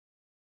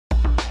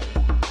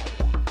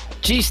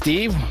Gee,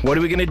 Steve, what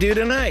are we going to do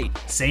tonight?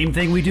 Same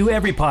thing we do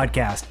every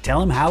podcast.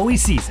 Tell him how he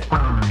sees it.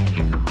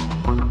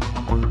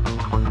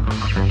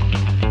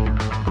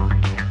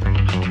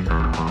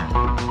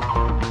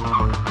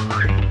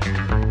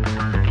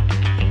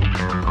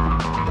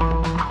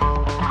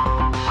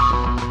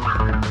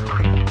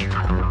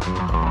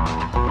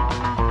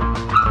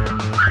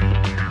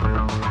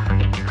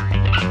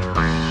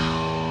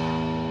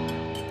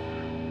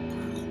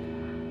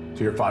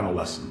 To your final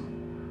lesson.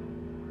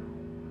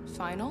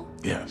 Final?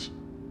 Yes.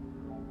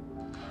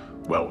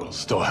 Well, we'll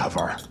still have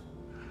our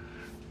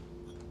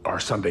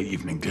Sunday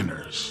evening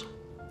dinners,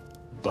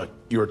 but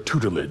your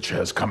tutelage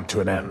has come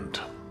to an end.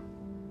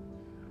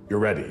 You're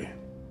ready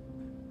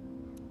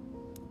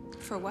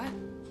For what?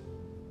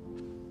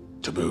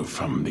 to move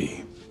from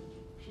the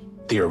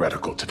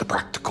theoretical to the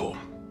practical.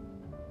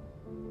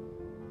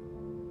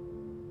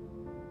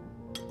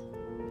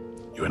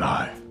 You and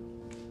I,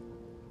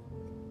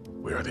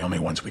 we are the only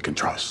ones we can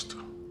trust.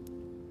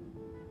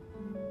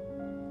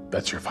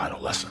 That's your final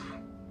lesson.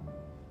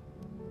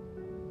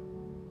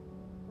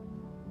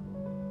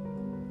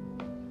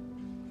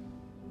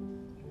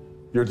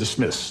 You're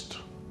dismissed.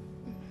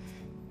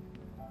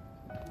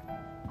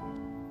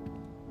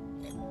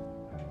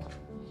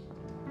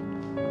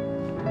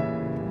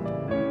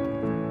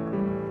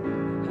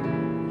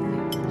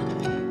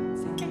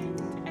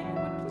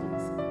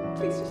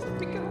 Please just let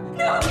me go.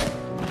 No!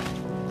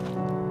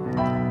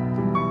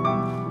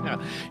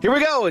 Here we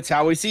go. It's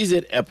How He Sees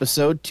It,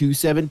 episode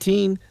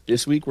 217.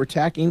 This week we're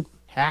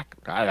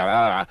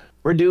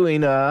we're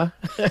doing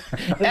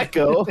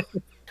Echo,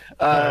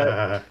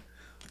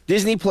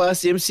 Disney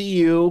Plus,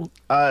 MCU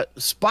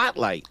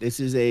Spotlight. This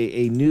is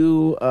a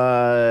new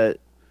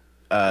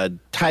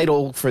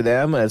title for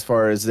them, as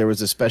far as there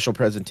was a special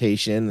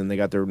presentation and they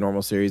got their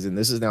normal series, and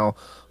this is now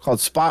called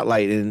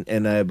Spotlight,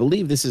 and I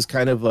believe this is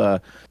kind of a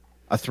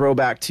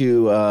throwback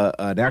to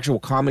an actual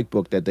comic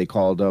book that they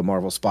called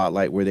Marvel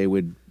Spotlight, where they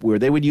would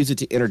use it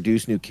to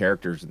introduce new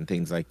characters and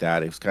things like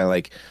that. It was kind of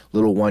like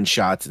little one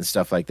shots and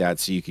stuff like that,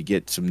 so you could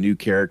get some new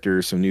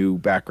characters, some new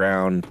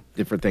background,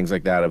 different things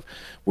like that, of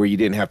where you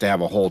didn't have to have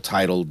a whole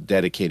title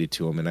dedicated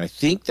to them. And I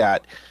think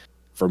that,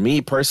 for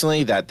me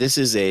personally, that this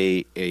is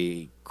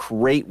a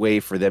great way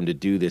for them to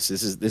do this.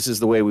 This is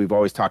the way we've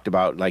always talked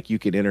about, like, you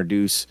could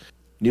introduce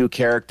new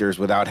characters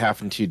without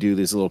having to do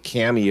these little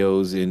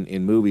cameos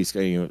in movies.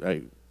 You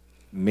know,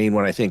 main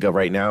one I think of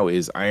right now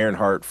is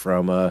Ironheart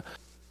from the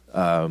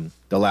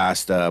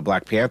last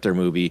Black Panther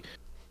movie.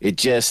 It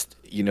just,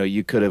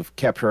 you could have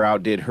kept her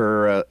out, did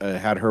her,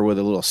 had her with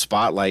a little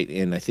spotlight,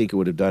 and I think it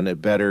would have done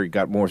it better,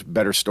 got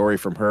better story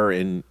from her,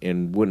 and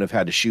wouldn't have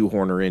had to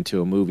shoehorn her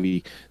into a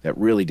movie that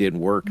really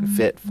didn't work and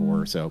fit for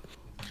her. So,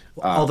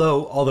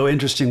 although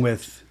interesting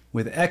with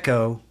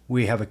Echo,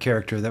 we have a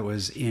character that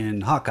was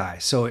in Hawkeye,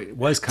 so it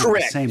was kind of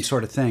the same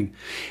sort of thing.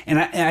 And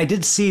I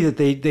did see that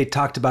they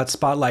talked about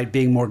Spotlight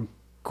being more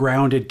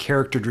grounded,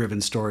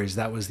 character-driven stories.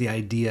 That was the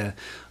idea,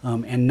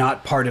 and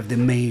not part of the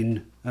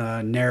main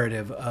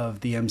narrative of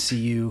the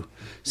MCU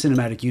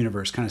cinematic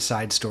universe, kind of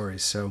side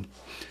stories. So,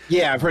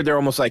 yeah, I've heard they're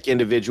almost like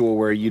individual,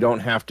 where you don't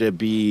have to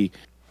be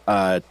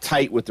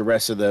tight with the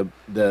rest of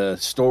the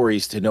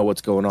stories to know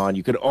what's going on.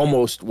 You could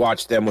almost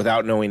watch them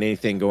without knowing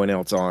anything going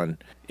else on.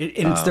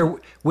 And it's their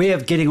way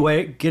of getting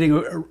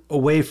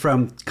away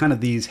from kind of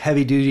these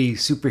heavy duty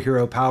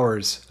superhero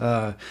powers.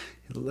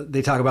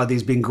 They talk about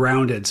these being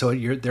grounded, so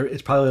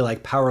it's probably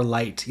like power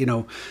light, I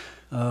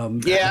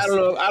don't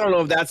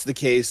know if that's the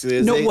case.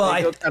 They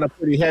go kind of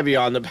pretty heavy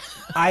on them.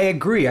 I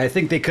agree. I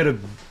think they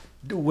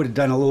would have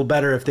done a little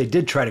better if they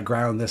did try to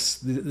ground the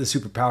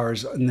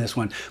superpowers in this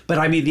one. But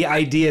I mean, the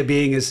idea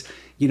being is,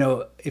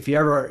 if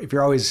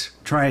you're always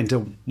trying to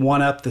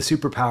one up the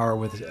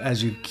superpower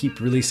as you keep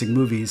releasing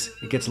movies,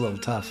 it gets a little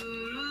tough.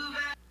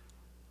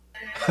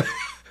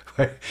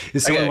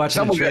 Is someone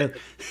watching the trailer?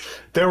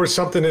 There was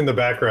something in the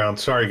background.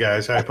 Sorry,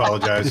 guys. I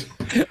apologize.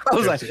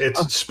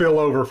 It's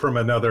spillover from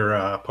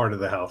another part of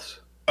the house.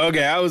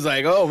 Okay, I was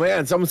like, oh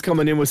man, someone's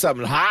coming in with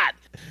something hot.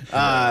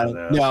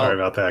 No, sorry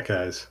about that,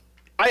 guys.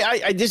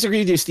 I disagree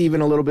with you, Stephen,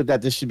 a little bit,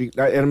 that this should be,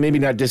 and maybe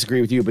not disagree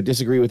with you, but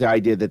disagree with the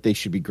idea that they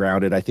should be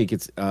grounded. I think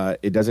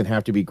it doesn't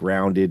have to be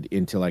grounded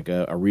into like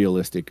a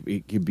realistic.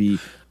 It could be.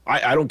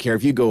 I don't care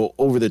if you go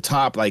over the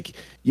top, like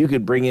you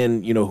could bring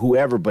in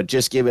whoever, but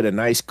just give it a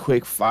nice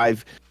quick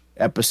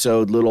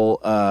 5-episode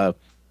little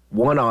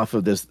one-off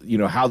of this,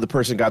 how the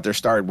person got their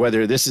start.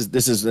 Whether this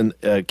is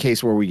a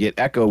case where we get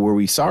Echo, where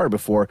we saw her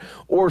before,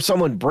 or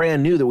someone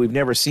brand new that we've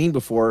never seen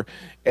before,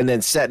 and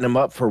then setting them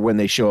up for when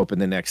they show up in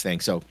the next thing.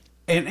 So.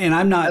 And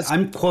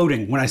I'm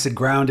quoting when I said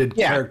grounded,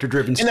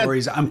 character-driven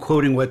stories. I'm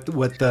quoting what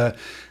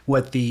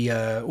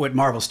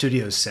Marvel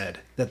Studios said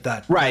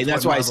that right.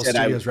 That's why Marvel I said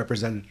Studios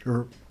represented.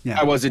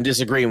 I wasn't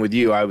disagreeing with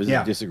you. I was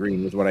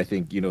disagreeing with what I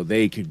think.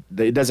 They could.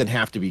 It doesn't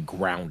have to be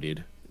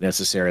grounded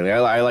necessarily.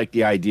 I like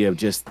the idea of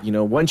just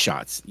one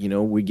shots.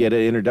 We get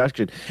an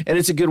introduction, and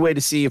it's a good way to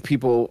see if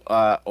people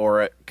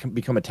or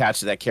become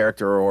attached to that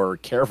character or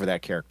care for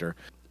that character.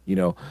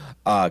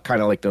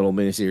 kind of like the little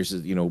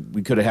miniseries.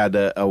 We could have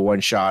had a one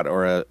shot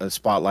or a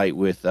spotlight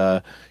with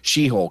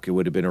She-Hulk. It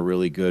would have been a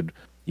really good,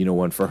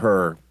 one for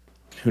her.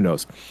 Who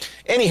knows?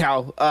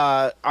 Anyhow,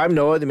 I'm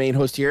Noah, the main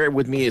host here.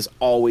 With me, as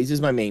always,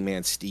 is my main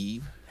man,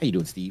 Steve. How you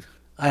doing, Steve?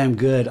 I am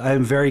good. I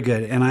am very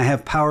good. And I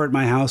have power at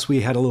my house.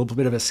 We had a little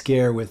bit of a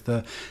scare with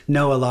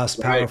Noah lost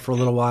power for a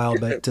little while,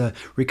 but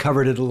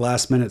recovered it at the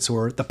last minute.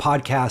 So the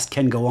podcast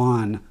can go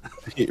on.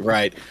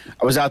 Right.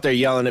 I was out there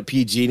yelling at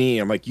PG&E.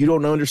 I'm like, you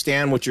don't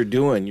understand what you're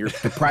doing. You're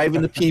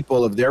depriving the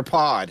people of their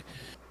pod.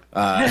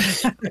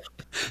 Also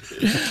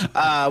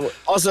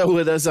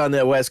with us on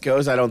the West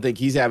Coast, I don't think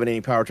he's having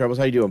any power troubles.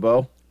 How you doing,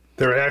 Bo?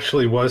 There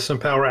actually was some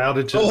power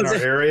outages in our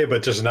area,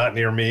 but just not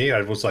near me.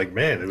 I was like,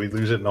 man, did we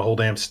lose it in the whole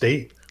damn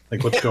state?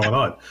 Like, what's going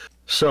on?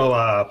 So,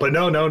 but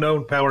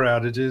no power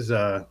outages.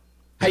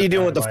 How you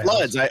doing with the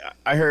floods?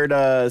 I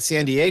heard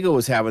San Diego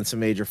was having some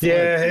major floods.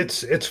 Yeah,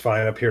 it's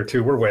fine up here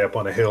too. We're way up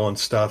on a hill and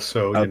stuff,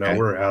 so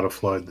we're out of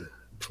flood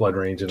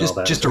range and all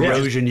that. Just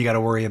erosion you got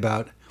to worry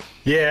about.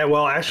 Yeah,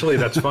 well, actually,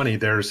 that's funny.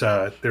 There's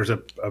a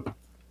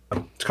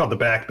it's called the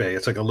Back Bay.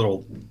 It's like a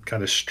little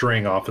kind of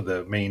string off of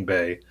the main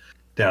bay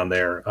down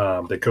there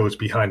that goes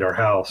behind our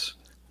house.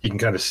 You can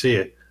kind of see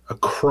it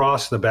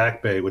across the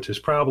Back Bay, which is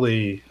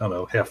probably, I don't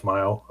know, half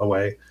mile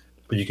away,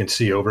 but you can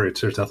see over it.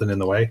 So there's nothing in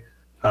the way.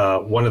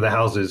 One of the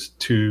houses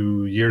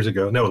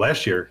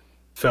last year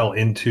fell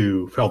down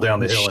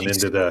the hill and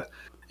into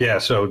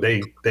so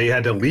they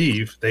had to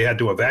leave. They had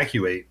to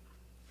evacuate.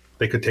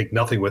 They could take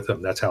nothing with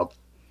them. That's how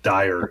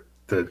dire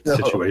the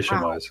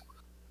situation was.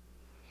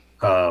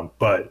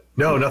 But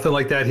no, nothing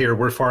like that here.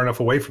 We're far enough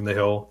away from the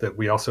hill that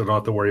we also don't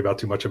have to worry about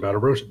too much about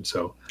erosion.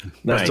 So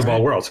best of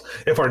all worlds.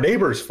 If our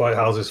neighbors'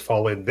 houses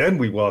fall in, then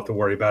we will have to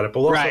worry about it.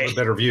 But we'll also have a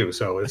better view,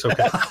 so it's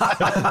okay.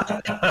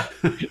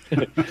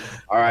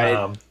 All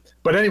right.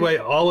 But anyway,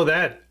 all of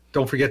that,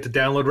 don't forget to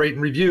download, rate,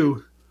 and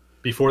review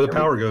before the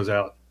power goes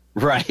out.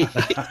 Right.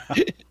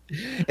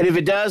 And if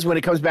it does, when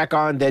it comes back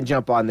on, then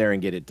jump on there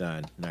and get it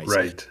done. Nice.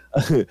 Right.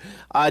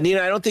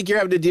 Nina, I don't think you're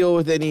having to deal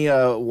with any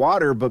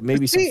water, but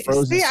maybe some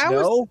frozen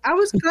snow. I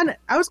was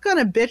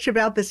gonna bitch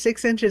about the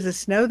 6 inches of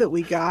snow that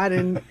we got,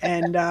 and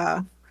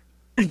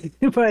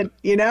but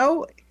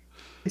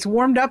it's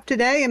warmed up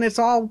today and it's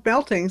all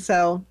melting.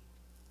 So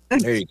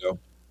there you go.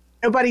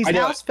 Nobody's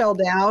house fell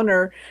down,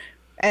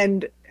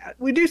 and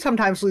we do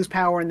sometimes lose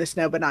power in the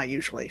snow, but not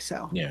usually.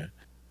 So yeah,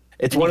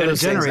 it's one of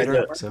those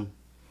generator. Things.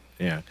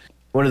 Yeah.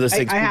 One of those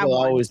things I have people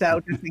one, always so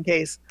just in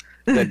case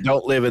that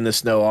don't live in the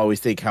snow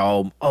always think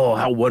how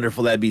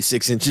wonderful that'd be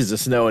 6 inches of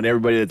snow, and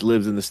everybody that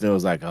lives in the snow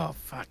is like, oh,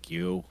 fuck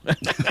you.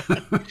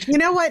 You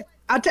know what?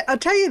 I'll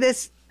tell you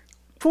this: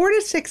 4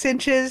 to 6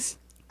 inches,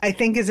 I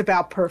think, is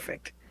about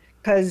perfect,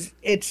 because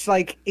it's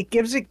like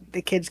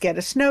the kids get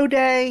a snow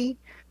day.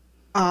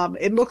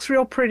 It looks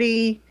real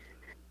pretty,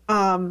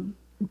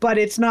 but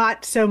it's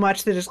not so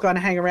much that it's going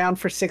to hang around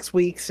for 6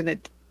 weeks,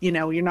 and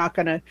you're not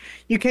gonna.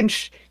 You can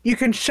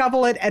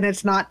shovel it, and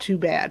it's not too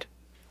bad.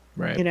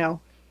 Right. Yeah.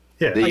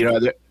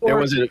 There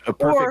was a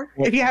perfect. Or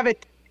if you have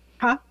it,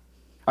 huh?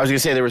 I was gonna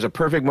say there was a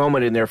perfect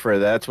moment in there for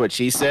that's what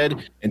she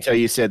said until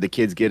you said the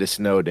kids get a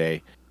snow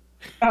day.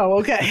 Oh,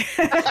 okay.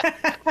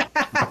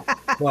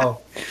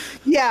 Well.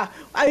 Yeah.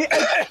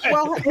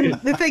 Well, and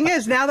the thing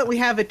is, now that we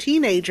have a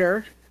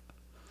teenager,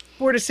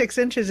 4 to 6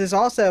 inches is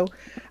also.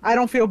 I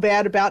don't feel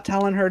bad about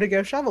telling her to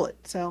go shovel it.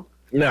 So.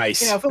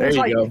 Nice. If it was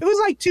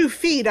like 2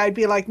 feet, I'd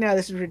be like, no,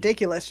 this is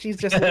ridiculous. She's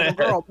just a little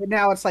girl. But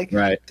now it's like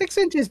 6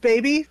 inches,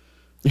 baby.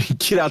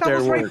 Get out there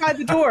and work. Right by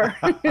the door.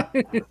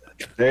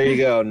 There you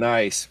go.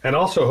 Nice. And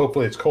also,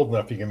 hopefully, it's cold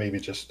enough you can maybe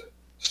just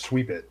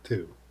sweep it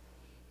too.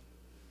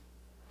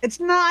 It's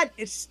not.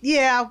 It's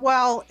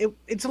well,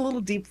 it's a little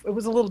deep. It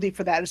was a little deep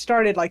for that. It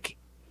started like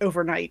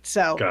overnight,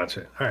 so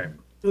gotcha. All right.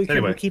 We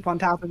couldn't keep on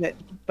top of it,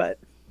 but.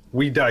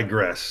 We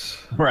digress.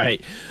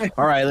 Right.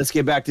 All right, let's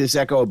get back to this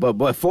echo. But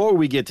before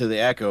we get to the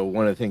echo,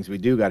 one of the things we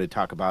do got to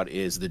talk about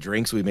is the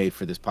drinks we made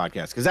for this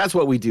podcast, because that's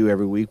what we do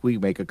every week. We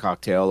make a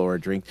cocktail or a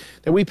drink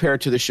that we pair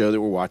to the show that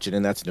we're watching,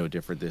 and that's no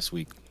different this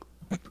week.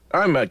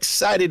 I'm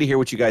excited to hear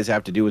what you guys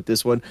have to do with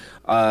this one,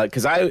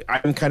 because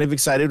I'm kind of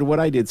excited with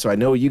what I did. So I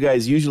know you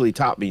guys usually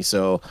top me,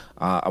 so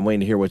I'm waiting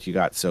to hear what you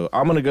got. So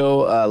I'm going to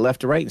go left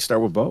to right and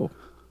start with Bo.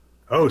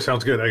 Oh,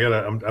 sounds good.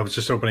 I was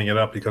just opening it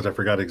up because I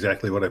forgot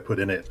exactly what I put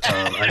in it.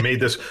 I made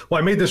this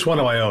one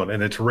on my own,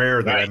 and it's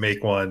rare that I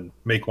make one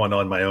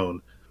on my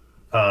own.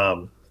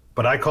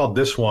 But I called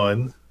this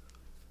one,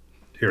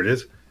 here it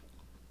is,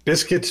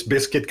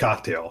 Biscuit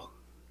Cocktail.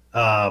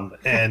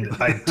 And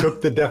I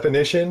took the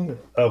definition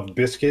of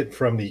biscuit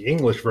from the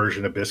English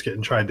version of biscuit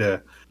and tried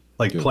to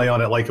play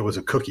on it like it was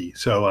a cookie.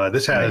 So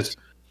this has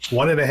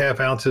 1.5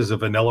 ounces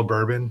of vanilla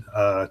bourbon.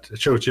 To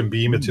show Jim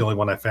Beam, it's the only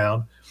one I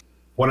found.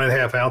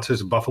 1.5 ounces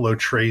of Buffalo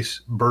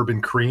Trace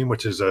bourbon cream,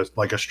 which is a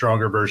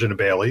stronger version of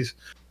Bailey's.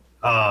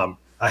 A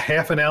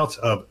half an ounce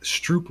of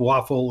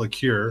Stroopwafel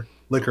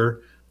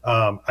liquor.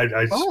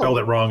 I spelled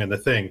it wrong in the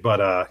thing,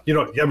 but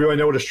everyone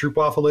know what a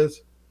Stroopwafel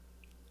is?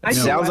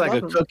 Sounds like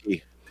a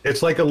cookie.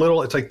 It's like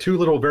it's like 2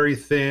 little very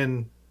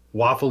thin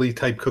waffly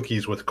type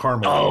cookies with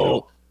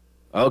caramel.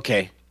 Oh,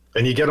 okay.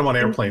 And you get them on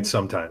airplanes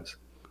sometimes.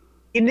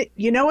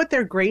 You know what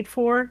they're great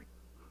for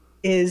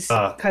is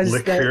because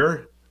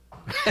liqueur.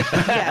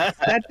 yes,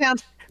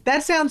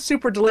 that sounds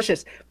super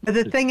delicious. But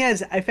the thing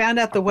is, I found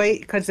out the way,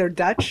 because they're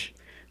Dutch,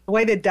 the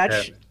way the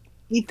Dutch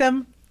eat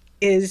them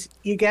is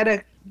you get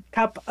a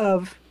cup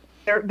of,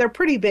 they're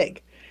pretty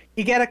big.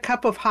 You get a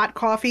cup of hot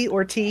coffee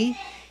or tea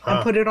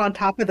and put it on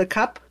top of the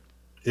cup.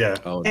 Yeah.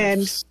 Oh,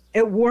 And nice.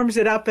 it warms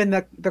it up, and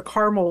the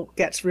caramel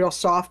gets real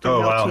soft and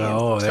melty. Wow.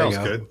 Oh, there you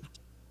Sounds go. good.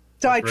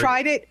 So I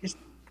tried it. It's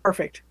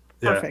perfect.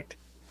 Yeah. Perfect.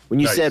 When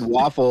you Nice. said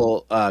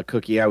waffle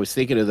cookie, I was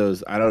thinking of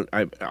those.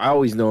 I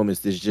always know them as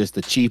just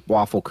the cheap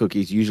waffle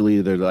cookies.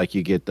 Usually they're like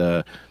you get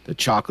the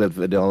chocolate,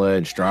 vanilla,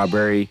 and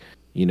strawberry.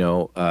 And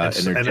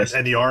they're just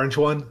And the orange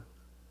one.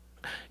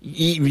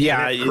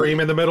 yeah, Cream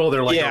in the middle.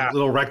 They're like Yeah. a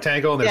little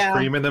rectangle, and there's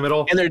cream in the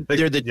middle. and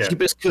they're the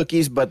cheapest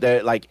cookies, but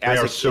they're like They as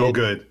are a so kid,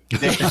 good.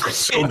 They are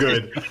so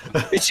good.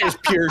 It's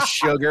just pure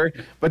sugar.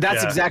 But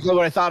that's Yeah. exactly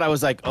what I thought. I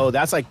was like, oh,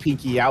 that's like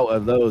pinky out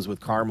of those with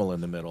caramel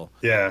in the middle.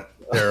 Yeah.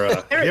 They're.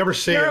 Have you ever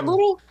seen? They're a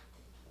little.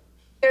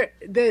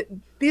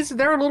 These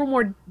are a little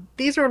more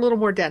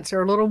dense.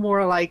 They're a little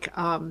more like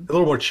a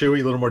little more chewy,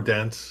 a little more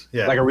dense.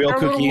 Yeah. Like a real They're a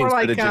little cookie more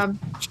instead like,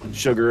 of just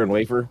sugar and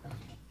wafer.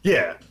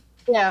 Yeah.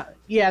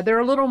 yeah, they're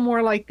a little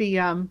more like the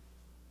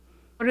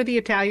what are the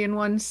Italian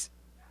ones?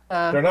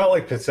 They're not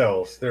like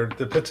pizzelles. The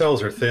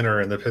pizzelles are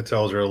thinner, and the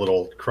pizzelles are a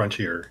little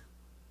crunchier.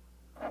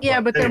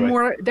 Yeah, but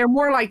Anyway. they're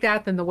more like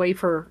that than the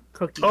wafer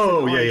cookies.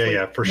 Oh the yeah, orange yeah, wafer.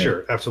 yeah, for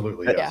sure,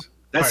 absolutely, yes.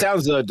 That All right.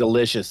 sounds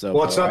delicious, though.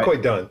 Well, it's not Right?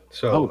 quite done.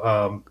 So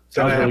then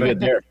Sounds I have really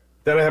good there.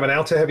 Then I have an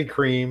ounce of heavy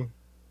cream,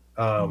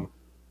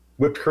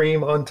 whipped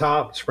cream on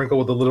top, sprinkle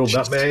with a little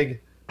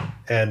nutmeg,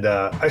 and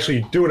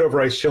actually do it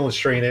over ice, chill and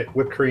strain it.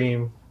 Whipped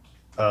cream,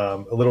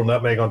 a little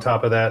nutmeg on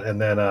top of that,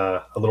 and then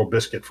a little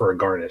biscuit for a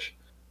garnish.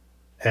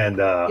 And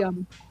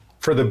Yum.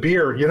 for the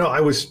beer, I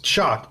was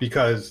shocked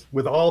because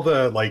with all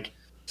the like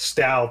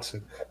stouts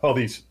and all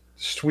these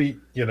sweet,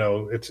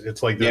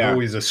 it's like there's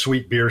always a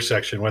sweet beer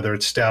section, whether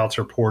it's stouts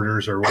or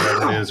porters or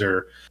whatever it is,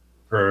 or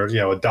a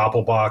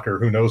Doppelbock or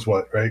who knows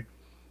what, right?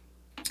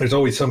 There's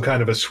always some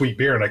kind of a sweet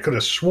beer, and I could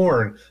have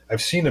sworn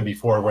I've seen them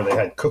before where they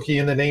had cookie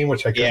in the name,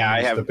 which I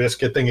couldn't use the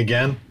biscuit thing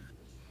again.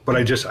 But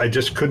I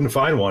just couldn't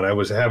find one. I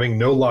was having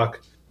no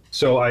luck,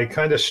 so I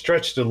kind of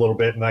stretched it a little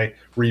bit, and I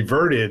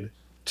reverted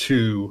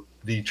to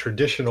the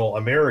traditional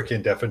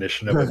American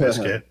definition of a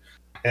biscuit,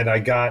 and I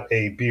got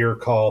a beer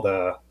called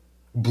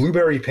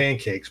Blueberry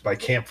Pancakes by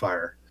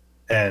Campfire.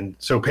 And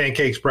so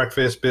pancakes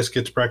breakfast,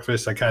 biscuits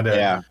breakfast. I kind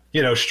of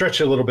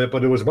stretched it a little bit,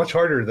 but it was much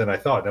harder than I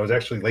thought. And I was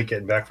actually late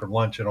getting back from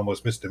lunch and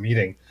almost missed a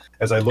meeting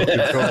as I looked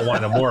at Total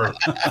Wine and More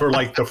for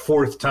like the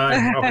fourth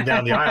time up and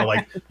down the aisle.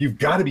 Like, you've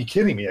got to be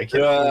kidding me! I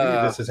can't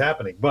believe this is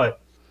happening. But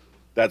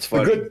that's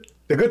funny.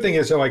 The good thing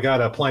is, though, I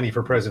got a Pliny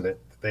for President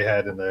they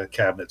had in the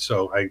cabinet,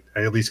 so I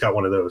at least got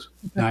one of those.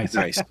 Nice.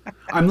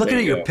 I'm looking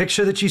at your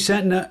picture that you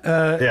sent,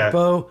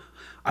 Bo.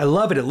 I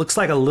love it. It looks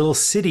like a little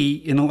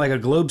city, like a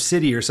globe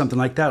city or something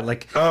like that.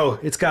 Like,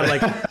 it's got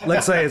like,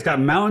 let's say it's got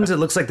mountains. It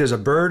looks like there's a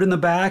bird in the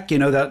back.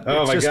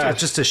 It's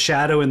just a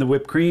shadow in the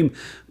whipped cream.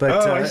 But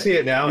I see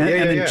it now.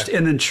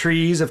 And then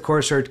trees, of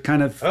course, are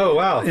kind of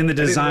in the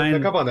design. I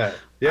didn't pick up on that.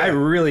 Yeah.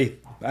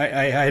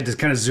 I had to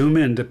kind of zoom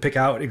in to pick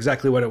out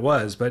exactly what it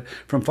was. But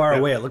from far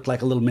away, it looked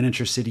like a little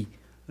miniature city.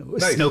 It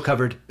was snow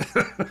covered.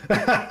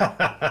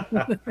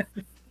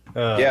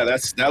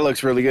 That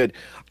looks really good.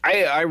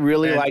 I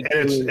really like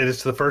it.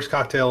 It's the first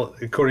cocktail,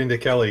 according to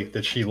Kelly,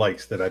 that she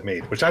likes that I've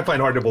made, which I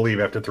find hard to believe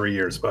after 3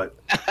 years, but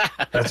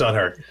that's on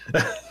her.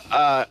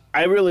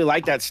 I really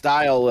like that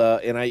style,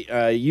 and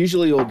I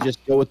usually will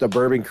just go with the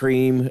bourbon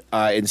cream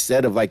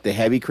instead of like the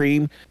heavy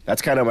cream.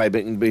 That's kind of my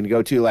been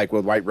go-to, like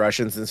with White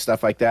Russians and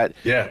stuff like that.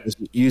 Yeah, just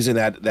using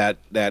that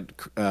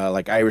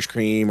like Irish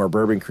cream or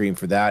bourbon cream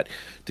for that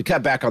to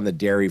cut back on the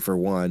dairy for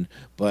one.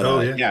 But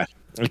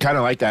I kind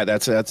of like that.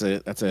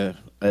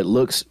 It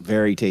looks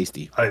very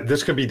tasty.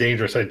 This could be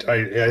dangerous. I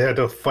had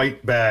to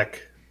fight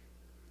back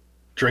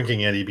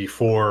drinking any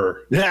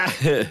before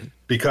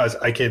because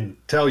I can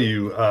tell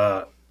you,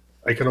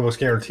 I can almost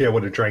guarantee I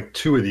would have drank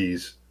 2 of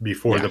these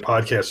before the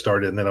podcast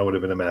started, and then I would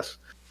have been a mess.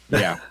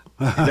 Yeah.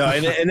 No,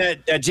 and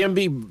that Jim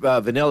Beam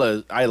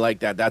vanilla, I like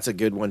that. That's a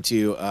good one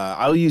too.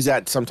 I'll use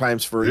that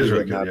sometimes for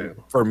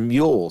for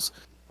mules.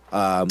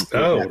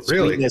 Really?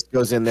 Sweetness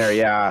goes in there.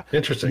 Yeah.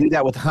 Interesting. We'll do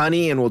that with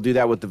honey, and we'll do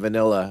that with the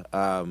vanilla.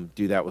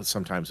 Do that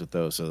sometimes with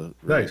those. So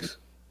nice.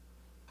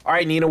 All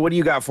right, Nina, what do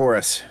you got for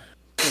us?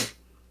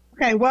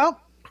 Okay,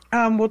 well,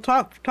 we'll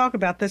talk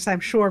about this, I'm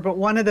sure, but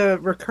one of the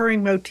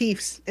recurring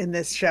motifs in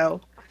this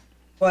show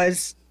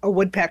was a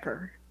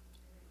woodpecker.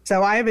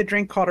 So I have a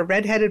drink called a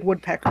red-headed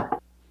woodpecker,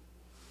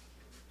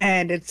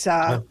 and it's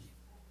 1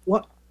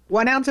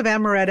 ounce of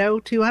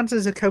amaretto, 2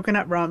 ounces of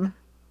coconut rum,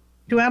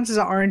 2 ounces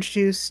of orange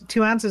juice,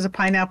 2 ounces of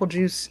pineapple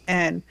juice,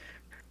 and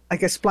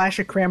like a splash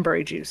of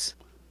cranberry juice.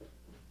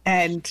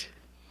 And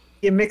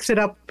you mix it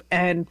up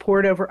and pour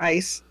it over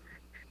ice.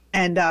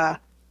 And I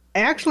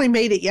actually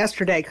made it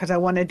yesterday because I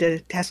wanted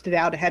to test it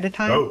out ahead of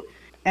time.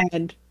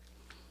 And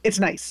It's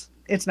nice.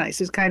 It's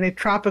nice. It's kind of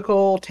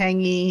tropical,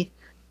 tangy.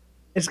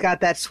 It's got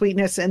that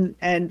sweetness and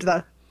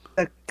the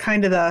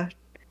kind of the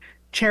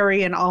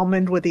cherry and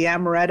almond with the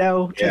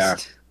amaretto. Yeah.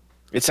 Just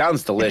It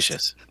sounds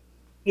delicious.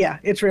 yeah,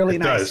 it's really It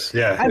nice. does.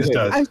 Yeah, I'm, it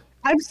does.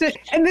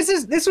 and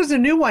this was a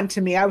new one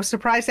to me. I was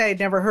surprised I had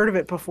never heard of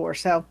it before.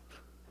 So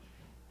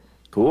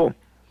Cool.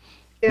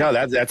 yeah.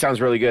 No, that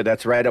sounds really good.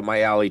 That's right up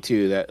my alley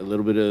too. That a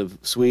little bit of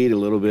sweet, a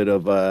little bit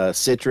of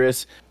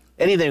citrus.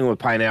 Anything with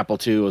pineapple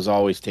too is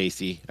always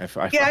tasty. Yeah,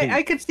 find-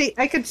 I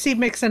could see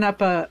mixing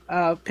up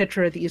a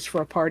pitcher of these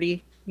for a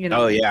party. You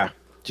know. Oh yeah,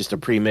 just a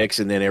pre-mix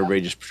and then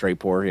everybody just straight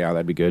pour. Yeah,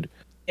 that'd be good.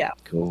 Yeah.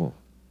 Cool.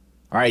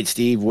 All right,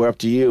 Steve, we're up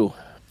to you.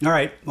 All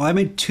right. Well, I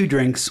made 2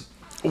 drinks.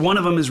 One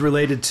of them is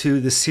related to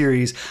the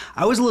series.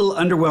 I was a little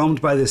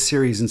underwhelmed by this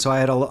series, and so I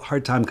had a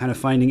hard time kind of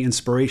finding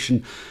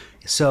inspiration.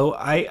 So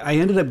I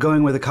ended up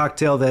going with a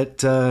cocktail that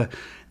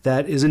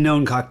that is a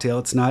known cocktail.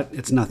 It's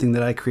nothing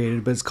that I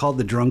created, but it's called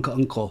the Drunk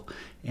Uncle,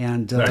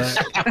 and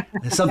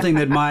it's something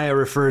that Maya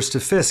refers to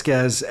Fisk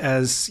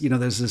as you know.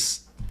 There's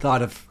this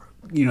thought of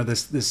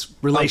this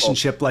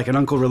relationship, like an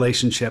uncle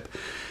relationship,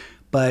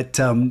 but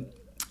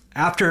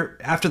after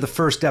the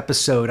first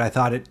episode, I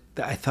thought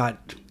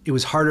it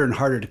was harder and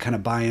harder to kind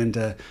of buy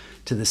into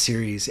the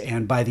series,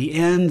 and by the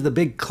end, the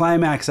big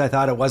climax, I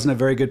thought it wasn't a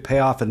very good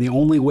payoff, and the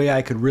only way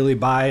I could really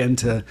buy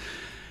into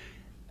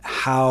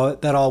how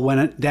that all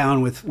went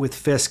down with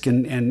Fisk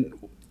and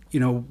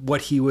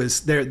what he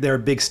was their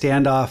big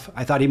standoff.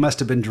 I thought he must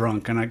have been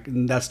drunk,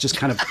 and that's just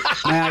kind of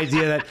my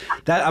idea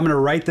that I'm going to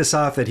write this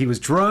off, that he was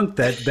drunk,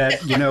 that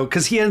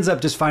because he ends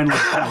up just finally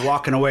kind of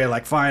walking away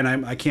like, fine,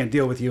 I can't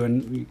deal with you,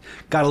 and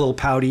got a little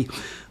pouty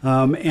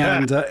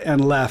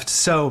and left.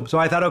 So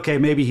I thought, okay,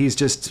 maybe he's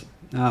just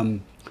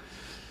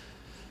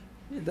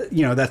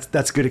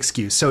that's a good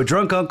excuse. So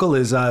Drunk Uncle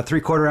is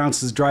 3/4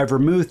 ounces dry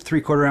vermouth,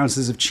 3/4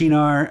 ounces of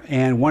Cynar,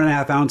 and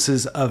 1.5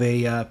 ounces of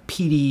a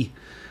peaty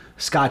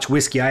Scotch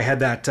whiskey. I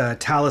had that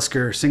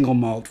Talisker single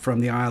malt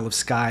from the Isle of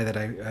Skye that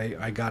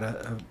I got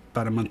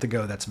about a month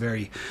ago. That's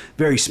very,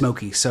 very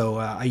smoky. So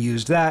I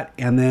used that,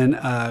 and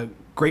then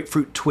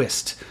grapefruit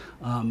twist,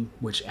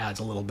 which adds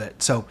a little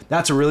bit. So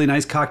that's a really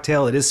nice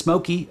cocktail. It is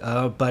smoky,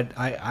 but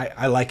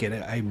I like it.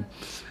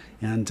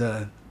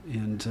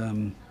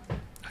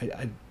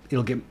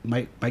 It'll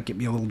might get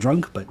me a little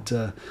drunk, but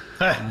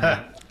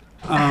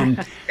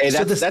Hey,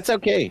 that's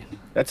okay.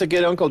 That's a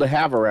good uncle to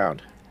have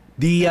around.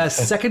 the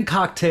second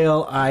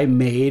cocktail I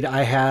made,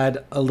 I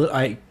had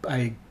I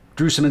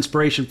drew some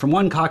inspiration from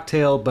one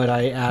cocktail, but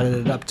I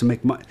added it up to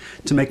make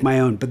my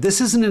own. But this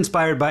isn't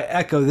inspired by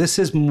Echo. This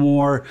is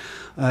more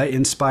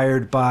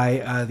inspired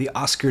by the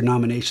Oscar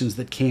nominations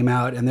that came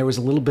out, and there was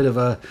a little bit of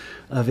a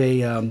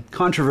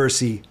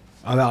controversy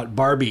about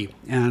Barbie,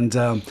 and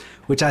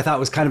which I thought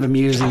was kind of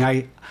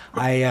amusing.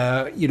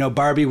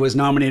 Barbie was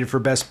nominated for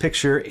Best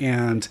Picture,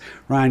 and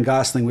Ryan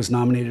Gosling was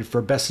nominated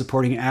for Best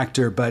Supporting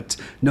Actor, but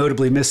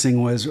notably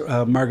missing was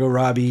Margot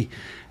Robbie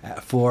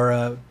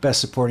for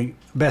Best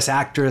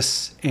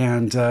Actress,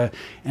 and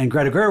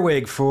Greta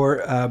Gerwig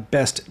for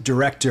Best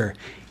Director.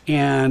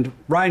 And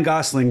Ryan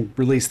Gosling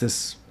released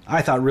this,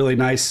 I thought, really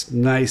nice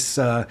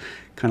kind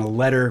of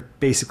letter,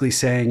 basically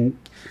saying,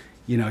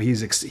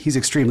 he's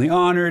extremely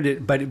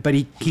honored, but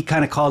he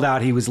kind of called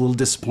out he was a little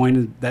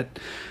disappointed that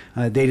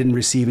they didn't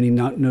receive any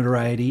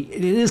notoriety.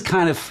 It is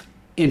kind of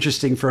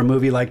interesting for a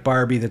movie like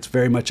Barbie that's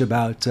very much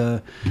about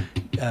a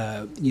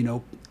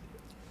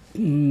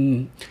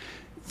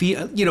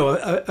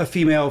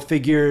female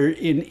figure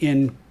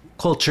in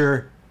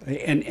culture,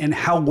 and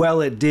how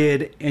well it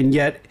did,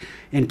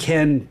 and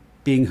Ken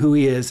being who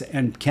he is,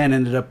 and Ken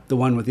ended up the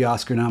one with the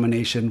Oscar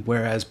nomination,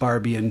 whereas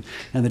Barbie and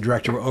the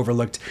director were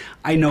overlooked.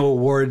 I know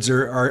awards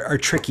are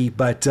tricky,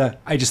 but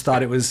I just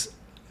thought it was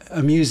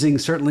amusing,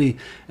 certainly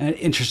an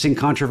interesting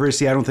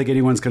controversy. I don't think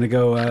anyone's going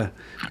to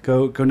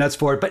go nuts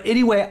for it. But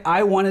anyway,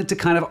 I wanted to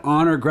kind of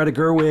honor Greta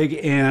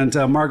Gerwig and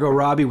Margot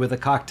Robbie with a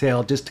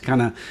cocktail, just to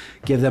kind of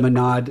give them a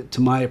nod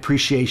to my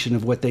appreciation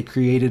of what they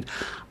created.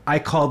 I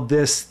called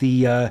this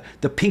the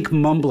Pink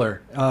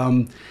Mumbler.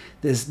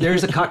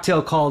 There's a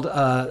cocktail called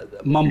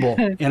Mumble,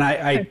 and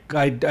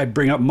I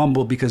bring up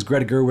Mumble because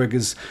Greta Gerwig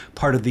is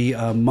part of the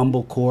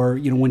Mumble Corps.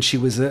 When she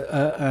was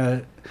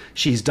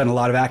she's done a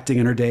lot of acting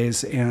in her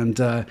days,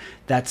 and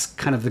that's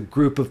kind of the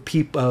group of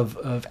people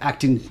of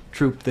acting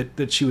troupe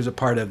that she was a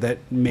part of. That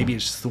maybe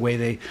it's just the way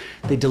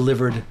they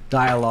delivered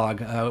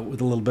dialogue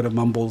with a little bit of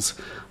mumbles.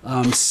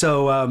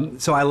 So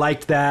I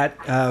liked that.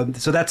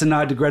 So that's a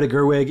nod to Greta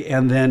Gerwig,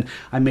 and then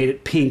I made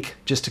it pink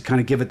just to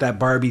kind of give it that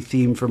Barbie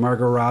theme for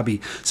Margot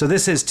Robbie. So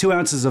this is 2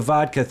 ounces of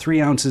vodka,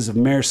 3 ounces of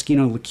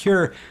maraschino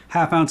liqueur,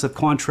 ½ ounce of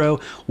Cointreau,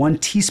 1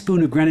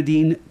 teaspoon of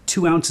grenadine,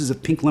 2 ounces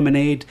of pink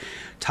lemonade.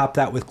 Top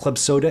that with club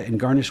soda and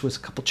garnish with a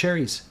couple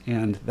cherries,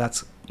 and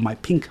that's my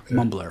Pink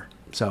Mumbler.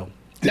 So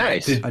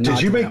Nice.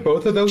 Did you make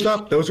both of those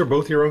up? Those are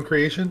both your own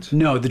creations?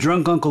 no, the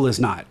Drunk Uncle is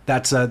not.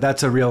 That's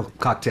a real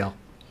cocktail.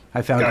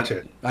 I found Gotcha.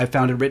 it. I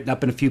found it written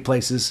up in a few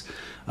places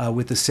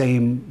with the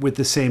same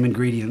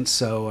ingredients.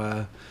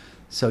 So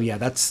So yeah,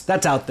 that's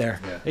out there.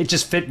 Yeah. It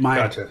just fit my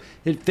Gotcha.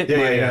 it fit Yeah,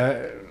 my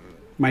yeah.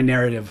 my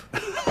narrative.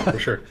 For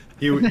sure.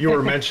 You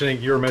were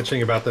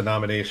mentioning about the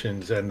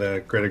nominations and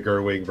the Greta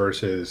Gerwig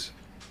versus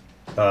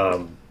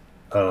Greta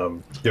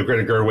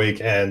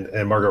Gerwig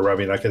and Margot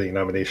Robbie not getting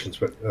nominations,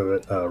 but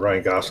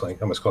Ryan Gosling.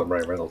 I almost call him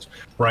Ryan Reynolds.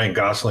 Ryan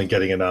Gosling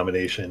getting a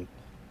nomination.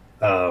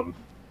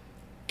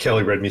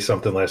 Kelly read me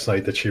something last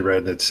night that she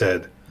read that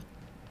said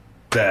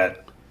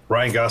that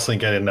Ryan Gosling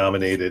getting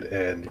nominated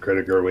and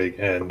Greta Gerwig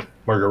and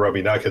Margot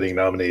Robbie not getting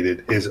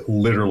nominated is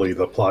literally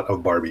the plot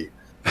of Barbie.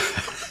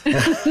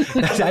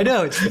 I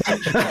know.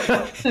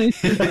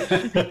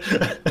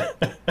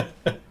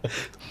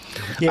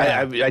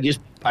 Yeah.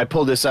 I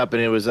pulled this up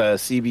and it was a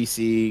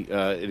CBC.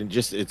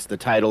 It's the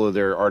title of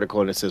their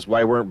article and it says,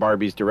 "Why weren't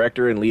Barbie's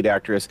director and lead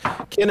actress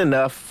kin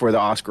enough for the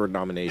Oscar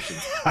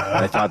nominations?"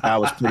 I thought that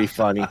was pretty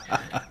funny.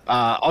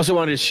 Also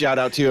wanted to shout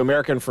out to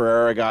American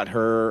Ferrera, got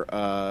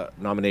her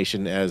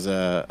nomination as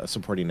a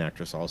supporting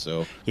actress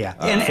also. Yeah,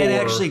 and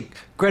actually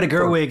Greta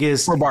Gerwig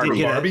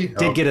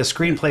did get a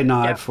screenplay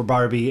nod for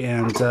Barbie,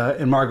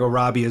 and Margot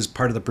Robbie is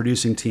part of the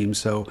producing team,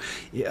 so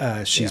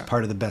she's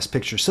part of the Best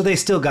Picture. So they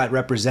still got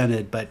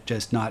represented, but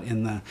just not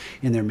in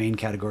their main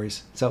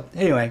categories. So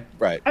anyway,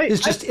 right?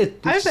 It's just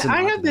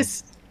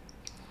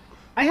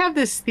I have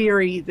this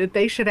theory that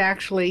they should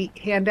actually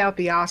hand out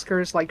the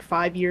Oscars like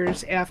 5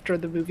 years after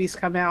the movies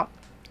come out,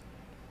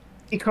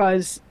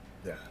 because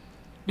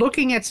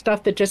looking at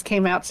stuff that just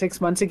came out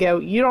 6 months ago,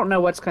 you don't know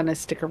what's going to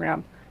stick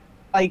around.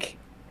 Like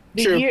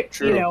the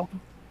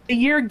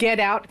year Get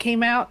Out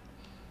came out,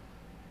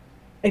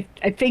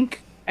 I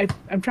think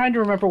I'm trying to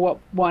remember what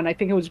won. I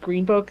think it was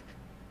Green Book,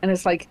 and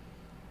it's like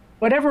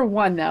whatever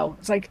won though.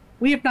 It's like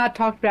we have not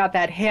talked about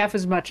that half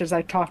as much as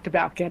I talked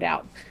about Get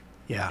Out.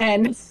 Yeah,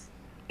 and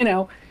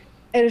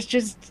it's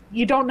just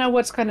you don't know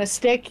what's going to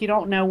stick. You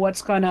don't know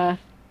what's going to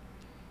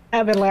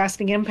have a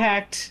lasting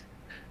impact.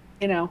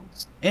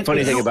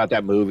 Funny thing about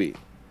that movie,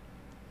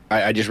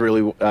 I just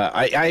really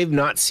I have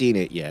not seen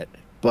it yet,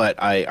 but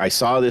I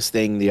saw this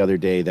thing the other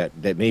day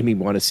that made me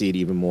want to see it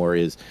even more.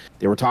 Is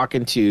they were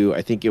talking to,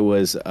 I think it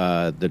was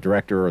the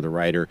director or the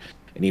writer,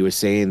 and he was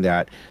saying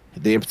that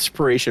the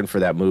inspiration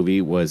for that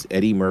movie was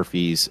Eddie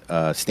Murphy's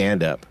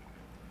stand-up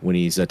when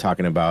he's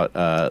talking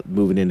about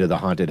moving into the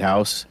haunted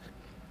house.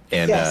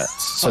 And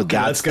so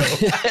let's go.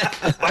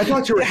 I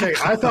thought you were saying.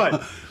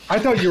 I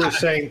thought you were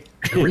saying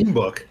Green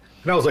Book,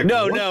 and I was like,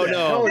 no,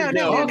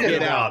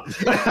 Get Out.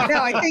 No,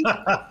 I think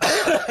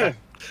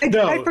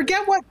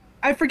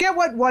I forget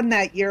what won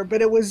that year,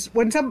 but it was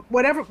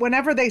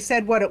whenever they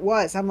said what it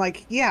was, I'm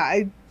like,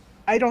 yeah,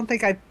 I don't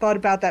think I thought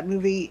about that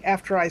movie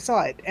after I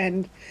saw it,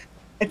 and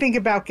I think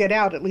about Get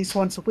Out at least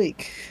once a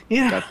week.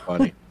 Yeah, that's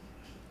funny.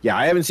 Yeah,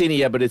 I haven't seen it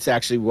yet, but it's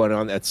actually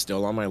one that's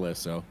still on my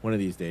list. So one of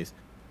these days.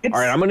 All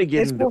right, I'm going to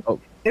get into.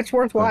 It's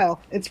worthwhile.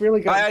 It's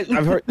really good.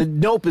 I've heard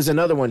Nope is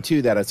another one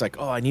too that it's like,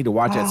 oh, I need to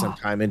watch that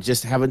sometime, and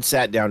just haven't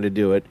sat down to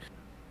do it.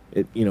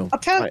 I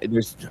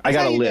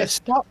got a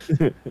list.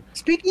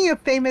 Speaking of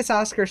famous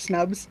Oscar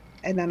snubs,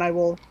 and then I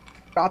will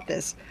drop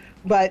this,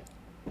 but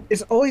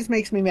it always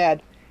makes me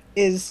mad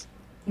is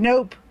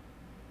Nope.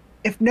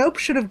 If Nope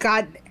should have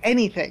gotten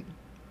anything,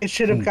 it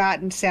should have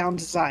gotten sound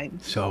design.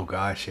 So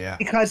gosh, yeah.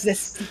 Because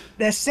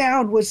the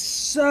sound was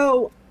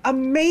so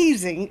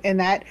amazing in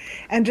that,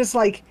 and just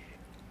like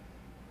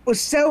was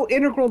so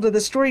integral to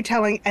the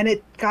storytelling, and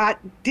it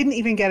didn't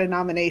even get a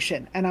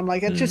nomination. And I'm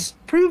like, it just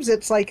proves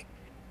it's like,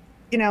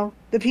 the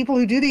people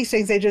who do these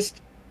things, they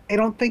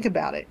don't think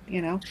about it,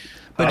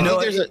 But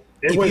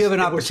if you have an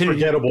opportunity, it was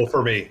forgettable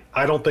for me.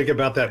 I don't think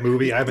about that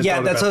movie. I haven't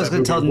thought that's about what I was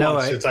going to tell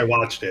Noah since I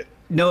watched it.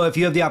 No, if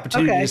you have the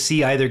opportunity to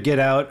see either Get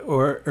Out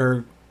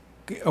or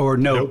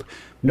Nope,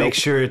 make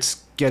sure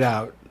it's Get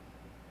Out.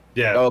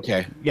 Yeah.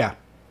 Okay. Yeah.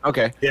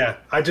 Okay. Yeah,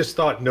 I just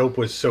thought Nope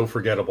was so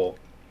forgettable.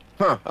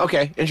 Huh.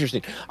 Okay.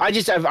 Interesting.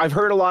 I've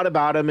heard a lot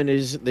about them, and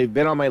they've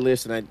been on my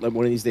list, and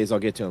one of these days I'll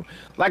get to them.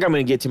 Like I'm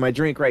going to get to my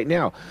drink right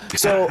now.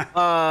 So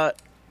a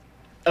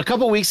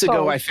couple weeks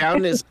ago, I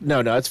found this.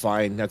 No, it's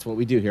fine. That's what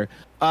we do here.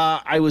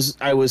 I was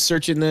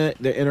searching the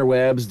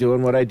interwebs,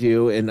 doing what I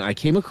do, and I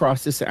came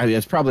across this. I mean,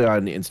 it's probably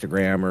on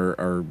Instagram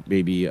or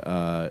maybe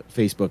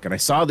Facebook, and I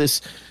saw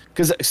this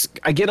because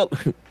I get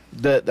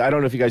I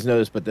don't know if you guys know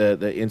this, but the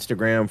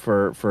Instagram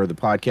for the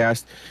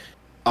podcast.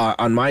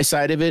 On my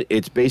side of it,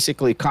 it's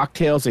basically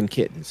cocktails and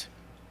kittens.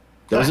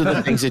 Those are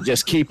the things that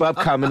just keep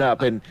coming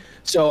up. And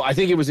so I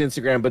think it was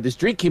Instagram, but this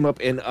drink came up,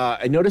 and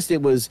I noticed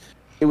it was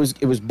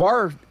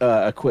bar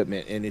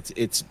equipment, and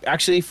it's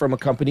actually from a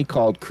company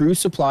called Crew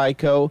Supply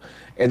Co.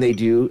 And they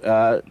do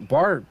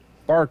bar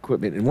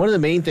equipment. And one of the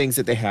main things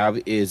that they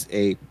have is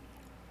a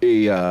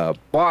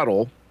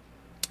bottle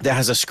that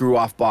has a screw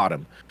off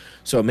bottom,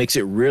 so it makes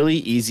it really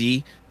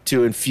easy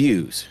to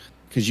infuse,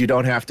 because you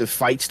don't have to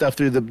fight stuff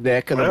through the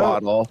neck of the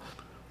bottle.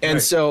 And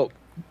so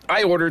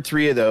I ordered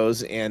 3 of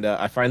those, and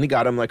I finally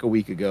got them like a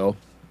week ago.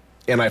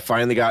 And I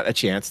finally got a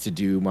chance to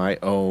do my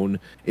own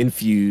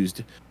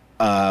infused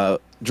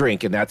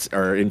drink, and that's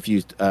or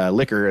infused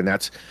liquor, and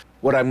that's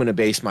what I'm going to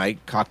base my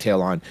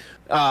cocktail on.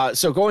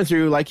 So going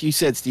through, like you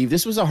said, Steve,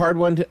 this was a hard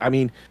one. I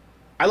mean,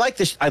 I like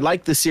this. I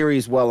like the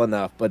series well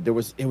enough, but it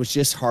was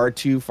just hard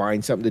to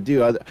find something to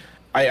do.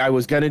 I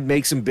was going to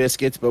make some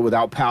biscuits, but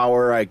without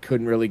power, I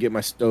couldn't really get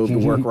my stove to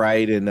work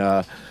right,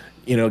 and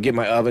get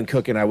my oven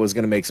cooking. I was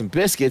going to make some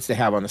biscuits to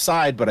have on the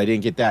side, but I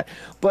didn't get that.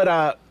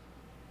 But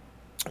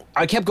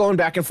I kept going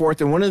back and forth,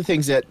 and one of the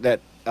things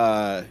that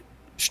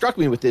struck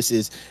me with this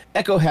is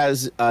Echo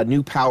has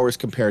new powers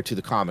compared to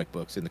the comic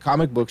books. In the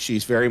comic books,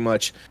 she's very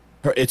much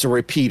it's a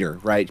repeater,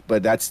 right?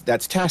 But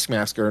that's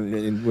Taskmaster,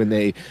 and when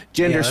they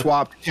gender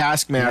swapped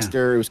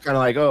Taskmaster, it was kind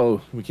of like,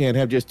 oh, we can't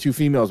have just two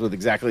females with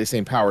exactly the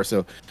same power.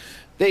 So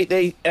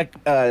they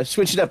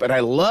switched it up, and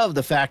I love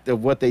the fact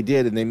of what they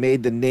did, and they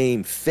made the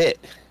name fit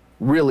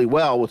really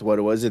well with what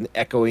it was, and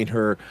echoing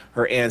her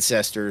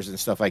ancestors and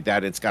stuff like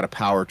that. It's got a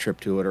power trip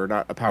to it, or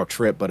not a power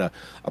trip, but a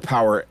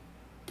power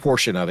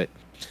portion of it.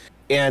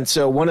 And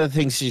so one of the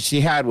things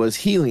she had was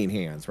healing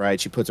hands, right?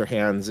 She puts her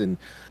hands in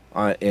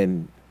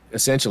and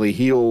essentially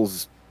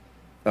heals,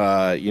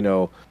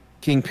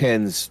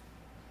 Kingpin's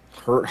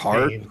hurt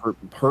heart,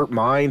 hurt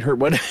mind, hurt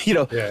what,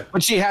 Yeah.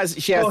 But she has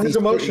his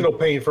emotional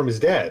pain from his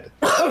dad.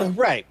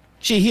 Right.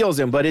 She heals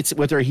him, but it's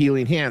with her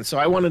healing hands. So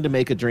I wanted to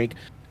make a drink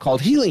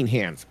called Healing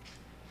Hands.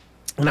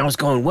 And I was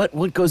going,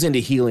 what goes into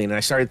healing? And I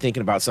started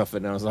thinking about stuff,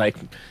 and I was like,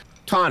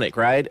 tonic,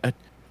 right?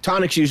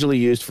 Tonic's usually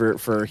used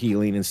for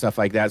healing and stuff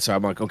like that. So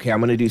I'm like, okay, I'm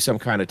going to do some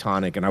kind of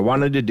tonic. And I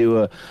wanted to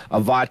do a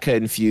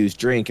vodka-infused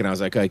drink. And I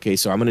was like, okay,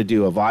 so I'm going to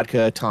do a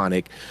vodka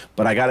tonic,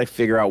 but I got to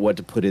figure out what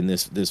to put in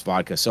this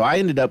vodka. So I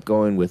ended up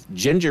going with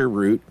ginger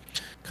root,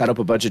 cut up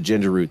a bunch of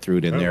ginger root, threw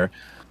it in there.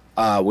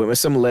 Went with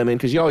some lemon,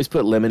 because you always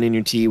put lemon in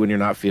your tea when you're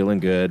not feeling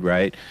good,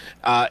 right?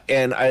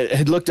 And I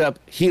had looked up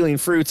healing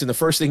fruits, and the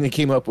first thing that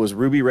came up was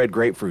ruby red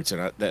grapefruits,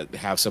 and that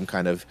have some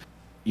kind of,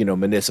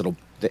 medicinal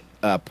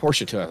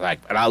portion to it.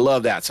 And I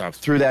love that, so I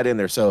threw that in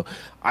there. So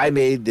I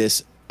made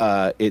this.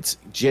 It's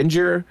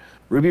ginger,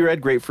 ruby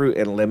red grapefruit,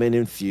 and lemon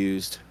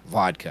infused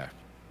vodka.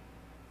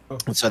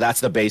 And so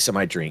that's the base of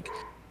my drink.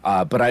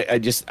 But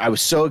I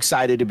was so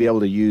excited to be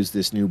able to use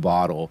this new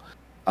bottle.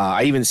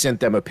 I even sent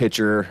them a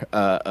picture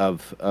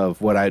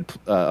of what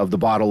of the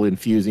bottle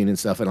infusing and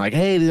stuff, and like,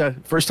 hey, the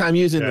first time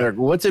using it,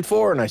 what's it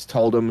for? And I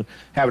told them,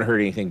 haven't heard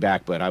anything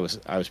back, but I was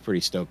pretty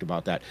stoked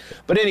about that.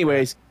 But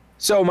anyways,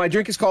 so my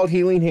drink is called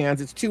Healing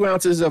Hands. It's 2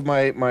 ounces of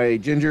my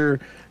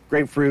ginger,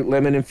 grapefruit,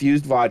 lemon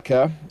infused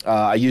vodka.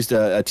 I used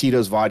a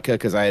Tito's vodka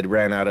because I had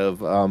ran out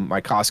of my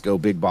Costco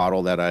big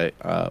bottle that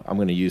I'm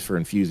going to use for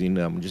infusing.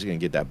 I'm just going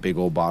to get that big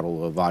old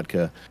bottle of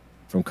vodka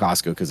from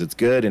Costco because it's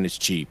good and it's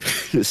cheap.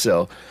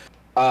 So.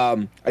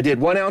 I did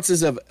 1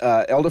 ounces of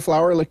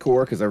elderflower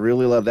liqueur because I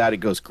really love that. It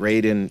goes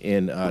great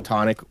in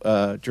tonic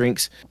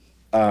drinks.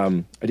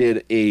 I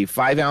did a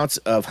 5 ounce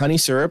of honey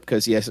syrup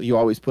because yes, you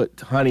always put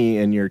honey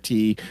in your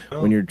tea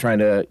when you're trying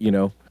to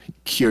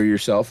cure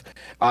yourself.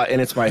 And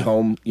it's my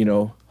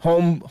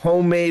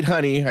homemade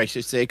honey, I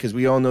should say, because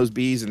we own those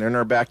bees and they're in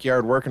our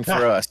backyard working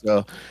for us.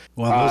 So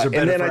well, those are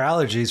better for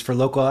allergies. For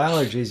local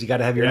allergies, you got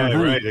to have your own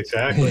honey. Right,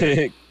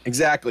 exactly.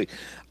 Exactly.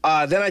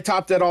 Then I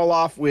topped it all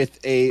off with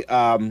a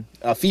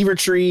Fever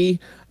Tree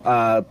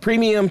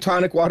premium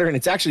tonic water, and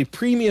it's actually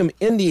premium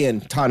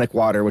Indian tonic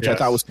water, which I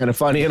thought was kind of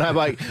funny. And I'm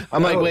like,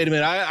 wait a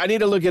minute, I need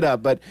to look it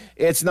up. But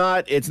it's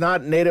not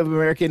Native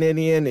American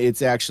Indian.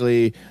 It's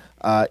actually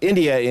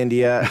Indian,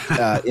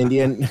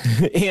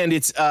 and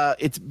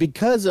it's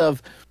because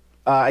of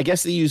I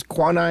guess they use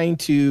quinine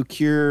to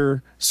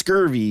cure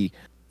scurvy.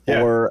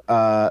 Yeah. Or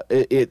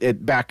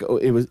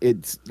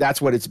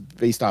that's what it's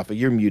based off of.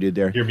 You're muted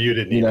there. You're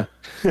muted.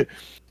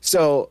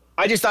 So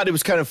I just thought it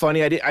was kind of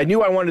funny. I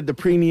knew I wanted the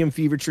premium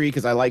Fever Tree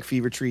because I like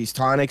Fever Tree's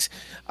tonics.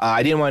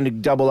 I didn't want to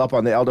double up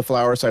on the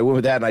elderflower, so I went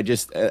with that.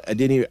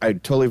 And I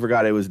totally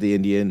forgot it was the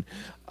Indian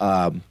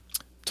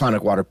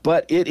tonic water.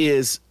 But it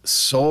is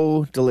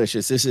so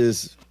delicious. This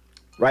is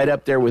right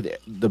up there with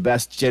the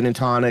best gin and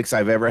tonics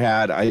I've ever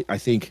had. I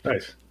think.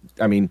 Nice.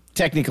 I mean,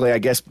 technically, I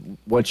guess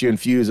once you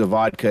infuse a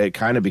vodka, it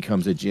kind of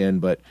becomes a gin,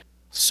 but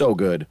so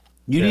good.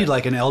 You need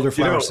like an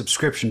elderflower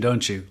subscription,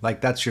 don't you? Like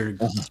that's your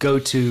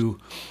go-to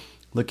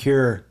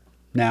liqueur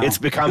now. It's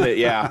become it,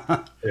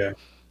 yeah. Yeah.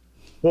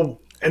 Well,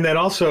 and then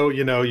also,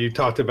 you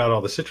talked about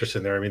all the citrus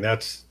in there. I mean,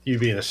 that's you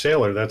being a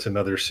sailor. That's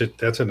another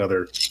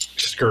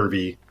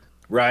scurvy,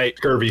 right?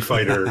 Scurvy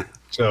fighter.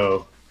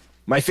 So.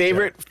 My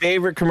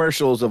favorite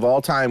commercials of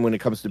all time when it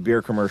comes to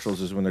beer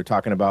commercials is when they're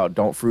talking about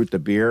don't fruit the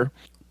beer.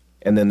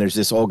 And then there's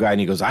this old guy, and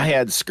he goes, I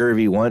had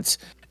scurvy once.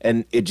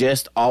 And it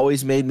just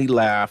always made me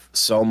laugh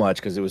so much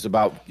because it was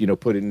about,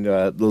 putting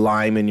the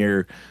lime in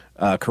your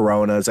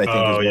Coronas, I think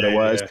is what it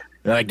was. Yeah.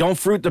 And like, don't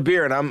fruit the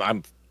beer. And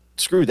I'm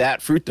screw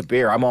that, fruit the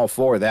beer. I'm all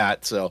for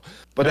that. So,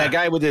 but that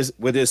guy with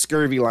his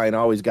scurvy line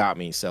always got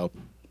me. So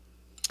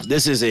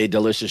this is a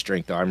delicious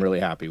drink, though. I'm really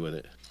happy with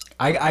it.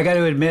 I got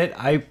to admit,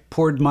 I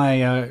poured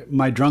my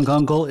my drunk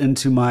uncle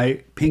into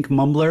my pink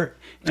mumbler,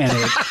 and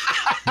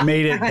it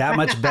made it that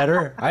much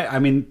better. I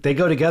mean, they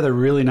go together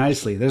really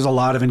nicely. There's a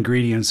lot of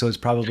ingredients, so it's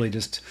probably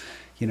just,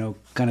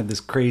 kind of this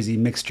crazy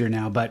mixture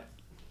now, but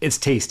it's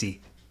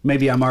tasty.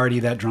 Maybe I'm already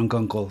that drunk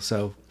uncle,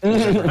 so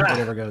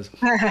whatever goes.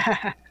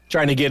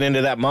 Trying to get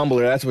into that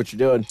mumbler. That's what you're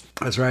doing.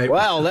 That's right.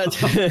 Well,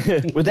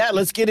 with that,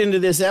 let's get into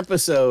this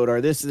episode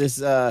or this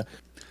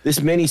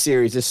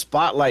miniseries, this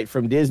Spotlight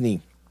from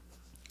Disney.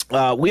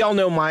 We all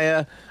know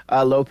Maya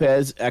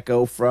Lopez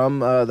Echo from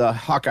the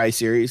Hawkeye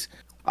series,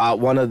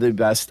 one of the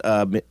best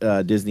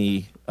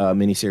Disney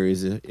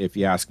miniseries, if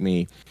you ask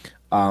me.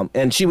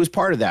 And she was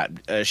part of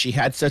that. She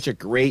had such a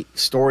great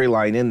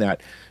storyline in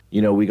that.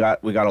 We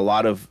got a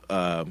lot of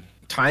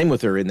time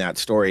with her in that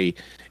story,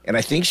 and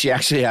I think she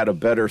actually had a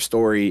better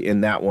story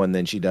in that one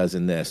than she does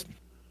in this.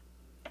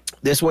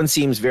 This one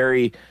seems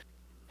very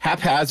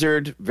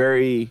haphazard,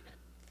 very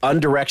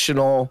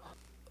undirectional.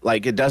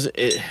 Like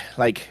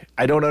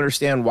I don't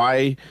understand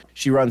why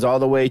she runs all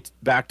the way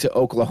back to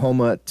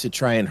Oklahoma to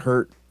try and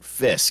hurt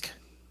Fisk.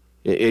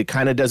 It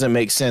kind of doesn't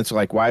make sense.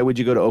 Like, why would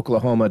you go to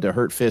Oklahoma to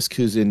hurt Fisk,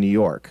 who's in New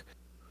York?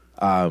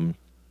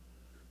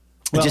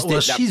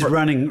 She's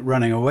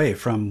running away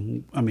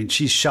from. I mean,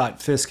 she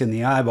shot Fisk in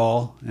the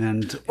eyeball,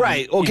 and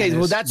right. Okay, and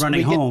well, that's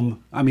running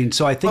home. I mean,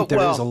 so I think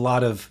there is a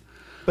lot of.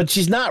 But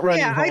she's not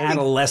running home.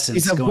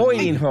 Adolescence. She's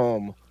avoiding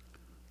home.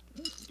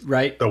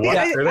 Right. The what?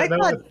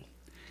 I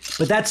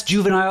But that's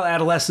juvenile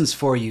adolescence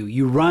for you.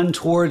 You run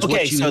towards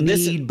what you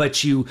need,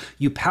 but you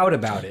pout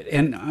about it.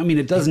 And I mean,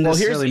 it doesn't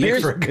necessarily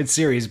make for a good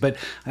series. But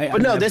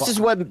this is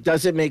what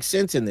doesn't make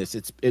sense in this.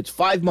 It's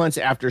 5 months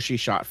after she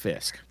shot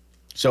Fisk,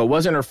 so it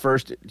wasn't her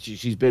first.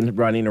 She's been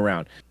running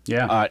around.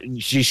 Yeah,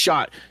 she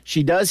shot.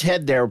 She does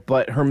head there,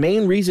 but her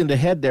main reason to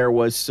head there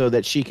was so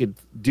that she could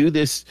do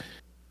this.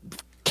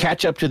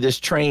 Catch up to this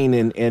train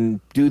and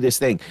do this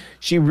thing.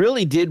 She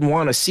really did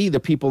want to see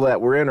the people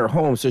that were in her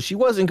home, so she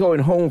wasn't going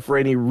home for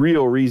any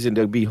real reason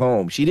to be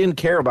home. She didn't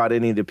care about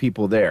any of the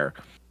people there,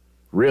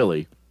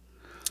 really.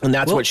 And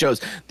that's what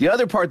shows. The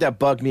other part that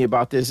bugged me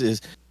about this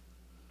is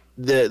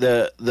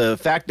the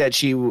fact that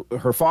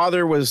her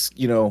father was,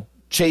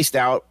 chased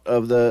out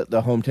of the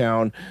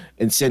hometown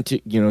and sent to,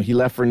 he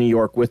left for New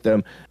York with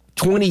them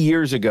 20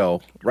 years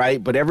ago,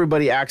 right? But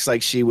everybody acts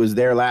like she was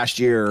there last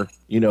year,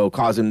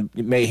 causing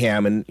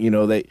mayhem, and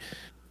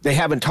they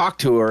haven't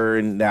talked to her,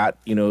 and that,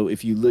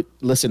 if you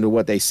listen to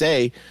what they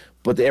say,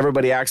 but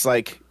everybody acts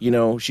like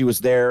she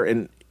was there,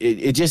 and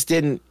it just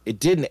didn't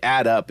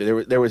add up.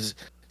 There was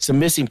some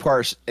missing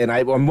parts, and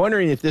I'm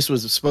wondering if this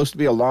was supposed to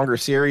be a longer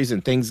series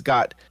and things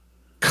got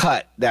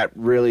cut that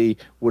really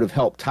would have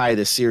helped tie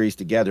this series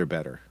together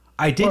better.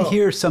 I did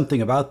hear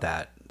something about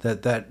that.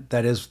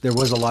 That is, there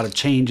was a lot of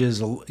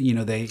changes.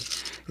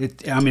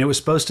 It was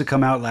supposed to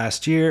come out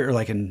last year, or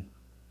I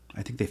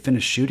think they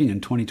finished shooting in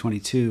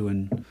 2022,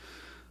 and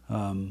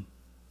then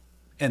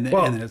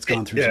it's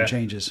gone through some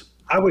changes.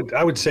 I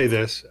would say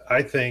this.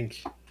 I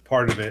think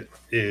part of it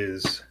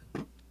is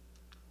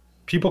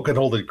people can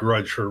hold a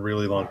grudge for a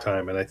really long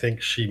time, and I think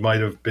she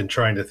might have been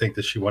trying to think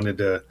that she wanted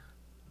to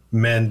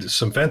mend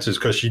some fences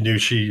because she knew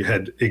she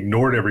had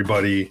ignored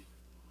everybody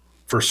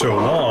for so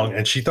long,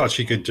 and she thought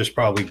she could just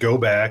probably go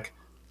back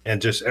and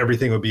just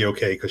everything would be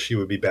okay because she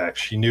would be back.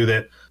 She knew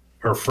that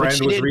her friend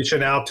was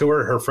reaching out to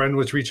her. Her friend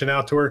was reaching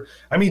out to her.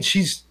 I mean,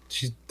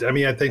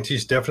 I think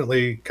she's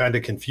definitely kind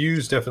of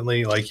confused,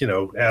 definitely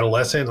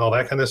adolescent, all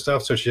that kind of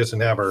stuff. So she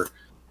doesn't have her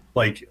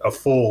a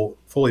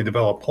fully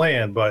developed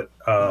plan. But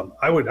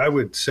I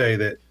would say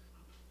that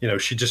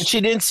she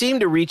didn't seem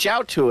to reach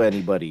out to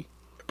anybody.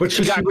 But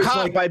she got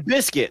caught by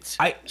biscuits.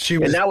 She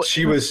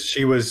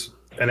was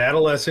an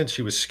adolescent.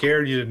 She was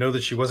scared. You didn't know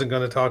that she wasn't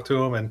going to talk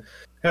to him, and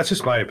that's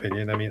just my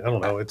opinion. I mean, I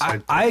don't know.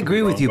 I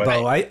agree with you,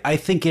 Bo. I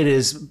think it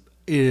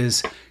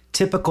is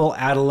typical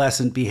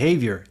adolescent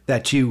behavior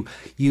that you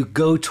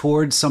go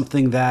towards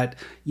something that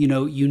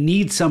you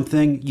need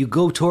something, you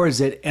go towards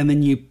it, and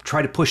then you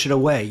try to push it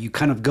away. You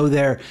kind of go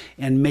there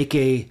and make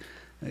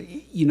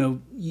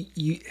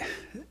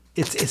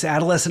it's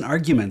adolescent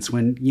arguments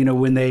when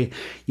they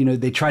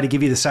try to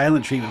give you the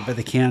silent treatment, but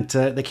they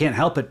can't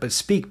help it but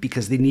speak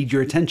because they need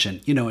your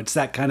attention. It's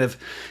that kind of,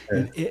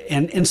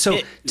 and so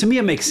to me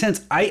it makes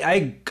sense.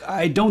 I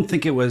don't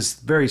think it was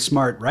very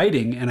smart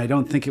writing, and I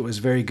don't think it was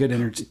very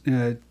good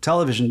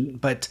television,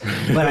 but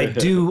I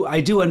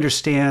do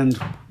understand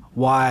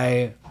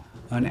why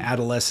an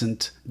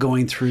adolescent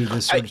going through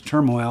this sort of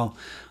turmoil.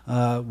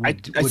 I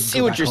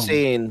see what you're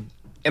saying,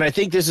 and I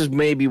think this is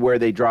maybe where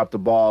they dropped the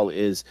ball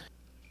is.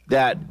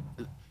 That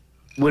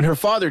when her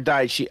father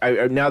died,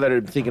 now that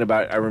I'm thinking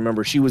about it, I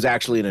remember she was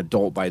actually an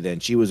adult by then.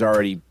 She was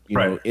already,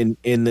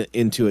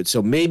 into it.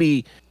 So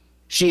maybe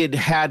she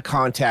had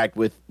contact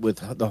with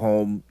the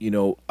home,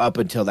 up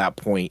until that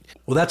point.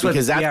 Well, that's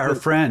her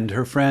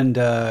friend.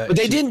 But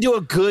they didn't do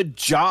a good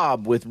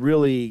job with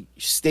really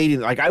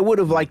stating. Like, I would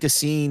have liked to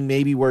seen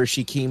maybe where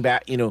she came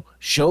back.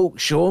 Show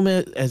him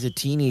as a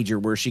teenager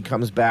where she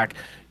comes back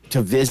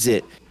to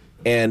visit.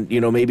 and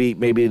maybe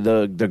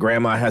the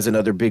grandma has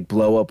another big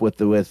blow up with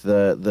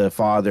the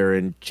father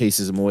and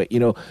chases him away.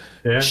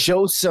 Yeah.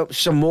 Show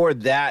some more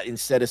of that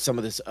instead of some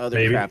of this other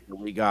Maybe. crap that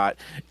we got.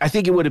 I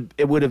think it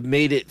would have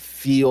made it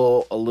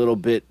feel a little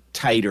bit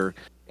tighter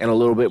and a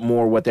little bit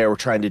more what they were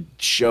trying to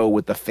show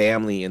with the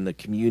family and the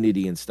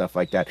community and stuff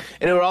like that.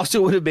 And it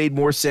also would have made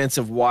more sense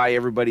of why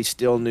everybody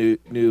still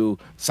knew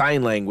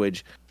sign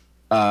language.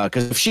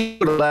 Because if she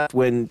would have left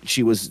when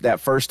she was that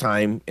first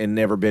time and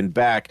never been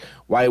back,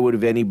 why would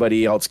have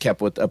anybody else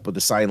kept up with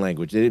the sign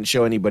language? They didn't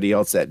show anybody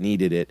else that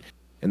needed it.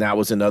 And that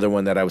was another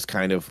one that I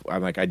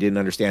didn't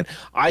understand.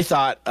 I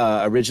thought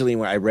originally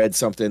when I read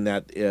something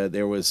that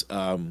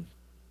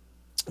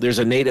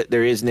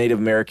there is Native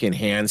American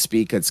hand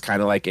speak. It's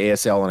kind of like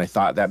ASL, and I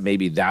thought that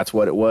maybe that's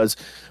what it was,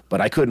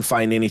 but I couldn't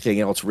find anything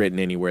else written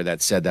anywhere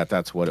that said that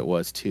that's what it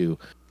was too.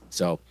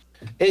 So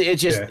it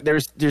just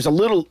there's a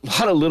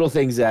lot of little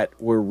things that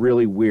were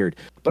really weird,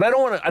 but I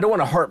don't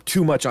want to harp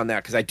too much on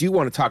that because I do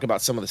want to talk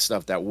about some of the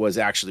stuff that was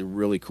actually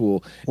really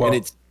cool. Well,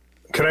 and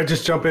can I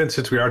just jump in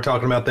since we are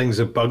talking about things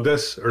that bugged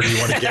us, or do you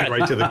want to get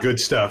right to the good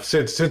stuff?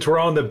 Since we're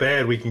on the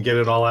bad, we can get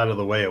it all out of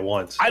the way at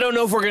once. I don't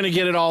know if we're going to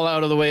get it all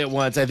out of the way at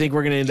once. I think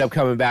we're going to end up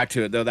coming back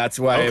to it, though. That's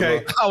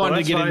why I wanted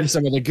to get into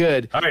some of the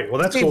good. All right, well,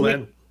 that's cool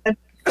then.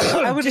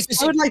 I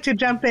would like to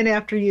jump in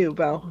after you,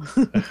 Bo.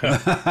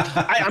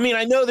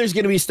 I know there's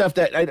going to be stuff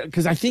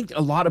because I think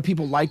a lot of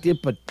people liked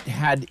it but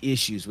had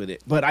issues with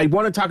it. But I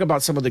want to talk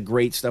about some of the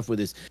great stuff with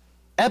this.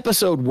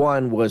 Episode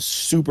 1 was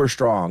super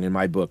strong in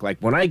my book. Like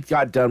when I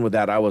got done with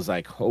that, I was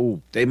like,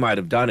 oh, they might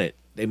have done it.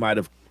 They might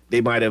have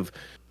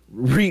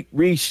straightened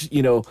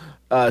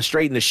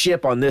the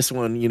ship on this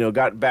one.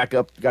 Got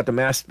the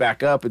mast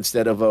back up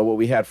instead of what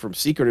we had from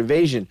Secret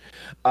Invasion.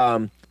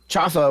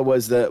 Chafa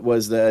was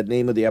the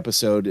name of the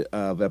episode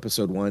of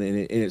episode 1,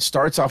 and it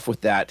starts off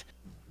with that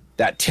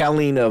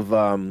telling of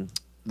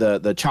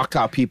the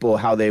Choctaw people,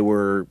 how they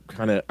were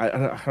kind of, I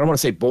don't want to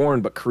say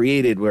born, but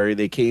created, where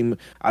they came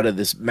out of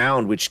this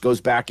mound, which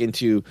goes back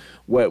into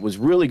what was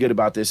really good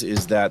about this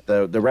is that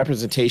the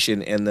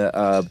representation and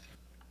the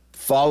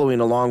following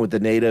along with the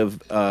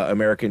Native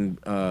American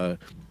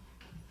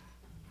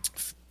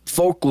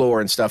folklore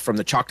and stuff from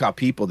the Choctaw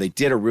people. They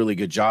did a really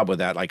good job with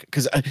that. Like,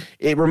 because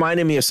it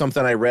reminded me of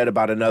something I read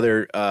about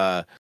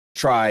another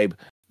tribe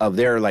of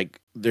their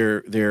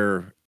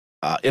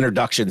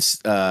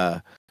introductions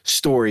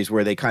stories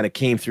where they kind of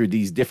came through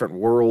these different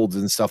worlds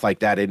and stuff like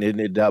that, and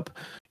ended up,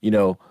 in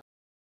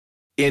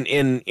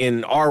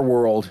our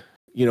world,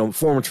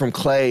 formed from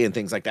clay and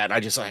things like that. And I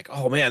just like,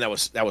 oh man, that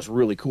was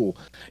really cool.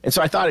 And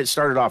so I thought it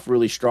started off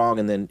really strong,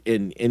 and then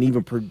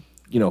even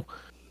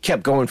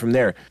kept going from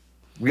there.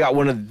 We got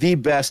one of the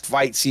best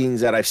fight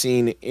scenes that I've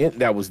seen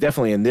that was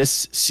definitely in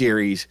this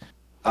series,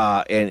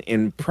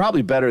 and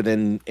probably better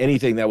than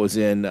anything that was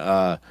in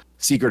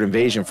Secret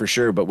Invasion for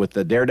sure. But with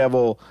the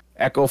Daredevil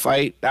Echo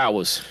fight, that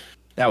was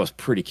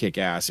pretty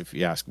kick-ass if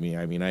you ask me.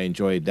 I mean, I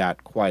enjoyed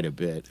that quite a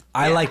bit.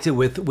 I liked it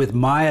with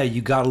Maya.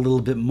 You got a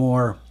little bit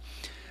more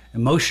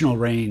emotional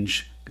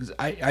range.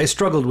 I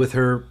struggled with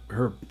her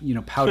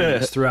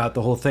poutiness throughout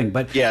the whole thing.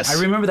 But yes. I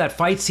remember that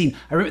fight scene.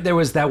 I remember there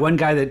was that one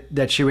guy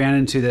that she ran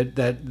into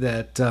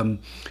that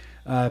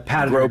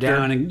patted her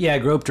down and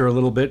groped her a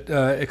little bit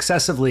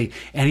excessively.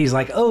 And he's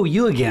like, "Oh,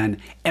 you again."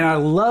 And I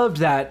loved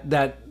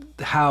that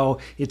how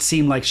it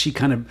seemed like she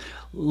kind of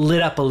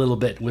lit up a little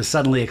bit, was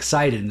suddenly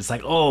excited. And it's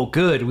like, "Oh,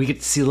 good. We get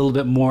to see a little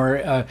bit more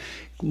of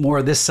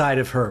this side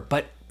of her."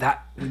 But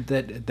that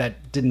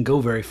didn't go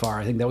very far.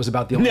 I think that was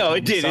about the only time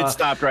it did. It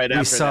stopped right after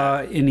we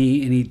saw that.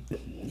 Any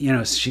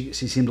she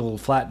seemed a little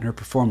flat in her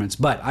performance.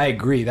 But I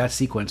agree, that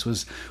sequence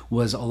was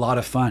a lot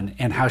of fun,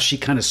 and how she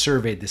kind of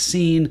surveyed the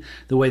scene,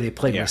 the way they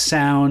played with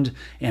sound,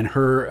 and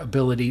her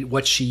ability.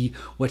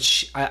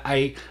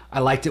 I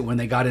liked it when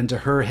they got into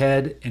her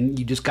head, and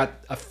you just got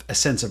a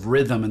sense of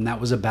rhythm, and that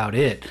was about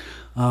it.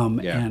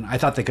 And I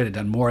thought they could have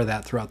done more of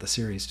that throughout the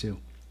series too.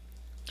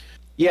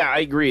 Yeah, I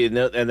agree, and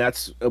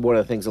that's one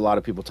of the things a lot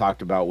of people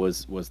talked about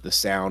was the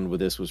sound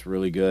with this was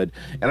really good,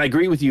 and I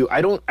agree with you.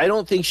 I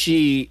don't think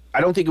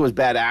it was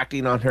bad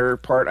acting on her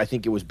part. I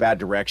think it was bad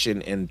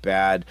direction and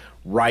bad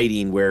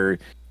writing where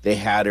they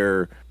had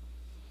her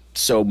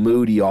so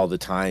moody all the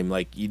time.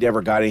 Like you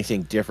never got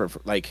anything different.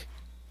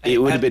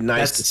 It would have been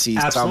nice to see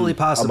absolutely some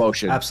possible.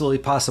 emotion. Absolutely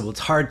possible. It's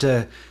hard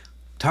to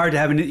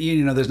have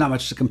there's not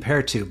much to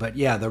compare to, but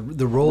yeah, the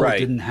role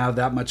didn't have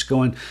that much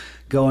going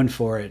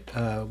for it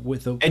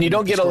and you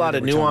don't get a lot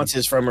of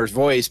nuances from her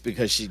voice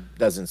because she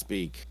doesn't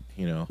speak,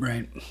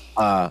 right.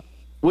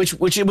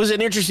 Which it was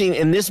an interesting,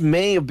 and this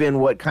may have been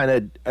what kind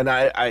of, and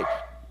I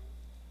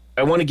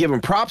want to give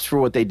them props for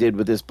what they did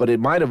with this, but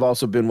it might have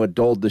also been what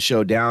dulled the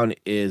show down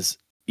is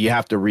you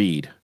have to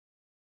read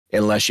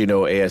unless you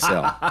know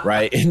ASL,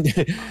 right? And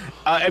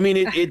I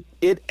mean,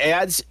 it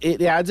adds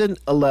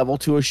a level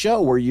to a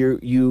show where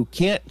you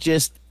can't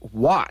just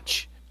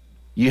watch.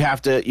 You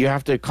have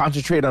to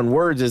concentrate on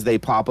words as they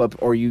pop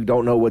up, or you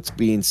don't know what's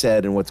being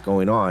said and what's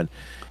going on.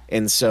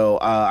 And so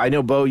I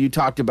know, Bo, you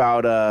talked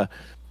about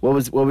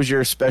what was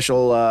your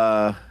special?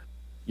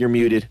 You're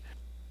muted.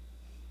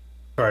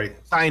 Sorry.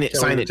 Sign it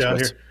to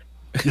down us.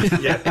 here.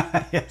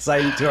 Yeah. Yes,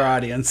 I to our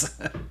audience.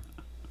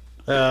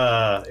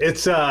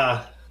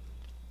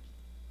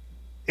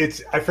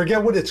 It's I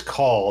forget what it's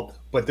called,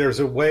 but there's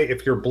a way,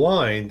 if you're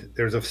blind,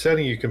 there's a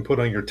setting you can put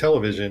on your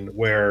television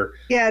where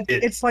Yeah,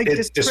 it's like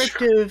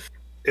descriptive.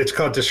 It's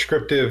called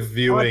descriptive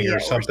viewing Audio or or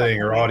something,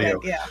 something or like audio.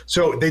 that, yeah.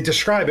 So they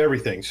describe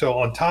everything. So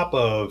on top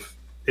of,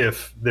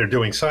 if they're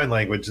doing sign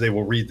language, they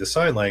will read the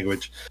sign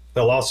language.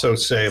 They'll also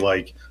say,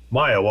 like,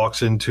 Maya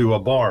walks into a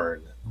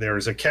barn.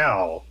 There's a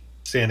cow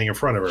standing in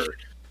front of her,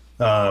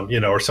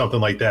 or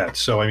something like that.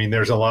 So, I mean,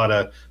 there's a lot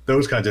of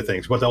those kinds of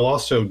things. What they'll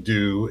also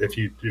do,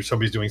 if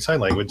somebody's doing sign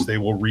language, they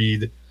will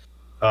read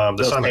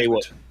the sign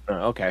language.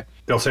 Okay.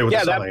 They'll say what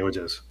the sign language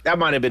is. That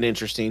might have been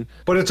interesting.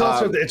 But it's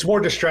also it's more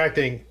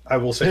distracting, I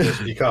will say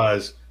this,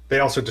 because they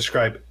also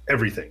describe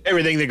everything.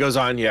 Everything that goes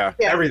on, yeah.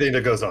 Everything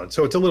that goes on.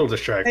 So it's a little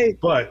distracting.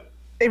 But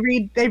they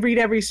read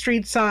every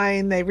street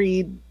sign. They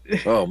read.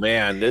 Oh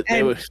man,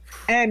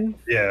 and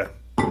yeah.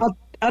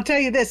 I'll tell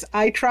you this.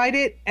 I tried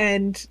it,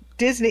 and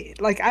Disney.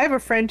 Like, I have a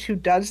friend who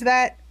does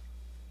that.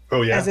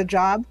 Oh yeah. As a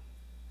job.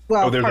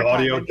 Well, there's the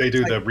audio. They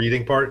do like, the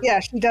reading part. Yeah,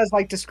 she does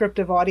like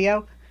descriptive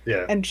audio.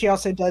 Yeah. And she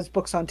also does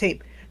books on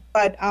tape.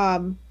 But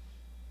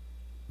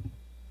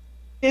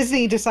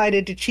Disney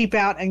decided to cheap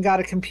out and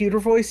got a computer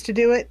voice to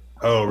do it.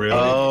 Oh, really?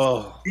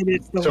 Oh. And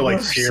it's the so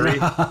worst. like Siri?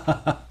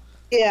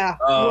 Yeah,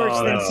 worse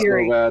than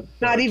Siri. So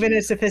Not even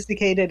as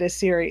sophisticated as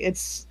Siri.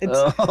 It's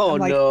oh,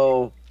 like,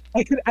 no.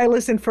 I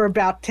listened for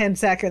about 10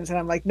 seconds and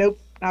I'm like, nope,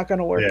 not going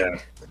to work.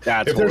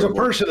 Yeah. If there's a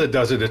person that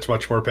does it, it's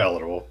much more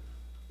palatable.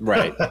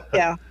 Right.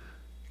 Yeah.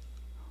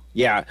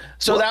 Yeah.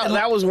 So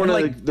that was one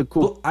of the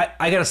cool.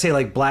 I gotta say,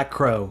 like Black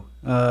Crow,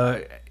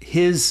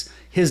 his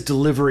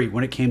delivery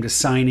when it came to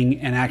signing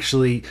and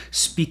actually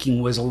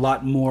speaking was a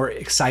lot more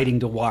exciting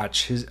to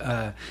watch.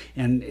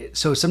 And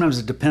so sometimes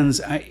it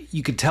depends.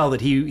 You could tell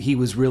that he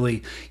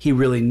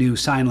really knew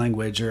sign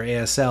language or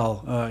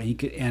ASL. He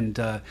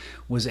could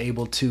was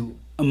able to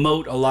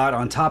emote a lot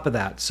on top of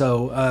that.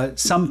 So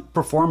some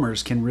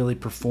performers can really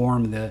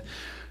perform the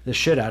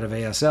shit out of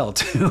ASL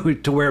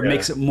to where it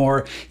makes it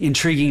more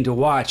intriguing to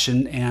watch,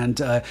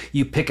 and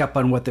you pick up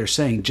on what they're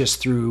saying just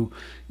through,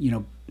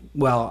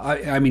 well,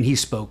 I mean, he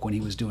spoke when he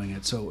was doing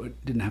it, so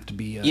it didn't have to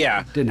be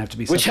didn't have to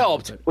be which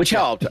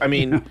helped. I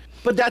mean,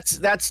 but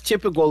that's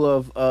typical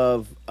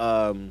of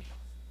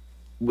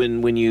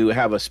when you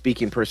have a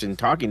speaking person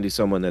talking to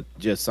someone that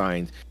just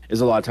signs, is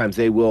a lot of times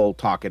they will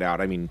talk it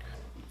out. I mean,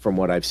 from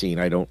what I've seen,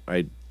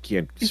 I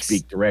can't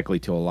speak directly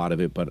to a lot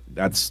of it, but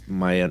that's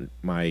my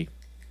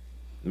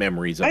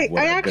memories of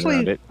what I've been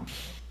around it.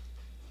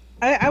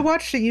 I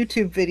watched a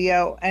YouTube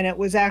video, and it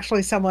was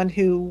actually someone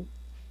who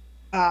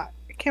I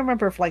can't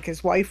remember if like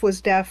his wife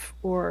was deaf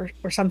or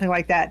something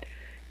like that,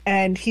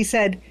 and he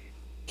said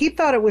he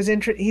thought it was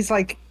interesting. He's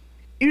like,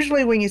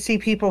 usually when you see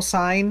people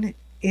sign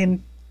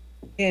in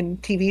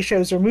TV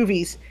shows or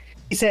movies,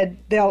 he said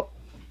they'll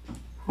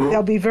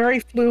be very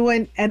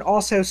fluent and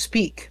also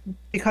speak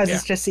because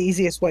it's just the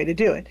easiest way to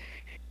do it.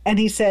 And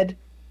he said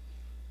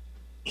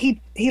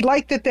he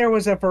liked that there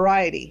was a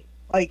variety.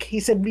 Like, he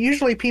said,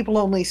 usually people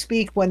only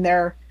speak when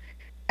they're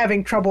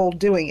having trouble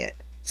doing it.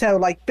 So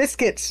like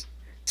Biscuits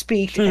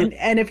speak,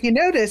 and if you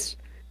notice,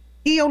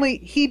 he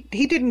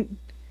didn't.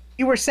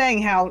 You were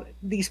saying how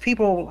these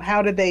people,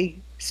 how did they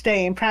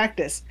stay in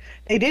practice?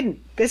 They didn't.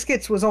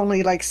 Biscuits was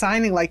only like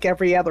signing like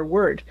every other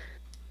word.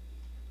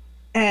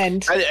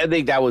 And I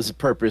think that was the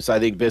purpose. I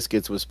think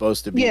Biscuits was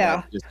supposed to be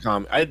just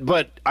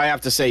but I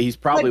have to say he's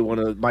probably one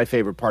of my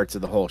favorite parts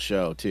of the whole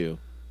show too.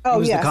 Oh, he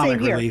was yeah, the comic same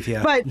here. relief,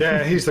 yeah. But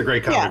Yeah, he's the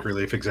great comic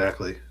relief,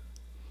 exactly.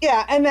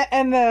 yeah, and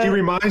the He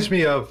reminds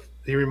me of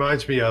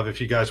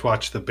if you guys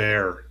watch The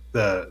Bear,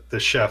 the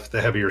chef,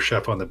 the heavier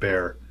chef on The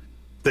Bear,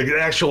 the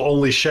actual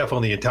only chef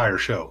on the entire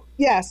show.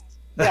 yes.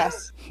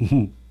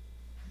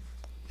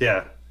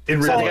 Yeah,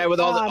 in real The life. guy with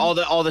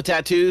all the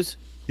tattoos.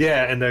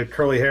 Yeah, and the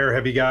curly hair,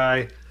 heavy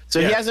guy. So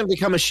he hasn't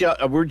become a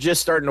chef. We're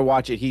just starting to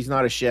watch it. He's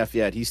not a chef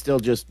yet. He's still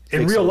just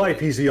in real life.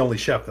 He's the only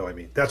chef, though. I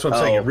mean, that's what I'm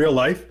saying. In real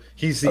life,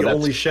 he's the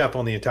only chef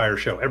on the entire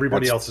show.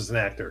 Everybody else is an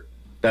actor.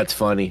 That's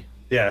funny.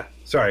 Yeah.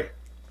 Sorry.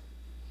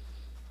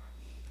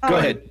 Go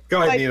ahead,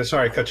 Nina.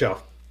 Sorry, I cut you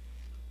off.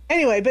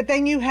 Anyway, but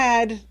then you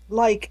had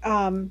like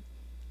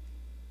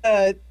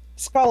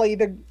Scully,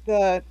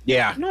 the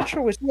I'm not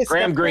sure was this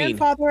Graham Greene.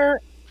 grandfather.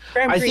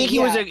 I think he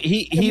was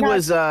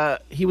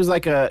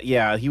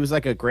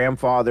like a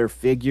grandfather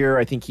figure.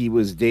 I think he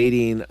was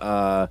dating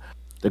the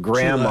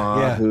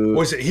grandma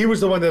who he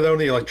was the one that owned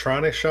the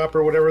electronics shop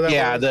or whatever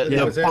that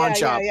was. The pawn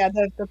shop.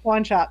 The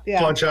pawn shop. Yeah.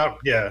 Pawn shop.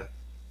 Yeah.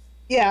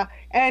 Yeah,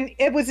 and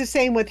it was the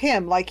same with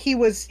him. Like he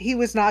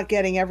was not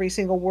getting every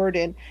single word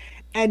in,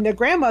 and the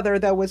grandmother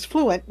though was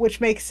fluent, which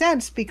makes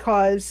sense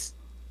because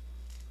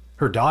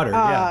her daughter,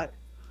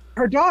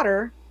 her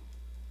daughter.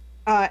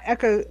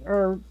 Echo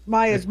or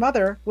Maya's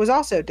mother was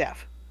also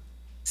deaf,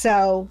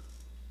 so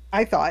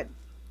I thought,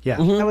 that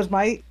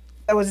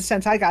was the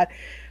sense I got.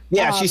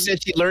 Yeah, she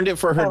said she learned it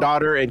for her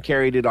daughter and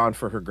carried it on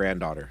for her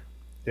granddaughter.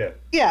 Yeah.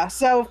 Yeah,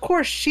 so of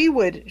course she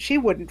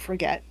wouldn't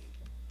forget.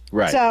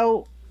 Right.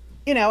 So,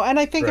 and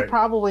I think Right. it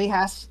probably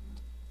has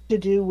to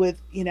do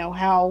with,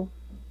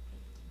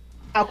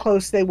 how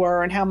close they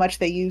were and how much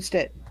they used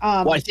it.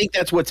 Well, I think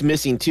that's what's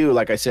missing too.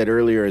 Like I said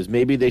earlier, is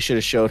maybe they should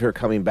have showed her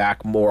coming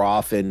back more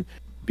often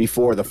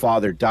before the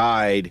father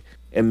died,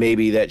 and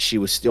maybe that she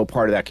was still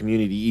part of that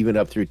community even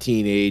up through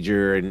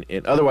teenager,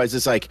 and otherwise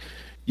it's like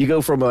you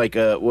go from like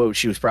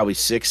she was probably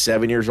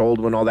 6-7 years old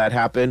when all that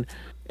happened,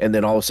 and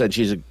then all of a sudden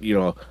she's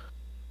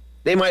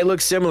they might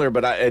look similar,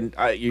 but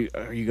are you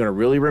gonna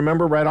really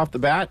remember right off the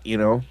bat?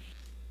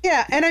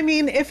 Yeah, and I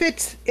mean, if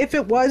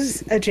it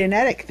was a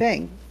genetic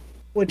thing,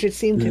 which it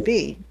seemed to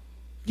be,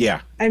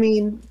 Yeah. I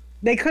mean,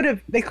 they could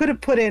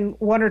have put in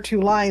one or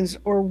two lines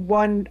or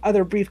one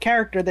other brief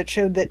character that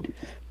showed that,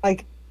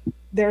 like,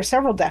 there are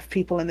several deaf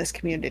people in this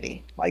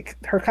community. Like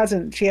her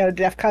cousin, she had a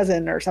deaf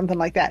cousin or something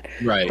like that.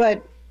 Right.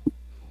 But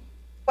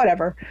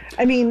whatever.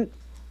 I mean,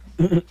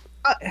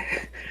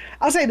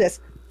 I'll say this: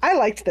 I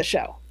liked the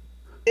show.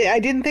 I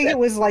didn't think it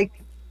was I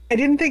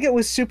didn't think it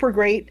was super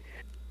great.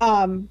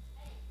 I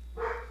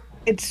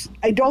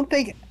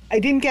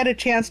didn't get a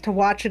chance to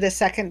watch it a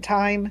second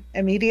time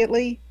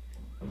immediately,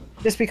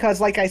 just because,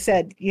 like I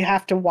said, you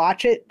have to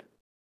watch it.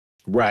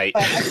 Right.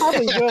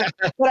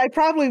 But I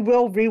probably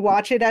will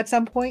rewatch it at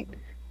some point.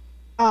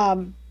 I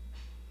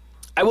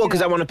will,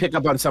 because I want to pick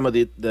up on some of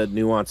the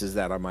nuances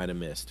that I might have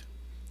missed.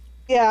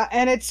 Yeah,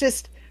 and it's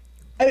just,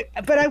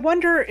 but I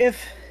wonder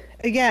if,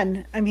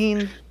 again, I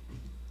mean,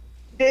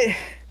 these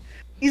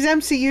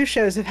MCU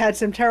shows have had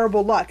some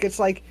terrible luck. It's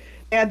like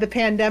they had the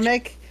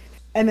pandemic,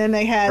 and then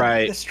they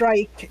had the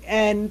strike,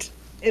 and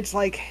it's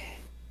like,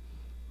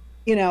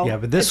 Yeah,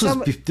 but this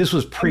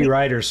was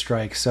pre-writer's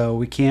strike, so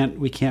we can't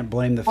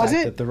blame the fact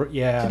that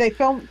Did they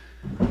film?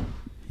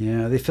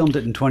 Yeah, they filmed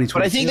it in 2020.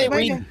 But I think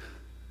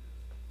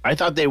I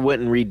thought they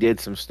went and redid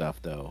some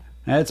stuff though.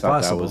 That's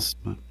possible.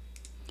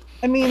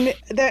 I mean,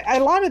 a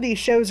lot of these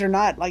shows are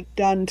not like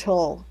done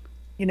till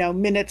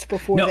minutes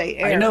before they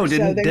air. I know.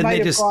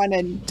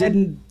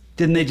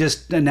 Didn't they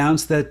just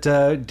announce that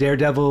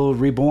Daredevil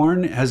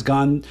Reborn has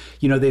gone?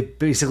 They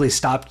basically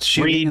stopped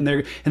shooting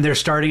and they're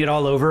starting it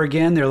all over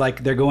again.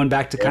 They're going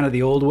back to kind of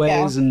the old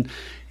ways and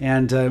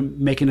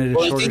making it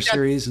a shorter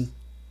series.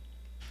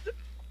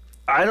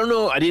 I don't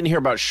know. I didn't hear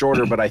about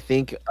shorter, but I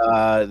think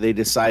they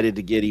decided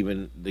to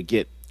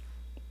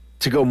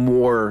go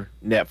more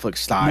Netflix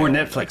style. More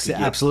Netflix,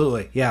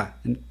 absolutely, yeah.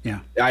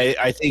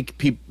 I think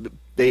people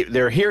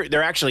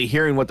they're actually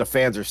hearing what the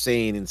fans are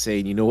saying and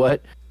saying, you know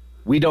what,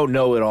 we don't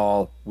know it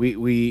all.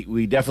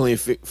 We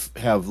definitely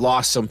have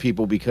lost some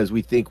people because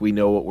we think we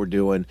know what we're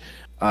doing.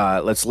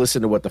 Let's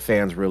listen to what the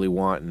fans really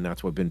want, and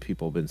that's what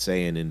people have been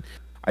saying. And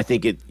I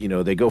think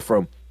they go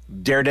from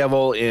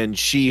Daredevil and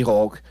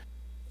She-Hulk.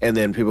 And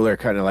then people are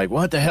kind of like,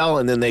 what the hell?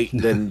 And then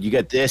then you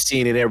get this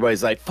scene and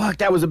everybody's like, fuck,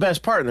 that was the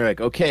best part. And they're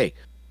like, okay,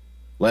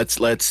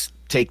 let's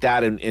take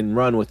that and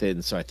run with it.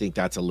 And so I think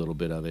that's a little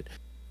bit of it.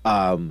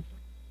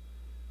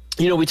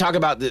 We talk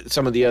about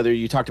some of the other,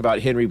 you talked about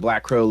Henry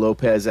Black Crow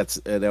Lopez.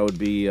 That would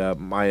be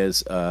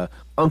Maya's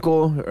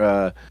uncle.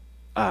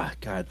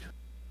 God.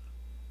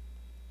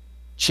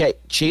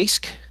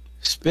 Chase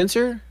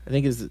Spencer, I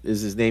think is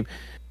his name.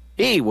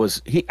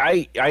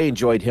 I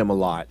enjoyed him a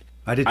lot.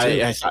 I did too.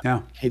 I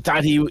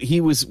thought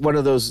he was one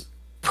of those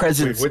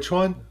presents. Wait, which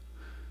one?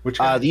 Which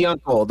guy? The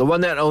uncle, the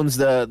one that owns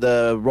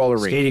the roller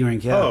rink. Skating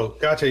rink, yeah. Oh,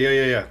 gotcha.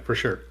 Yeah, for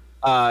sure.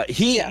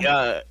 He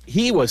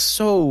was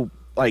so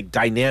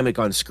dynamic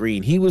on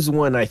screen. He was the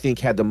one I think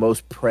had the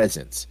most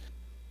presence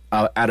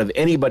out of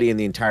anybody in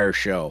the entire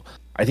show.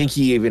 I think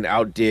he even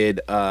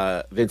outdid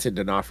Vincent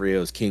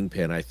D'Onofrio's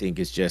Kingpin. I think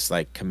is just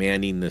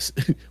commanding this.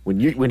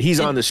 when he's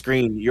on the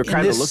screen, you're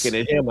kind of looking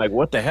at him like,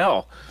 what the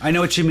hell? I know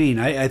what you mean.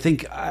 I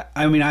think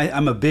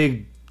I'm a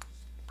big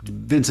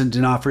Vincent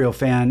D'Onofrio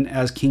fan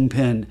as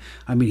Kingpin.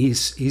 I mean,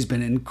 he's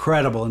been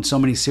incredible in so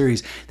many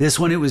series. This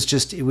one, it was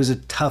a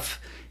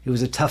tough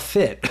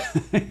fit.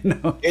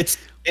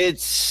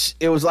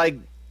 It was like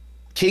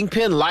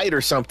Kingpin light or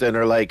something,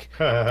 or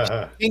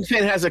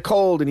Kingpin has a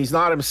cold and he's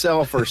not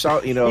himself, or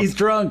something. He's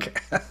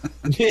drunk.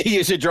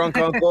 He's a drunk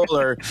uncle,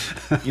 or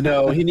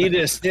he needed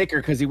a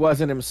Snicker because he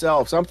wasn't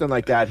himself, something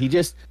like that.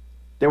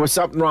 There was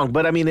something wrong.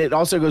 But I mean, it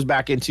also goes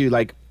back into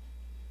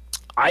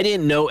I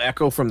didn't know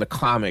Echo from the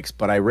comics,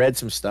 but I read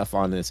some stuff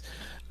on this,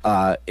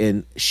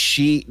 and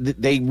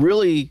they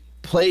really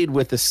played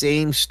with the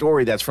same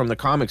story that's from the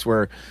comics,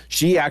 where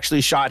she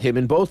actually shot him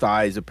in both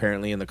eyes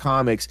apparently in the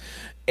comics,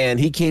 and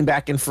he came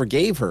back and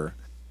forgave her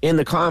in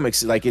the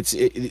comics.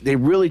 They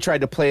really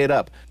tried to play it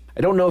up.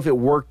 I don't know if it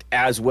worked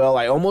as well.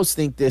 I almost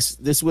think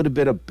this would have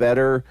been a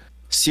better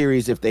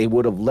series if they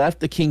would have left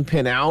the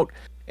Kingpin out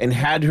and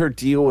had her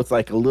deal with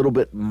a little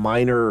bit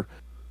more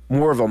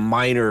of a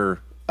minor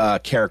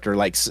character,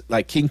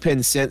 like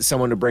Kingpin sent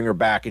someone to bring her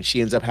back and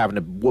she ends up having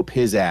to whoop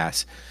his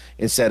ass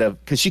instead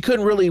of, because she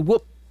can't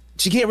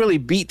really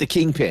beat the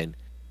Kingpin,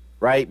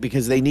 right?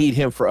 Because they need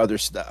him for other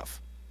stuff.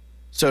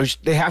 So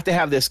they have to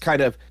have this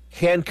kind of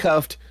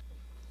handcuffed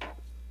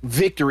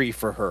victory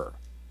for her,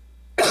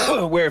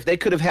 where if they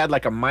could have had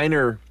a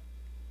minor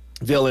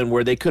villain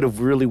where they could have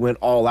really went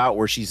all out,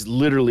 where she's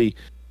literally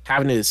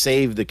having to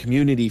save the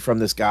community from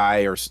this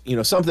guy, or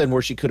something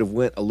where she could have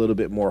went a little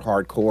bit more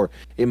hardcore.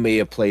 It may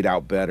have played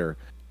out better,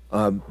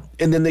 and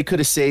then they could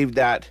have saved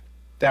that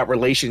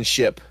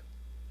relationship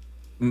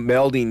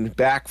melding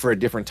back for a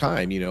different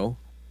time.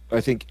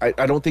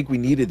 I don't think we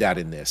needed that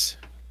in this,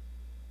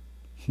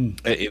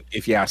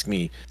 if you ask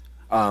me.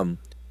 Now,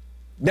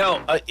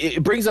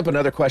 it brings up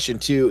another question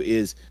too: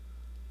 is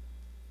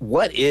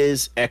what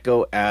is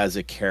Echo as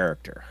a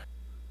character?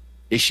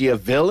 Is she a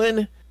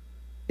villain?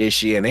 Is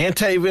she an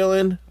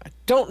anti-villain? I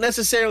don't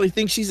necessarily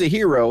think she's a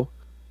hero.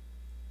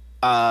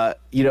 And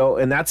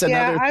that's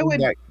another thing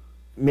that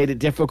made it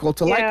difficult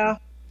to like her.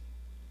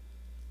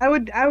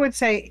 I would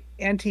say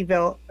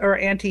anti-villain or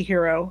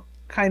anti-hero,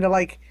 kind of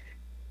like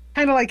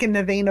in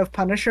the vein of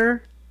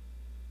Punisher.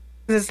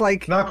 It's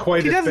like not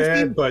quite as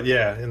bad, but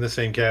yeah, in the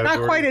same category.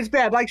 Not quite as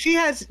bad. Like she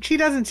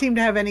doesn't seem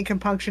to have any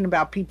compunction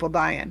about people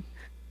dying.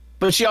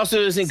 But she also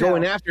isn't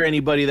going after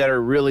anybody that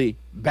are really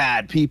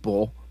bad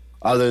people,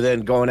 other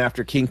than going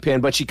after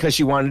Kingpin, but because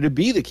she wanted to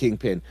be the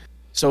Kingpin.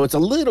 So it's a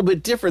little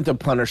bit different than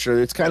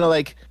Punisher. It's kind of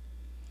like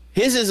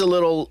his is a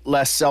little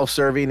less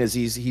self-serving, as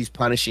he's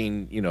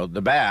punishing,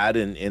 the bad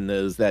and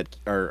those that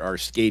are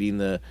skating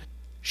the.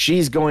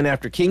 She's going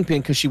after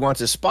Kingpin because she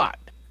wants a spot.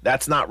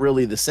 That's not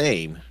really the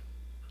same.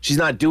 She's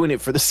not doing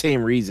it for the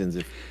same reasons.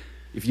 If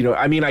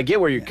I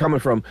get where you're coming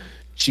from.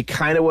 She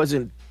kind of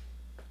wasn't.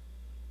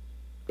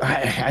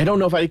 I don't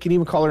know if I can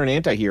even call her an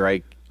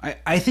anti-hero.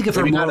 I think of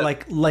her more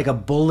like a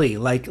bully,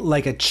 like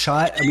a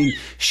child. I mean,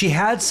 she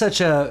had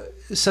such a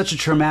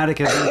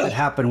traumatic event that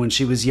happened when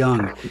she was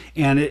young,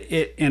 and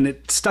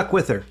it stuck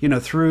with her,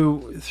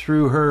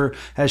 through her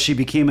as she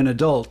became an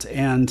adult,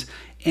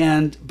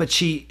 but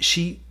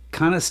she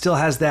kind of still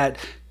has that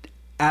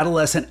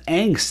adolescent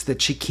angst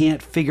that she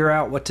can't figure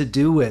out what to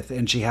do with,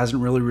 and she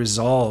hasn't really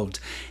resolved.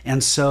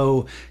 And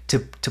so to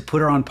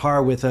put her on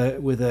par with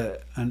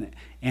an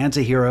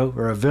anti-hero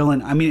or a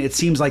villain, I mean, it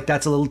seems like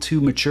that's a little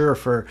too mature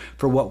for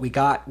what we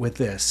got with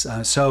this.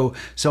 So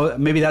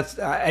maybe that's,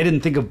 I didn't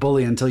think of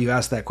bully until you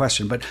asked that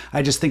question, but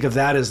I just think of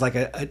that as like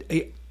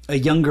a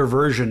younger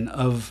version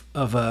of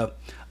a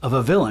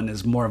villain,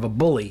 is more of a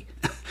bully,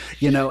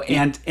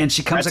 and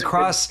she comes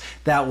across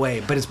that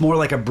way, but it's more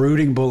like a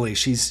brooding bully.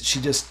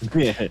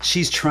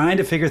 She's trying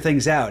to figure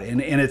things out,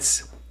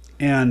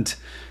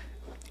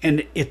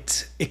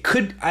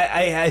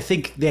 I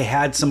think they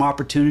had some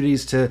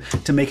opportunities to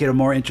make it a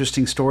more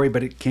interesting story,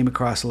 but it came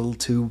across a little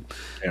too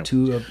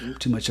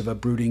much of a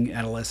brooding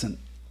adolescent.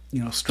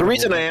 The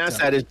reason I asked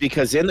that is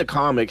because in the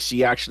comics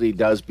she actually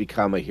does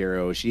become a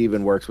hero. She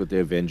even works with the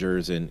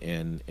Avengers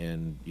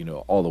and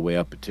all the way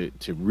up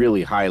to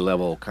really high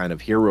level kind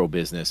of hero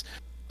business.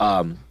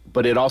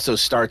 But it also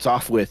starts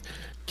off with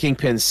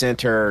Kingpin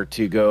sent her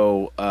to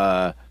go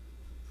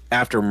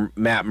after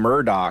Matt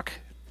Murdock,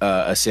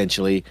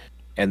 essentially.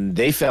 And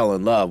they fell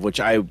in love, which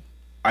I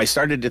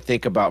started to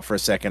think about for a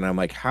second. I'm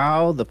like,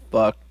 how the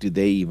fuck do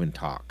they even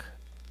talk?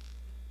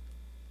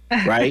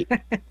 Right?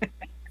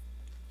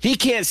 He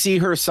can't see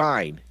her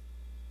sign.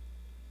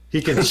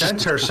 He can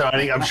sense her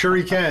signing. I'm sure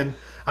he can.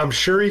 I'm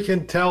sure he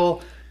can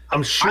tell.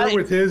 I'm sure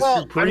with his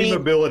supreme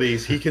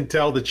abilities, he can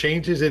tell the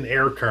changes in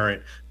air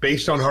current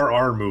based on her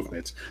arm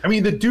movements. I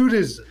mean, the dude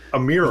is a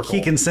miracle.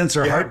 He can sense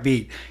her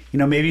heartbeat.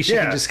 Maybe she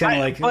can just kind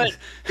of like.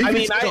 He can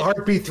sense the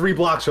heartbeat 3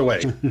 blocks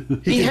away.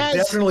 He can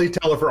definitely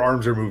tell if her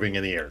arms are moving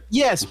in the air.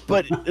 Yes,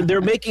 but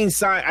they're making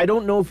sign. I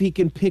don't know if he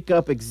can pick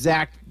up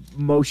exact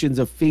motions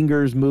of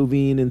fingers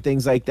moving and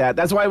things like that.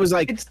 That's why I was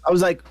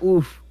like,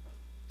 oof,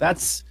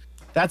 that's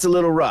a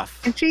little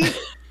rough.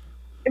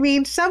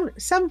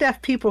 Some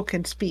deaf people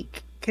can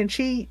speak. Can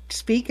she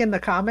speak in the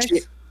comics?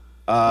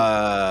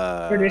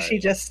 Or does she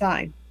just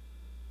sign?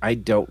 I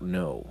don't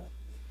know.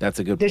 That's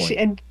a good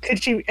point.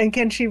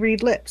 Can she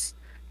read lips?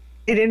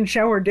 It didn't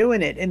show her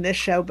doing it in this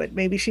show, but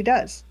maybe she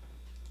does.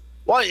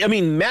 Well, I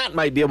mean, Matt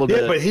might be able to.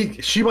 Yeah, but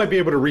she might be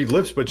able to read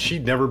lips, but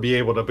she'd never be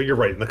able to. But you're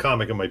right. In the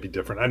comic, it might be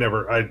different. I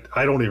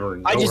don't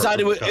even know. I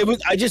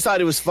just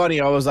thought it was funny.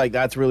 I was like,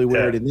 that's really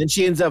weird. Yeah. And then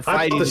she ends up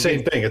fighting. I thought the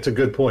same thing. It's a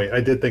good point. I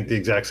did think the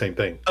exact same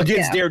thing.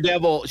 Against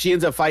Daredevil. She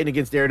ends up fighting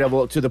against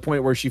Daredevil to the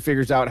point where she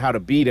figures out how to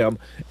beat him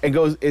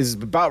and is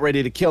about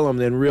ready to kill him,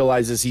 then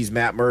realizes he's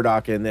Matt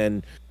Murdock and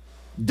then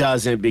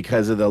doesn't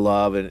because of the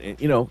love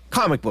and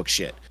comic book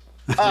shit.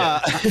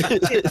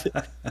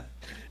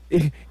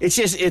 It's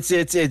just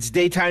it's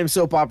daytime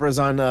soap operas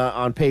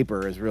on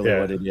paper is really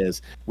what it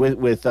is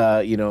with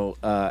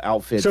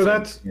outfits. So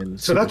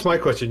that's my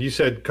question. You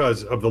said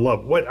because of the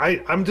love. What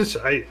I'm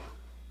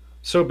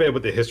so bad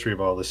with the history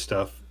of all this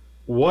stuff.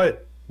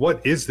 What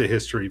is the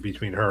history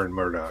between her and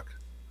Murdoch?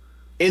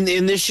 In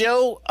this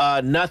show,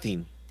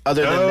 nothing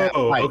other than that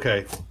fight.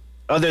 Okay.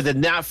 Other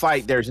than that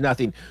fight, there's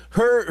nothing.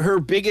 Her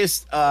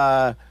biggest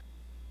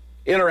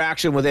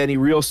interaction with any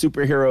real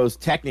superheroes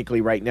technically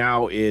right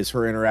now is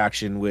her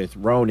interaction with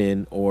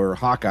Ronin or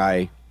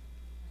Hawkeye,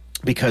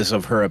 because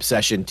of her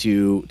obsession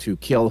to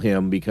kill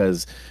him,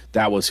 because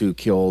that was who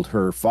killed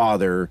her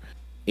father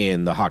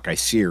in the Hawkeye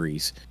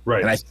series.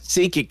 Right. And I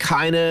think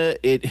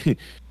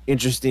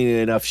interesting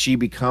enough, she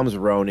becomes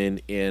Ronin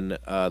in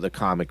the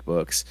comic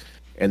books,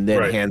 and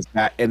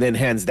then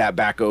hands that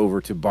back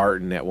over to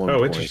Barton at one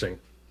point. Oh, interesting.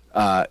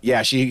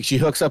 Yeah, she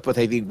hooks up with,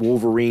 I think,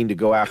 Wolverine to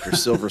go after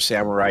Silver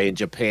Samurai in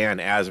Japan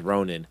as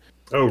Ronin.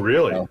 Oh,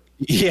 really?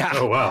 Yeah.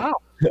 Oh, wow.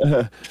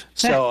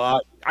 So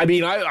I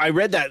mean, I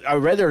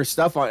read her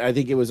stuff on, I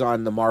think it was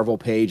on the Marvel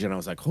page, and I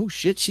was like, oh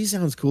shit, she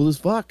sounds cool as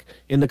fuck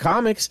in the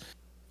comics.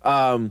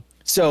 But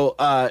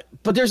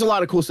there's a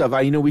lot of cool stuff.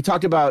 We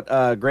talked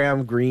about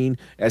Graham Greene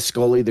as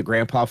Scully, the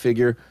grandpa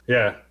figure.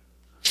 Yeah.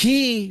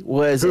 He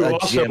was Who a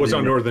also was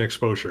on gem. Northern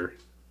Exposure.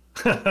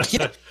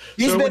 Yeah,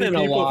 he's so been many in a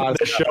people lot from of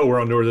this show were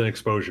on Northern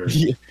Exposure.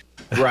 Yeah,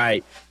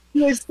 right.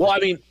 Well, I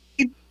mean,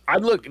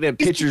 I'm looking at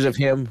pictures of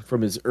him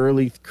from his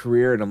early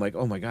career, and I'm like,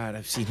 oh my god,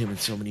 I've seen him in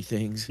so many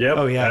things. Yep.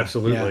 Oh yeah,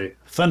 Absolutely. Yeah.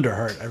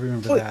 Thunderheart. I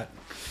remember that.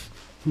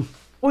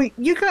 Well,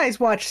 you guys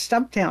watched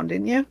Stumptown,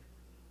 didn't you?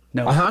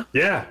 No.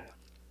 Yeah.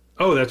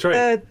 Oh, that's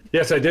right.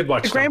 Yes, I did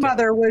watch. The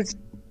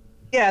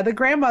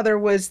grandmother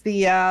was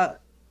the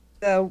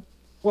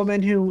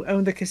woman who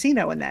owned the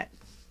casino in that.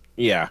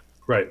 Yeah.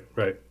 Right.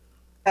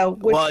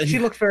 She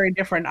looked very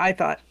different, I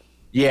thought.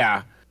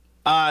 Yeah.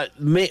 The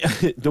We're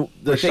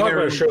thing talking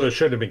about a show that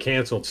should have been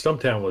canceled.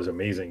 Stumptown was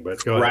amazing,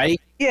 but go ahead.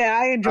 right. Yeah,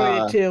 I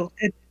enjoyed it too.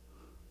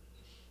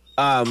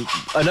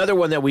 Another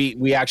one that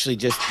we actually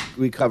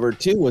we covered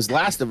too was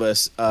Last of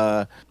Us.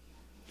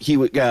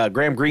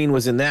 Graham Greene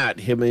was in that.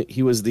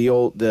 He was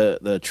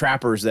the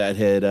trappers that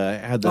had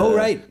the. Oh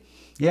right.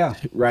 Yeah.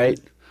 Right.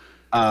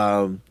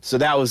 So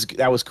that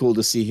was cool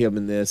to see him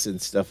in this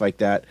and stuff like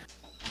that.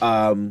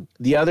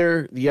 The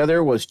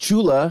other was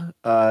Chula,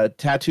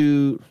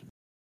 Tantu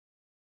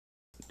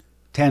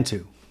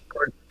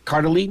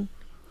Cardeline.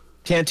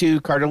 Tantu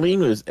Cardeline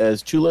was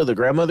as Chula, the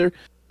grandmother.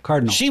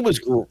 Cardinal. She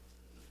was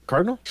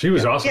Cardinal. She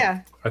was awesome.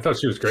 Yeah. I thought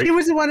she was great. She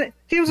was the one.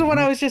 She was the one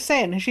I was just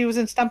saying. She was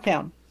in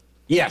Stumptown.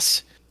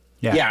 Yes.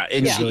 Yeah,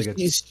 and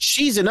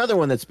she's another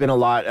one that's been a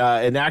lot.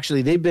 And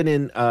actually, they've been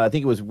in. I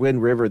think it was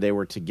Wind River. They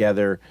were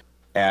together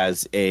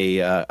as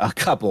a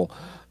couple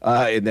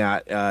in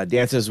that.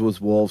 Dances with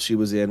Wolves. She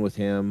was in with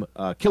him.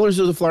 Killers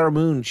of the Flower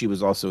Moon. She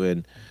was also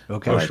in.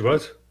 Okay. Oh, she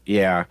was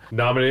Yeah.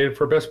 nominated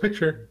for Best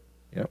Picture.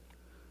 Yep.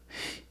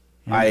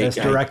 And best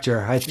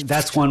director.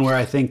 That's one where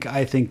I think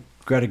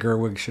Greta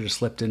Gerwig should have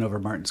slipped in over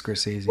Martin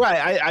Scorsese.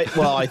 Right.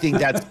 I think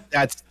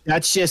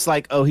that's just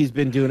like, oh, he's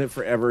been doing it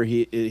forever.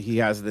 He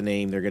has the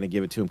name. They're going to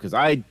give it to him. Because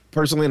I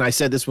personally, and I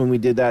said this when we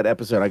did that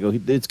episode, I go,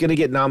 it's going to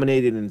get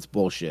nominated and it's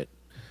bullshit.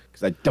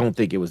 Because I don't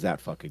think it was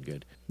that fucking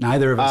good.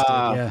 Neither of us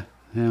did.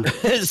 Yeah.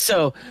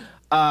 So,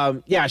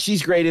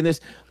 she's great in this.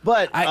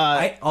 But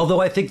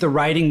although I think the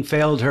writing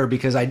failed her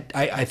because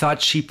I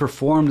thought she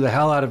performed the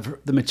hell out of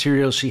the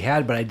material she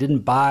had, but I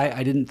didn't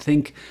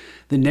think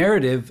the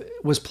narrative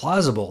was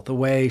plausible. The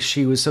way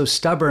she was so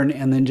stubborn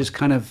and then just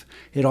kind of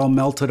it all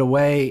melted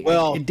away.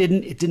 Well, it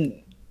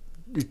didn't.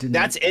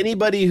 That's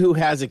anybody who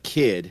has a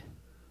kid.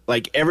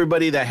 Like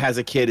everybody that has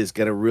a kid is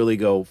gonna really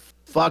go,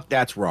 fuck,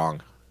 that's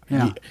wrong.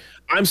 Yeah.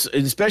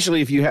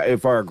 Especially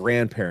if are a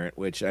grandparent,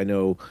 which I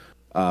know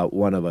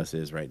one of us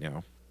is right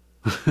now.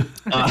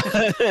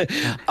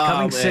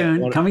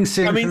 Coming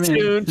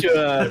soon to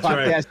a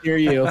podcast near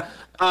you.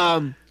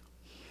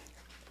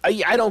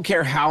 I don't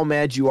care how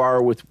mad you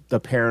are with the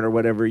parent or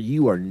whatever,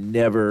 you are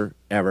never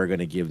ever going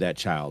to give that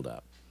child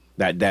up,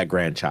 that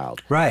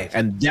grandchild, right?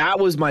 And that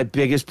was my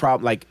biggest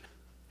problem. Like,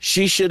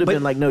 she should have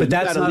been like, no, but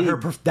that's not her.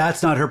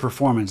 That's not her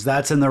performance.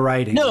 That's in the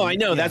writing. No, I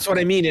know. Yeah. That's what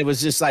I mean. It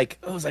was just like,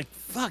 I was like,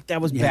 fuck,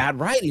 that was bad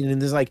writing.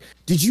 And there's like,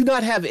 did you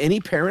not have any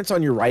parents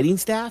on your writing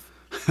staff?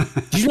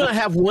 Did you not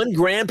have one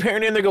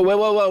grandparent in there? Go,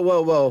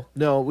 whoa,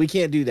 no, we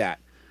can't do that,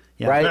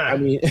 right? I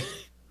mean.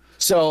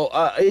 So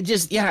it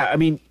just, I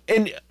mean,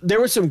 and there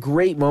were some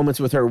great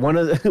moments with her. One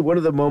of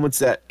the moments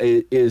that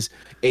is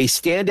a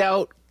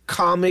standout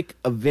comic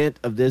event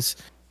of this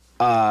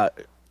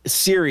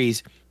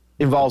series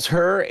involves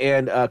her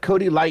and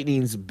Cody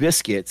Lightning's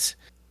Biscuits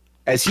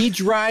as he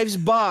drives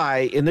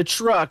by in the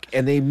truck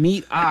and they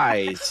meet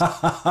eyes.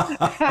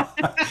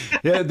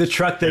 Yeah, the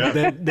truck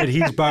that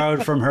he's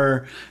borrowed from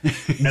her. And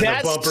the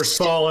bumper's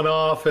falling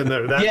off. And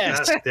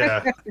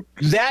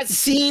that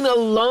scene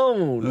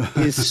alone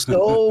is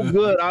so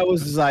good. I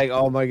was just like,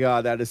 oh my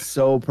God, that is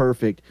so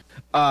perfect.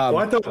 Well,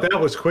 I thought that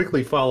was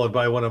quickly followed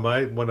by one of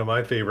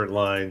my favorite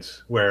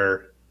lines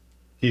where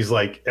he's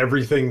like,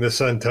 everything the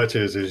sun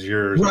touches is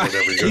yours. Right. Or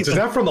whatever. Is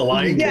that from The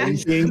Lion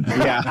King?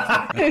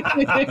 Yeah.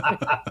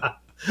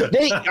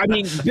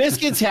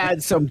 Biscuits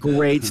had some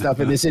great stuff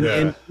in this.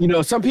 And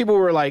some people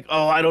were like,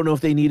 oh, I don't know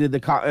if they needed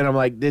and I'm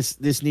like,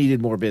 this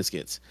needed more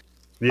Biscuits.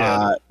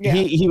 Yeah.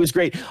 He was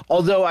great.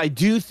 Although I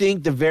do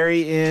think the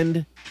very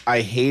end,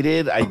 I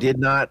did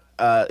not,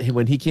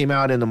 when he came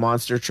out in the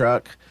monster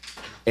truck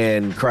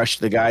and crushed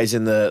the guys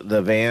in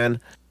the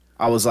van,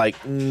 I was like,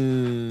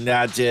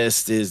 that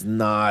just is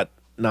not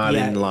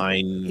in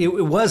line.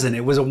 It wasn't.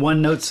 It was a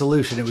one note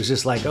solution. It was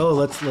just like, oh,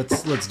 let's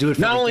do it.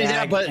 For Not the only gag,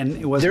 that, but and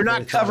it wasn't they're really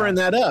not thought covering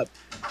out. that up.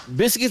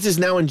 Biscuits is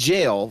now in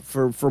jail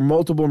for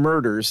multiple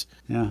murders.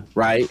 Yeah.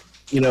 Right.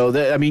 You know,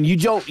 I mean, you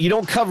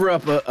don't cover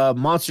up a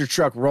monster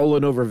truck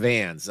rolling over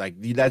vans. Like,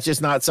 that's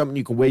just not something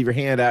you can wave your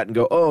hand at and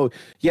go, oh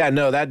yeah,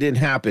 no, that didn't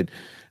happen.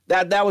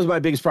 That was my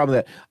biggest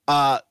problem.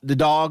 That the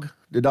dog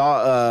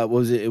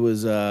was it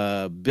was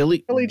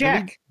Billy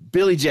Jack.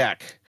 Billy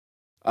Jack.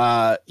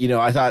 You know,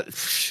 I thought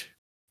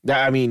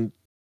that, I mean,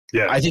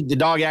 Yeah. I think the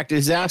dog acted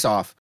his ass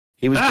off.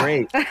 He was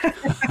great.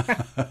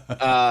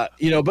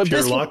 You know, but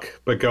Pure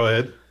luck, but go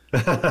ahead.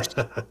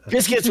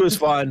 Biscuits was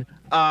fun.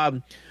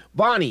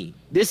 Bonnie,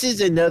 this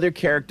is another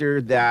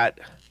character that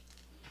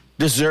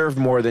deserved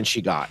more than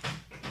she got.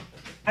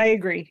 I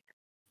agree.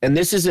 And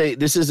this is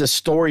a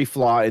story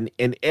flaw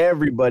in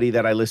everybody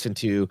that I listened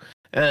to,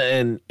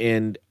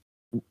 and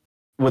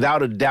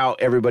without a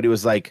doubt, everybody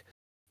was like,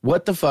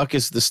 "What the fuck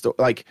is the story?"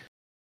 Like,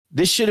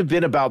 this should have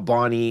been about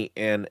Bonnie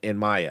and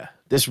Maya.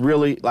 This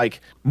really, like,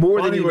 more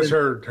Bonnie than even, was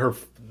her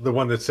the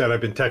one that said,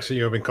 "I've been texting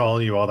you, I've been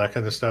calling you," all that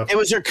kind of stuff. It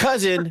was her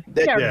cousin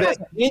that,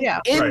 in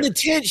Right. the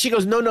tent. She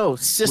goes, "No,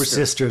 sister." We're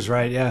sisters,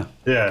 right? Yeah.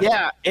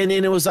 Yeah, and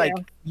then it was like,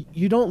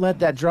 you don't let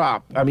that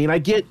drop. I mean, I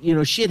get, you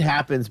know, shit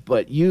happens,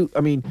 but you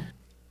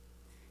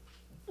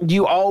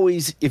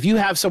always, if you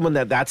have someone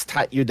that's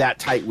tight, you're that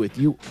tight with,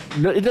 you,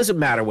 it doesn't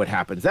matter what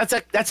happens. That's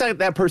like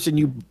that person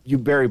you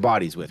bury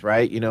bodies with,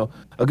 right? You know,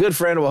 a good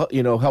friend will,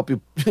 you know, help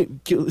you,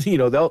 you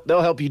know,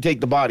 they'll help you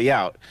take the body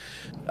out,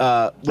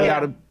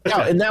 without a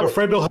doubt. And that a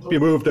friend will help you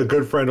move. A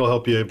good friend will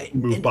help you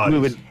move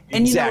bodies.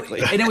 And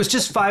exactly. You know, and it was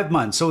just 5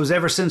 months. So it was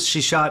ever since she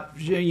shot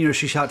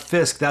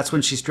Fisk. That's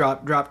when she's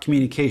dropped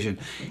communication,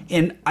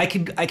 and I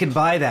could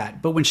buy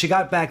that. But when she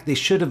got back, they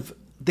should have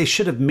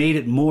made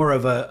it more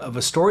of a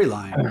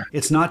storyline.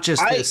 It's not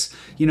just this.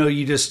 You know,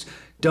 you just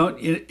don't.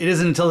 It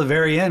isn't until the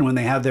very end when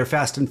they have their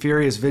Fast and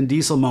Furious Vin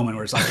Diesel moment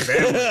where it's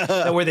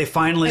like where they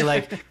finally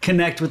like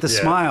connect with the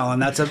smile,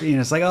 and that's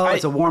it's like, oh,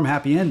 it's a warm,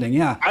 happy ending.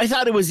 Yeah. I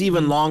thought it was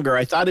even longer.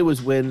 I thought it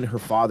was when her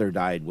father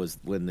died was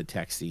when the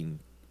texting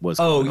was.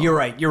 Oh, you're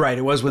right. You're right.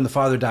 It was when the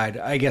father died.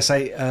 I guess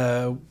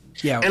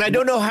yeah. And I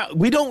don't know how,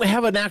 we don't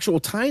have an actual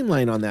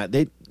timeline on that.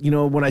 They, you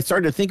know, when I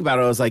started to think about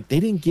it, I was like,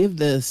 they didn't give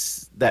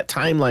that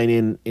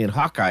timeline in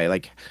Hawkeye.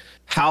 Like,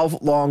 how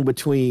long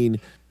between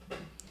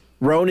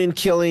Ronin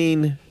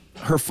killing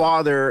her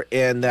father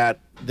and the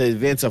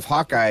events of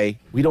Hawkeye?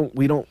 We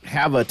don't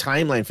have a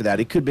timeline for that.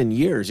 It could have been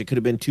years. It could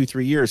have been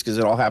 2-3 years because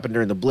it all happened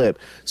during the blip.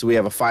 So we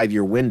have a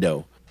 5-year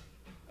window,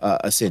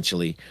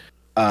 essentially.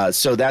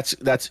 So that's,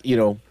 you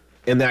know,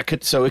 and it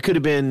could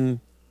have been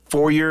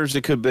 4 years.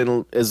 It could have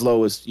been as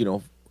low as, you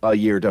know, a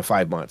year to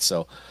 5 months.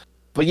 So,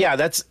 but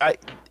yeah,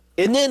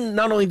 and then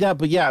not only that,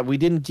 but yeah, we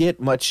didn't get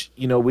much,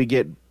 you know, we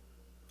get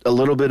a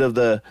little bit of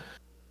the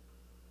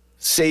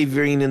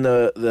savoring in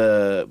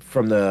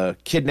from the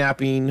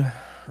kidnapping,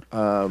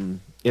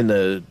 in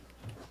the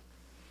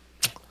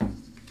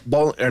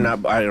bowl, or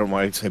not, I don't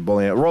want to say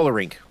bowling, roller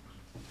rink.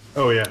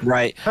 Oh yeah.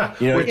 Right.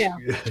 You know,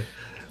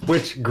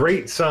 Which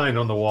great sign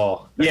on the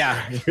wall.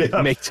 Yeah.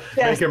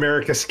 Make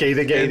America skate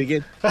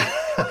again.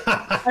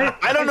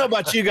 I don't know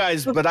about you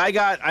guys, but I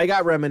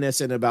got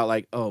reminiscent about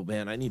like, oh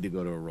man, I need to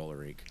go to a roller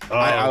rink.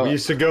 We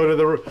used to go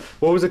to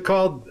what was it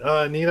called,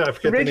 Nina? I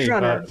forget the name. Ridge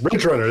Runner.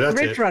 That's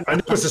Ridge it. Runner. I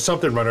knew it was a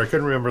something runner. I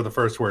couldn't remember the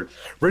first word.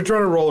 Ridge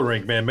Runner roller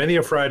rink, man. Many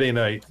a Friday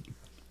night.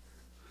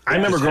 I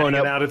remember growing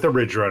up out at the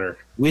Ridge Runner.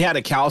 We had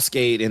a Cal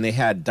Skate, and they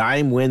had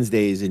Dime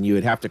Wednesdays, and you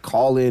would have to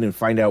call in and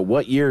find out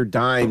what year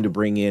Dime to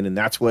bring in, and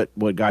that's what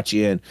got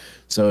you in.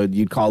 So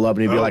you'd call up,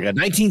 and it'd be like a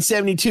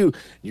 1972.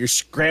 You're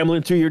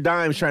scrambling through your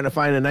dimes trying to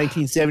find a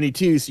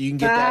 1972 so you can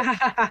get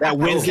that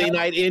Wednesday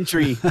night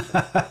entry.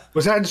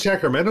 Was that in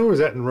Sacramento or was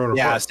that in Roanoke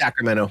Yeah, Park?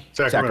 Sacramento.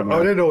 Oh, I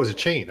didn't know it was a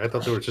chain. I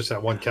thought there was just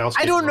that one Cal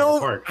Skate. I don't in know.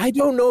 Roanoke Park. I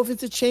don't know if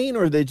it's a chain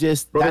or they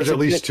just. Well, there's at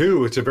least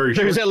two. It's a very.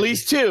 There's short at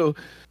least two.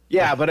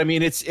 Yeah, but I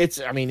mean, it's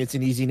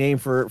an easy name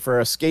for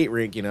a skate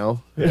rink, you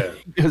know. Yeah,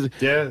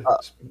 yeah,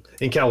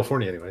 in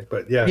California anyway.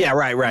 But yeah, yeah,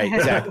 right,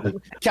 exactly.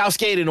 Cal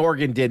Skate in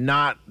Oregon did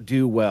not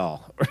do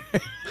well.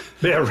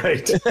 Yeah,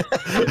 right.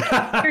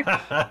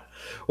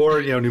 Or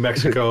New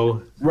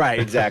Mexico. Right,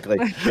 exactly.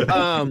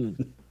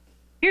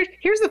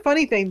 Here's the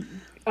funny thing.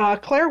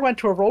 Claire went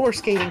to a roller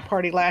skating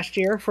party last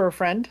year for a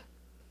friend.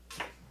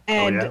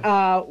 And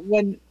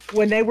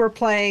when they were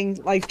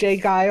playing like Jay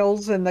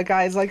Giles and the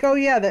guys like, oh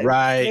yeah,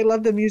 they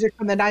love the music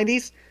from the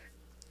 90s.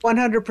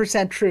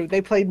 100% true.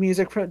 They played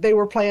they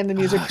were playing the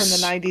music from the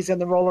 90s in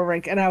the roller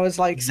rink, and I was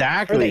like,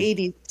 exactly, or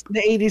the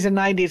 80s and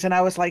 90s, and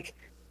I was like,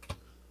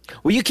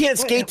 well, you can't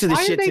skate to the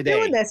shit today. Why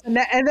are they doing this?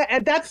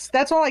 And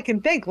that's all I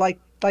can think. Like,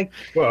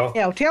 well,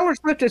 Taylor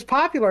Swift is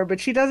popular, but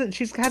she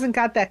hasn't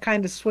got that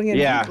kind of swinging.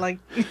 Yeah, beat, like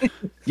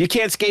you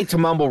can't skate to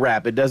mumble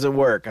rap. It doesn't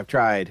work. I've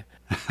tried.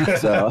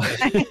 So,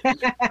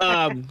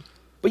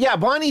 but yeah,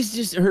 Bonnie's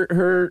just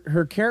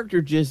her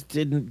character just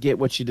didn't get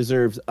what she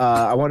deserves.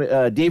 I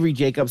want Davy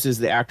Jacobs is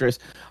the actress.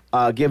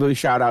 Give a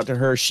shout out to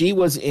her. She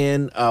was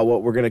in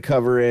what we're going to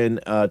cover in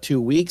 2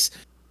 weeks.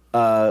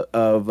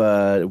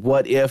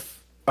 What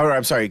If, or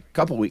I'm sorry,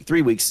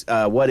 3 weeks,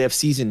 What If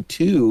season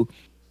 2.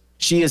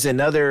 She is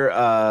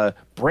another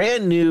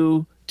brand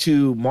new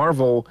to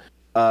Marvel,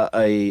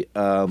 a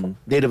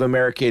Native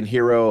American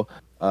hero,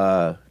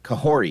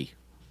 Kahori.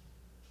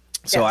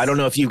 So Yes. I don't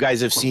know if you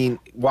guys have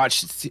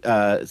watched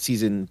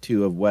season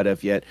 2 of What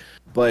If yet,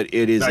 but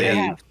it is Not a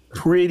yet.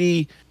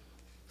 pretty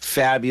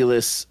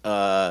fabulous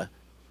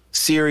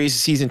series.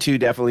 Season 2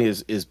 definitely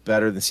is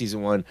better than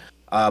season 1.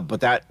 But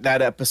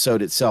that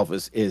episode itself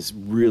is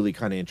really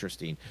kind of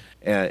interesting,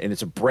 and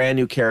it's a brand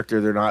new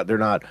character. They're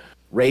not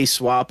race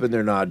swapping,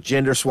 they're not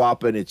gender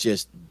swapping. It's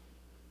just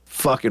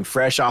fucking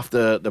fresh off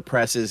the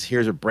presses.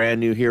 Here's a brand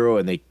new hero,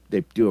 and they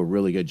do a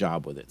really good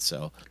job with it.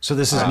 So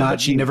this is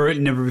not never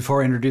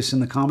before introduced in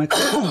the comics.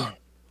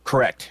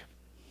 correct.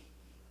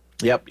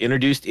 Yep,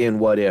 introduced in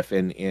What If,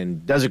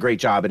 and does a great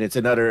job. And it's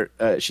another.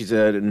 She's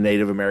a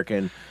Native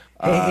American.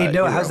 Hey,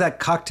 Noah, how's that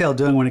cocktail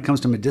doing when it comes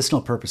to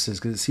medicinal purposes?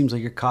 Because it seems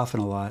like you're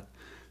coughing a lot.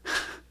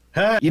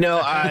 It's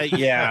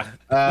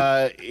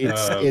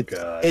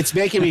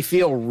making me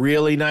feel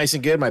really nice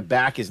and good. My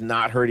back is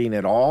not hurting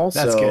at all,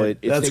 That's so good.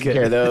 it's That's taking good.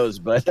 care of those.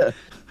 But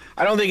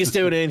I don't think it's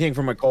doing anything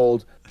for my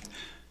cold.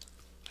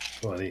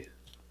 Funny.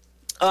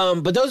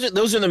 But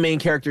those are the main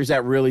characters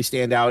that really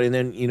stand out. And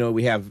then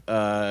we have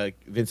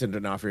Vincent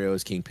D'Onofrio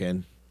as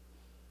Kingpin.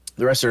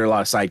 The rest are a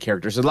lot of side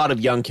characters, a lot of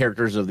young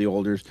characters of the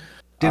olders.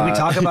 Did we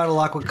talk about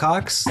Alaqua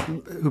Cox,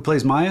 who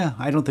plays Maya?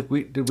 I don't think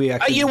we did. We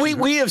actually.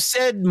 We have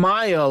said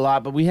Maya a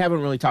lot, but we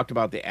haven't really talked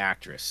about the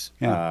actress.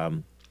 Yeah.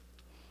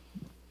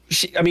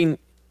 The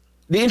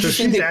interesting So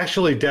she's thing.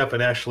 actually deaf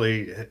and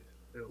actually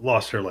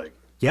lost her leg.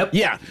 Yep.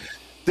 Yeah,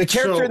 the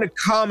character So, in the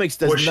comics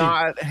does was she-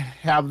 not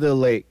have the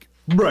lake.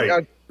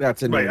 Right.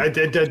 That's a Right. name. I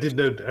did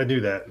know. I knew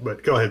that.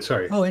 But go ahead.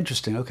 Sorry. Oh,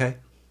 interesting. Okay.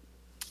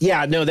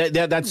 Yeah, no,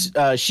 that's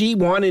she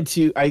wanted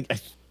to. I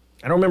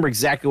don't remember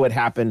exactly what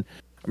happened.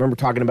 I remember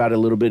talking about it a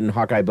little bit in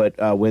Hawkeye, but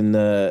when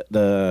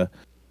the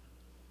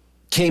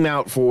came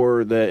out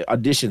for the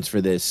auditions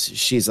for this,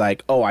 she's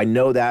like, "Oh, I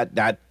know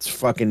that's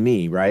fucking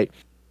me, right?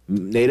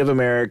 Native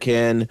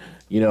American,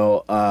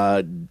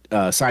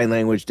 sign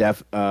language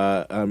deaf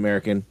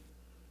American."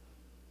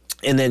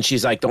 And then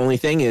she's like, "The only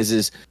thing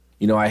is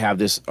I have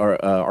this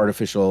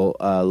artificial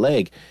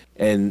leg."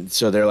 And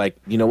so they're like,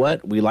 you know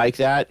what? We like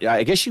that.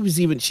 I guess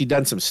she'd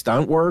done some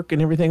stunt work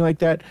and everything like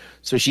that.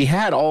 So she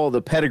had all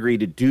the pedigree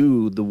to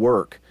do the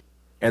work.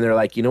 And they're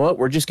like, you know what?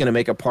 We're just going to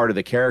make a part of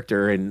the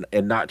character and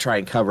not try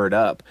and cover it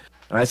up.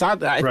 And I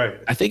thought that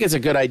I think it's a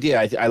good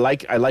idea. I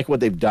like what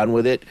they've done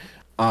with it.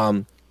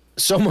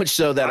 So much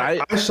so that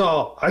I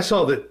saw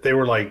that they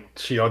were like,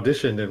 she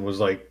auditioned and was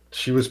like,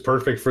 she was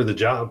perfect for the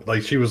job.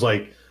 Like she was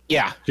like,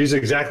 yeah, she's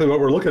exactly what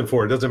we're looking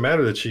for. It doesn't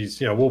matter that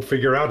she's, we'll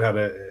figure out how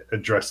to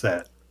address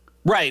that.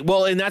 right.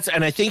 Well, and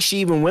I think she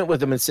even went with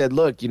them and said,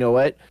 look, you know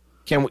what?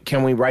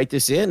 Can we write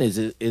this in? Is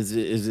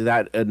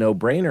that a no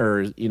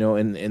brainer?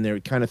 And they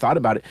kind of thought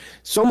about it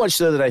so much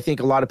so that I think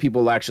a lot of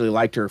people actually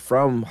liked her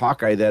from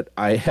Hawkeye. That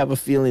I have a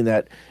feeling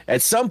that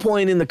at some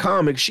point in the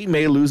comics she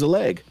may lose a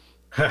leg.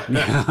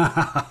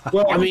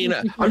 Well, I mean,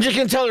 I'm just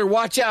gonna tell her,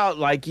 watch out,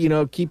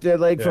 keep that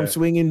leg from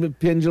swinging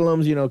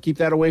pendulums. Keep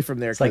that away from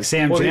there. It's like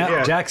Sam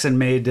Jackson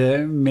made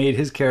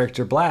his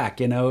character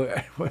black.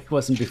 It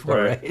wasn't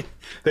before, right?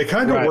 They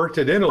kind of worked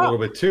it in a little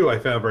bit too. I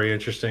found very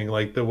interesting,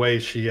 like the way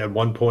she at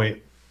one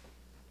point,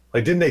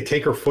 like, didn't they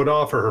take her foot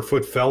off, or her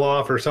foot fell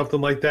off, or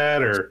something like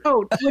that, or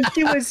when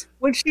she was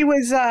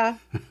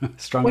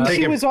Strung when up.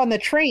 she was on the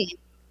train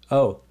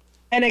Oh,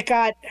 and it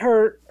got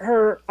her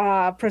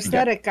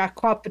prosthetic got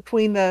caught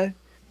between the.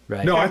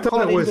 right. no, I got thought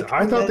caught it in was. I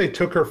between thought the- they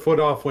took her foot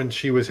off when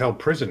she was held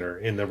prisoner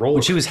in the roller.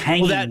 When she was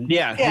hanging,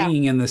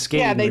 hanging in the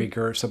skating they- rink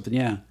or something.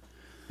 Yeah.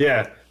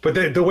 Yeah, but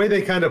the way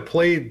they kind of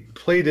played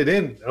it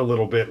in a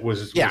little bit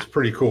was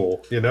pretty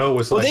cool. It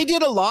was Well, like, they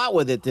did a lot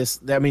with it.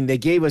 They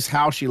gave us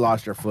how she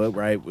lost her foot,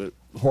 right?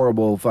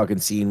 Horrible fucking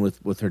scene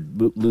with her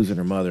losing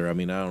her mother. I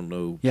mean, I don't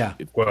know. Yeah.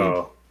 If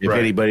right.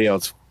 anybody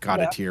else caught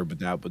a tear, but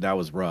that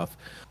was rough.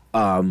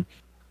 And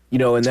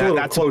It's a little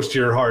that's close to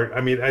your heart. I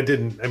mean, I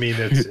didn't. I mean,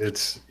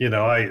 it's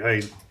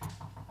I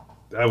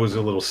was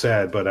a little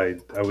sad, but I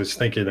was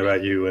thinking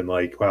about you and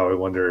like, wow, I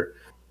wonder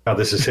how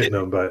this is hitting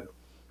them. But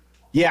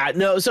yeah,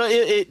 no. So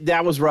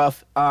that was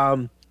rough.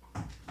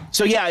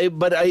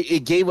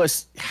 It gave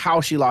us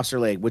how she lost her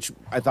leg, which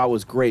I thought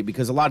was great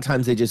because a lot of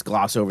times they just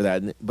gloss over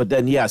that. But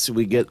then, yes,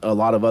 we get a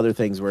lot of other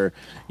things where,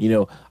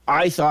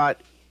 I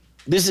thought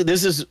this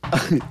is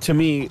to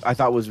me, I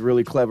thought was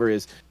really clever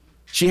is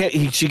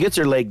she gets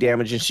her leg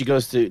damaged and she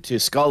goes to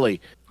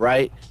Scully,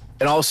 right?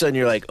 And all of a sudden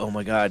you're like, oh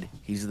my God,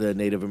 he's the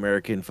Native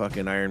American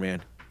fucking Iron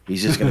Man.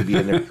 He's just gonna be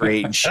in there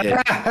creating shit. You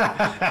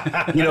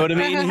know what I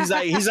mean? He's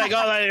like,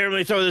 oh, let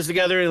me throw this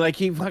together, and like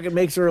he fucking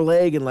makes her a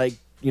leg in like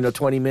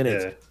 20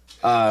 minutes.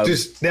 yeah.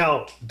 Just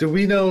now, do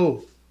we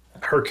know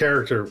her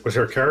character? Was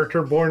her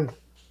character born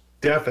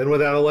deaf and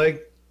without a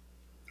leg,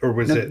 or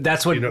was it?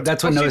 That's what Noah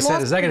said a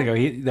lost second ago.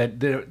 That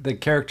the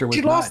character was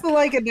She lost the not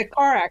leg in the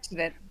car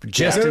accident.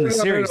 just in the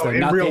series. No, though, in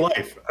not real the-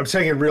 life. I'm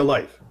saying in real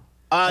life.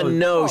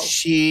 No, Oh.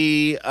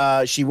 she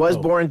was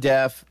born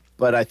deaf,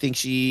 but I think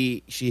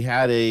she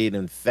had an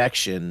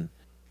infection.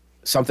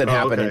 Something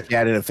happened, and okay. she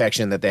had an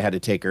infection that they had to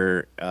take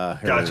her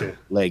Gotcha.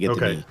 leg at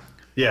the Okay. knee.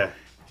 Yeah.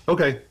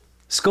 Okay.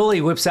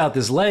 Scully whips out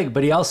this leg,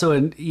 but he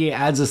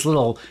adds this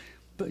little,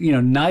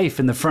 knife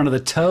in the front of the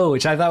toe,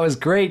 which I thought was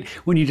great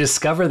when you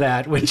discover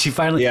that when she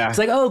finally, Yeah. it's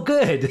like, oh,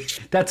 good,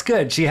 that's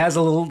good. She has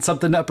a little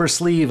something up her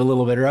sleeve, a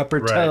little bit, or up her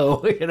Right.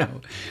 toe,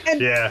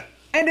 And, Yeah.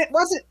 and it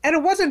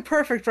wasn't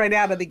perfect right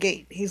out of the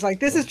gate. He's like,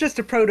 this is just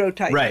a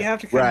prototype. Right. You have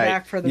to come Right.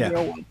 back for the Yeah.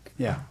 real one.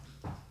 Yeah.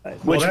 Well,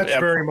 Which- that's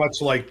very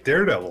much like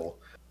Daredevil.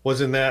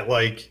 Wasn't that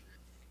like,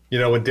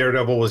 when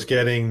Daredevil was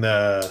getting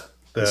the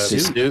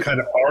suit? kind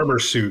of armor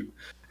suit,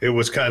 it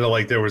was kind of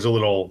like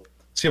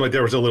seemed like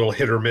there was a little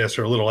hit or miss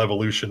or a little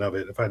evolution of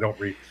it. If I don't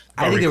read,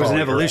 I think there was an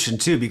evolution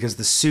too, because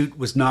the suit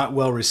was not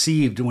well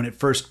received when it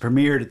first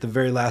premiered at the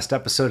very last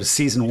episode of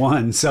season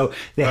 1. So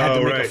they had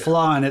to make a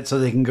flaw in it so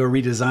they can go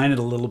redesign it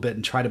a little bit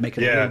and try to make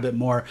it a little bit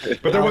more.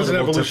 But there was an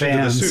palatable evolution to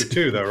the fans. suit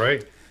too, though,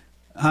 right?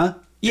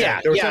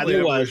 Yeah, There was yeah, definitely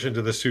there an was. evolution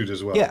to the suit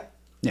as well. Yeah.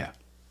 Yeah.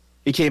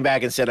 He came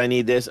back and said, "I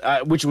need this,"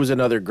 which was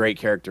another great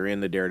character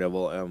in the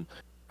Daredevil.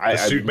 The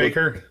suit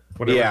maker,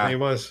 whatever Yeah. his name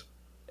was.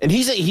 and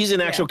he's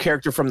an actual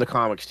character from the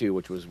comics too,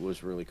 which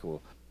was really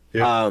cool.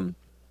 Yeah.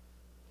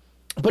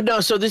 But no,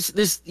 so this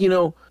this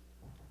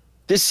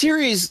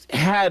series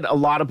had a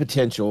lot of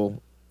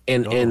potential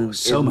and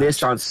so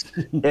missed on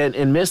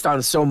and missed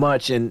on so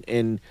much,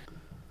 and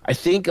I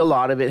think a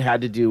lot of it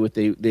had to do with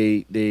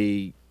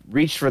they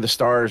reached for the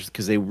stars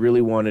because they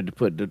really wanted to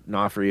put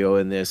D'Onofrio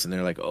in this, and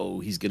they're like, oh,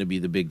 he's going to be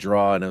the big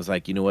draw, and I was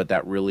like, you know what,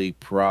 that really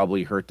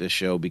probably hurt this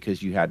show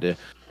because you had to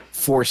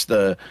force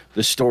the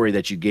story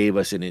that you gave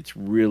us, and it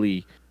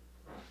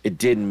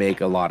didn't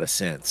make a lot of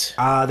sense.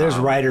 There's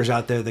writers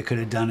out there that could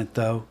have done it,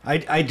 though.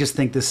 I just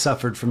think this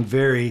suffered from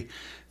very,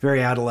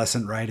 very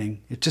adolescent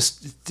writing.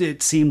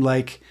 It seemed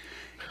like,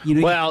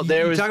 Well,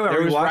 you was talk about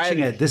there was rewatching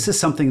writing. it. This is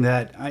something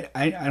that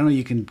I don't know.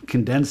 You can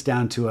condense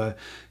down to a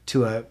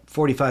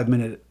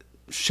 45-minute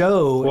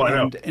show, Well, I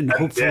know. and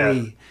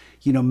hopefully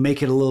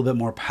make it a little bit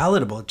more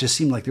palatable. It just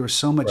seemed like there was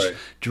so much Right.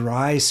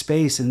 dry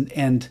space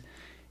and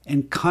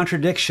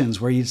contradictions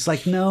where it's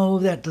like, no,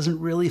 that doesn't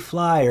really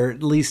fly, or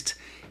at least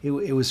it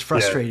was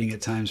frustrating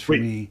at times for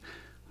me.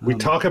 We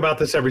talk about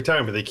this every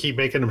time, but they keep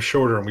making them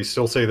shorter, and we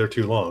still say they're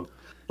too long.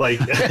 Like,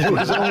 it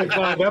was only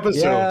 5 episodes,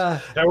 Yeah.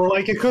 and we're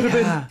like, it could have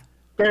been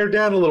pared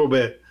down a little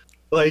bit.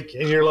 Like,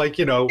 and you're like,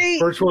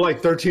 first we're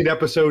like 13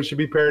 episodes should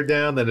be pared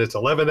down, then it's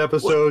 11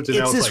 episodes, and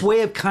now It's it's this like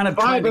way of kind of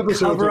 5 trying to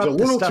episodes cover is a up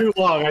the little stuff. too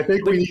long. I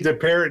think we need to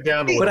pare it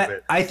down a little But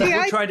bit. I think See,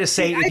 we're trying to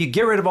say if you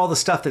get rid of all the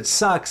stuff that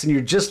sucks and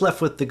you're just left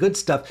with the good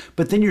stuff,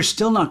 but then you're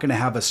still not going to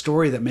have a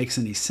story that makes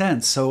any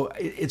sense. So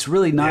it's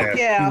really not.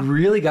 Yeah. You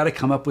really got to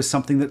come up with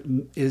something that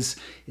is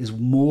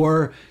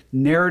more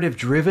narrative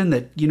driven,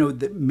 that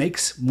that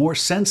makes more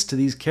sense to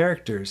these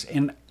characters.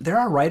 And there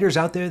are writers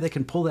out there that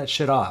can pull that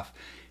shit off,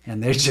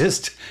 and they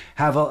just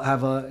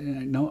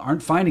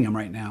aren't finding them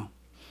right now.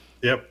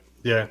 Yep.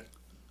 Yeah.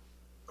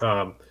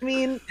 I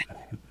mean,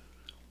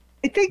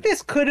 I think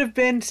this could have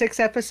been 6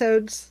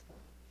 episodes.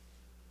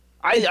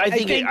 I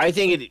think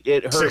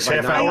it hurt 6 by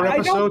half-hour not- I don't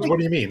episodes? think- What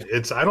do you mean?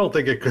 I don't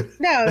think it could.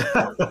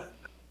 No,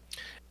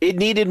 It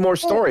needed more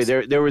story.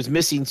 There was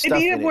missing it stuff.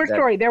 needed in more that-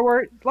 story. There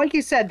were, like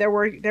you said, there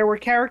were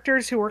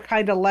characters who were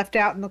kind of left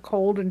out in the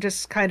cold and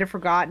just kind of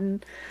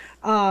forgotten.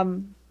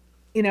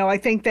 I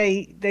think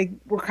they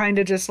were kind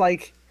of just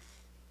like,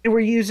 they were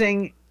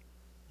using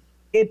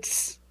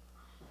it's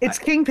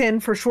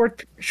Kingpin for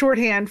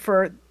shorthand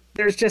for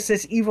there's just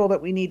this evil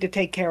that we need to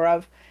take care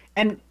of,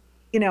 and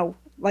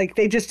like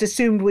they just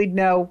assumed we'd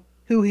know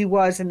who he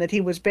was and that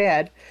he was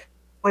bad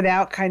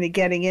without kind of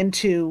getting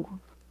into,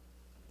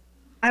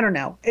 I don't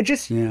know. It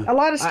just a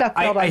lot of stuff.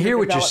 I hear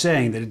what you're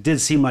saying, that it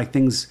did seem like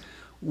things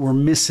were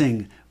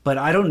missing, but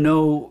I don't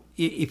know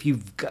if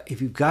you've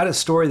got a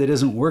story that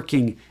isn't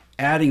working.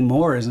 Adding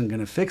more isn't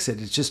going to fix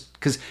it. It's just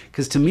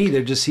because to me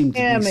there just seemed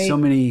to be so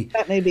many,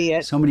 that may be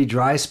it. so many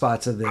dry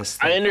spots of this.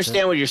 I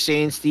understand what you're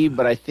saying, Steve,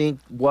 but I think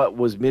what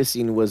was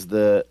missing was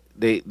they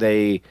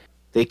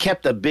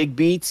kept the big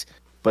beats,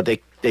 but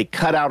they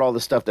cut out all the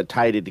stuff that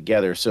tied it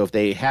together. So if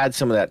they had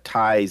some of that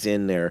ties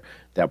in there,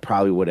 that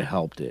probably would have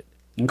helped it.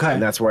 Okay,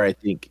 And that's where I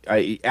think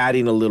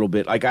adding a little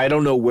bit, like I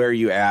don't know where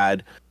you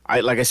add.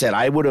 Like I said,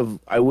 I would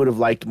have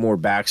liked more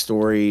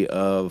backstory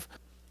of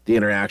the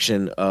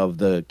interaction of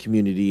the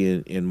community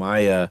in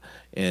Maya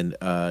and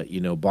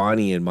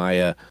Bonnie and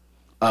Maya,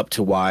 up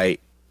to why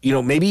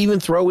maybe even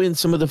throw in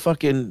some of the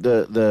fucking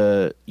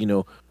the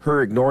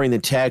her ignoring the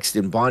text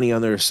and Bonnie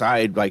on their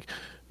side, like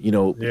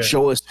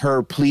show us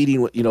her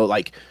pleading with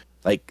like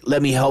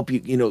let me help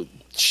you,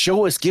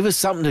 show us, give us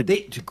something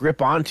to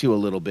grip onto a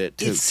little bit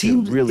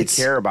to really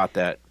care about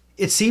that.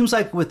 it seems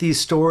like with these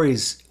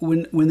stories,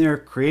 when they're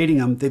creating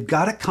them, they've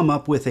got to come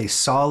up with a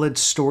solid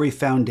story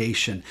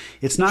foundation.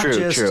 It's not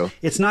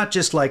it's not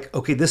just like,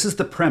 okay, this is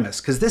the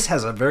premise, because this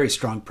has a very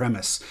strong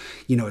premise.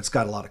 You know, it's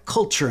got a lot of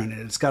culture in it.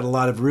 It's got a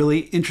lot of really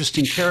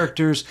interesting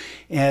characters,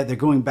 and they're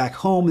going back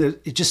home.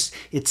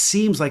 It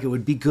seems like it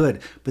would be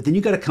good, but then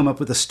you got to come up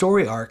with a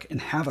story arc and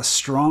have a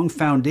strong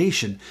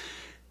foundation.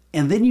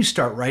 And then you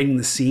start writing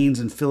the scenes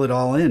and fill it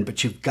all in.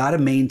 But you've got to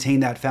maintain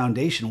that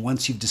foundation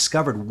once you've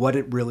discovered what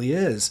it really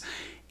is.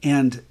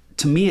 And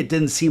to me, it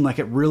didn't seem like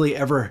it really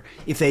ever,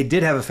 if they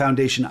did have a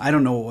foundation, I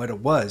don't know what it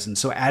was. And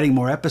so adding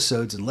more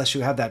episodes, unless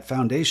you have that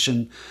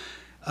foundation,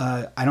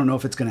 I don't know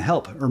if it's going to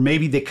help. Or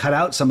maybe they cut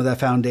out some of that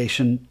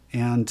foundation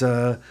and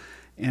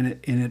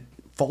it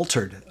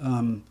faltered.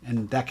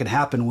 And that can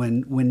happen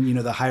when you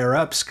know, the higher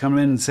ups come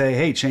in and say,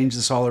 hey, change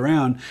this all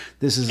around.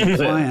 This is the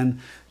plan.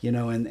 You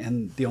know,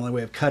 and the only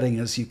way of cutting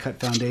is you cut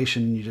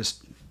foundation and you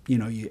just, you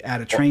know, you add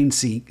a train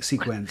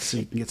sequence so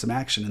you can get some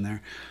action in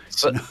there.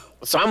 So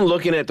I'm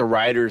looking at the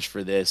writers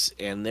for this,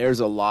 and there's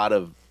a lot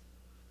of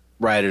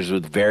writers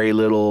with very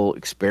little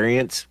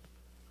experience.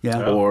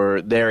 Yeah.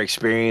 Or their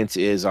experience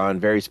is on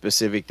very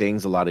specific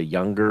things, a lot of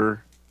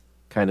younger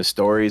kind of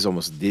stories,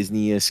 almost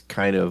Disney-esque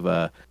kind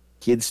of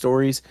kid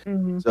stories.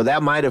 Mm-hmm. So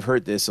that might have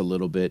hurt this a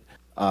little bit.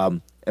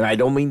 And I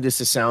don't mean this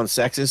to sound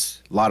sexist.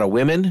 A lot of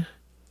women,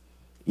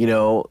 you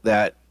know,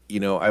 that, you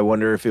know, I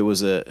wonder if it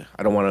was I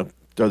don't want to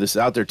throw this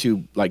out there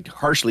too, like,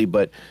 harshly,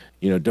 but,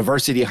 you know,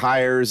 diversity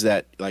hires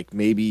that, like,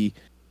 maybe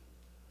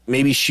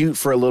shoot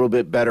for a little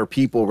bit better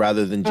people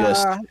rather than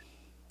just,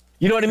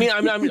 you know what I mean?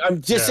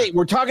 I'm just saying,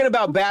 we're talking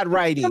about bad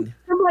writing.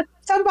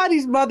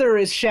 Somebody's mother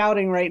is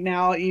shouting right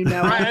now, you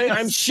know.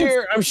 I'm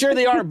sure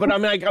they are, but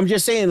I'm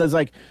just saying, it's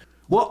like,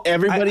 well,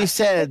 everybody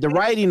said the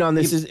writing on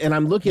this is, and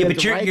I'm looking at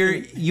the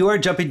writing. You are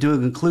jumping to a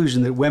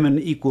conclusion that women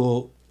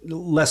equal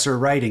lesser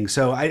writing.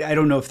 So I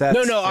don't know if that's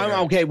I'm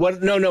okay.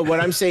 What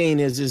I'm saying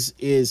is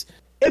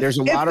there's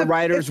a lot of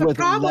writers with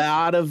a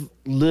lot of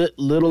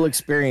little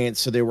experience,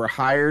 so they were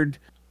hired.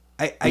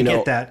 I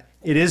get that.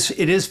 It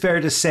is fair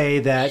to say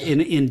that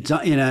in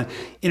a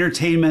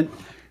entertainment,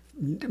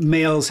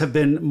 males have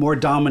been more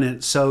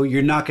dominant, so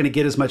you're not going to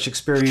get as much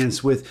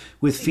experience with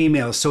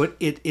females. So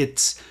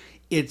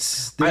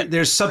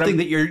there's something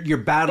that you're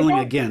battling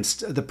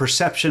against, the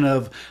perception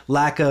of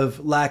lack of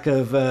what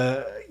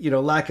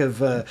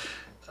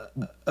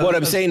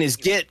I'm saying is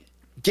get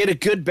a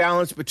good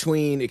balance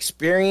between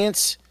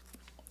experience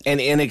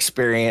and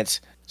inexperience,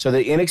 so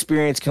the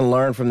inexperience can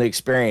learn from the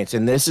experience.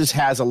 And this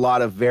has a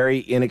lot of very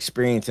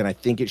inexperience, and I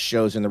think it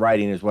shows in the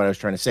writing, is what I was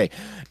trying to say.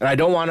 And I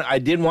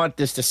didn't want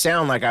this to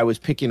sound like I was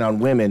picking on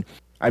women.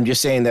 I'm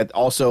just saying that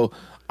also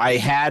I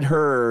had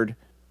heard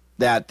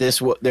that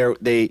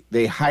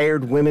they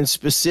hired women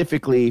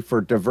specifically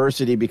for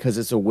diversity because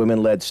it's a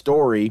women-led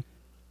story.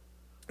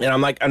 And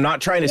I'm like, I'm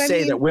not trying to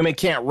say that women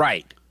can't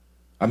write.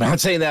 I'm not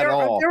saying that at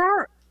all.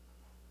 There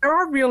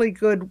are really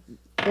good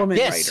women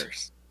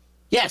writers.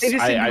 Yes. They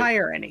just didn't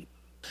hire any.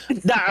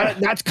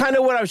 That's kind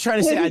of what I was trying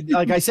to say.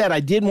 Like I said, I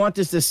didn't want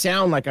this to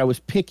sound like I was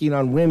picking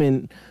on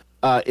women.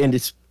 And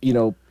it's, you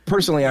know,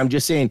 personally, I'm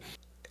just saying,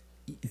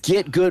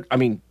 get good. I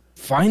mean,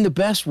 find the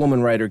best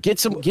woman writer. Get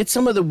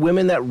some of the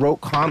women that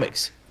wrote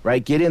comics,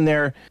 right? Get in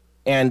there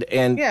and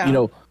you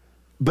know,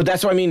 but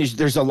that's what I mean is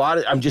there's a lot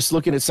of, I'm just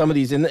looking at some of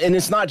these, and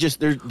it's not just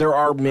there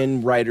are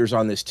men writers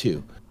on this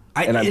too.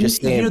 I'm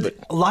just saying, you know,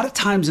 a lot of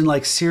times in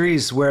like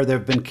series where there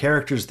have been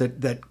characters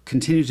that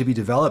continue to be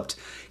developed,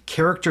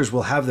 characters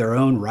will have their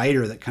own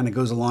writer that kind of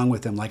goes along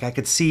with them. Like I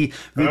could see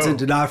Vincent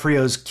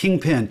D'Onofrio's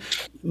Kingpin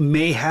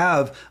may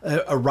have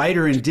a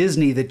writer in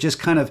Disney that just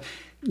kind of,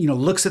 you know,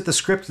 looks at the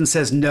script and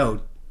says,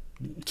 no,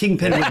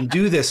 Kingpin wouldn't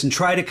do this, and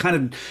try to kind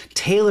of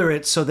tailor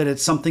it so that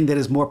it's something that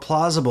is more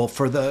plausible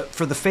for the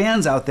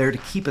fans out there to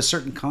keep a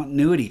certain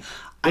continuity.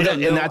 I don't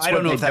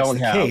know if that's the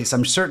case.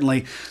 I'm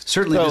certainly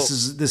this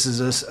is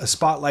a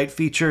spotlight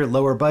feature,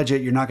 lower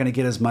budget. You're not going to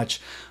get as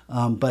much.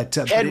 But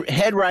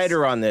head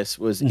writer on this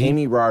was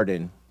Amy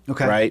Rardin.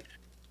 Okay, right.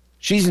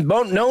 She's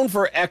known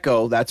for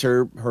Echo. That's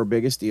her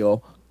biggest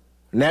deal.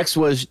 Next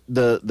was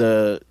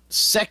the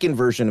second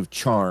version of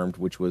Charmed,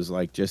 which was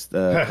like just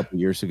a couple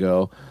years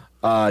ago.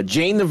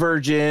 Jane the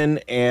Virgin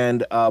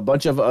and a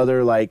bunch of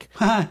other like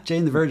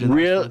Jane the Virgin.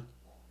 Real,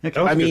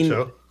 I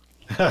mean.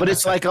 But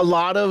it's like a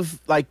lot of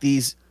like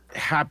these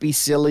happy,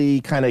 silly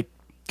kind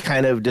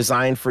of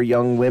design for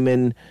young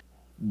women.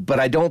 But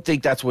I don't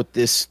think that's what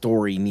this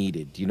story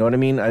needed. You know what I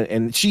mean?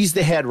 And she's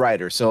the head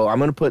writer, so I'm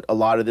going to put a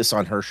lot of this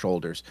on her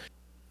shoulders.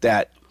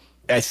 That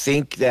I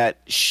think that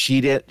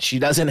she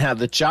doesn't have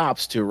the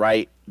chops to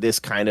write this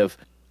kind of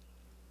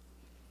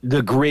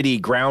the gritty,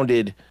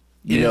 grounded,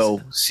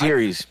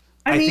 series.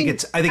 I think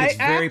it's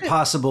very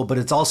possible, but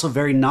it's also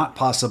very not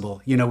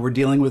possible. You know, we're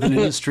dealing with an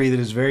industry that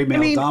is very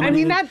male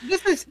dominated.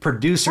 This is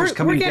producers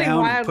coming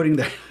down and putting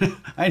their.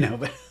 I know,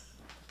 but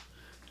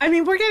I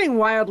mean, we're getting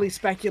wildly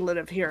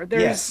speculative here.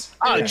 There's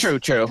true.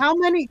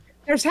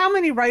 There's how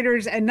many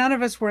writers, and none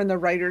of us were in the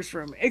writers'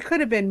 room. It could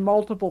have been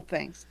multiple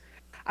things.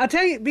 I'll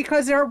tell you,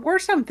 because there were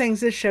some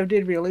things this show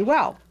did really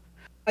well.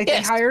 Like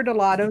Yes. they hired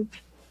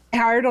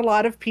a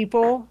lot of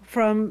people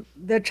from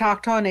the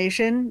Choctaw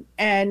Nation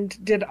and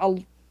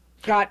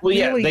got Well,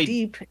 yeah, really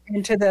deep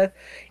into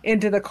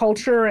the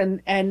culture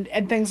and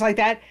things like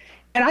that.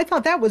 And I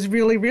thought that was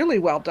really, really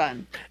well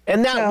done.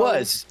 and So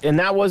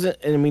that wasn't.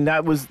 I mean,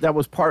 that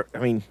was part. I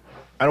mean,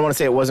 I don't want to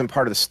say it wasn't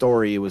part of the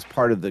story. It was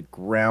part of the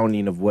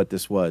grounding of what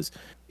this was.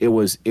 It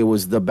was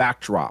the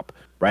backdrop,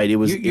 right? It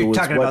was You're it was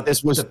talking what about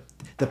this was.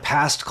 the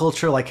past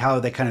culture, like how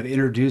they kind of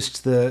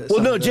introduced the. Well,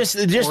 some no, of the just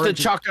the origin-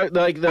 Choctaw,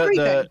 like the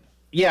Everything.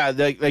 yeah,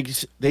 they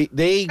went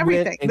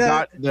Everything. and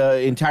got the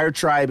entire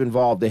tribe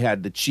involved. They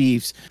had the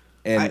chiefs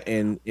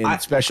and I-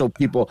 special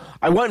people.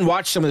 I went and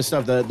watched some of the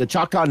stuff. The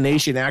Choctaw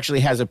Nation actually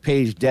has a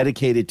page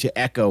dedicated to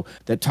Echo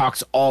that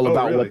talks all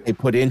about really? what they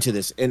put into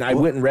this. And I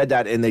went and read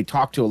that, and they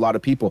talked to a lot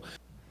of people.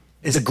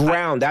 Is The it-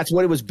 ground, that's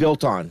what it was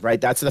built on,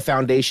 right? That's the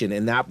foundation,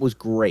 and that was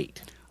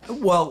great.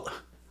 Well,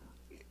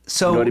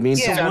 so, You know what I mean?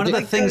 so Yeah, one of the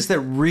like things that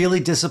really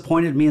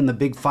disappointed me in the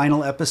big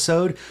final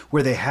episode,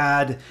 where they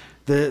had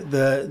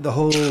the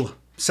whole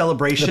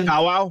celebration,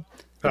 Powwow?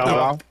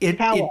 Powwow?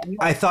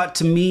 I thought,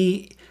 to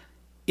me,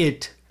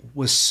 it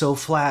was so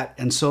flat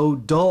and so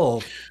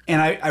dull, and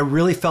I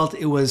really felt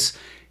it was.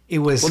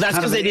 Well, that's kind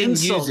 'cause of they an didn't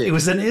use insult. it. It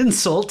was an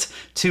insult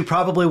to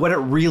probably what it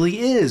really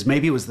is.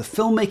 Maybe it was the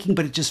filmmaking,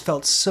 but it just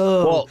felt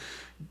so. Well,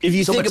 if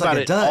you so think much like about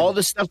a it, dud. all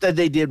the stuff that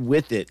they did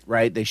with it,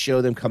 right? They show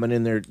them coming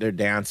in, they're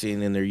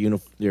dancing in their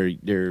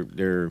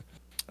their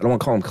I don't want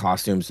to call them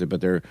costumes,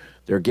 but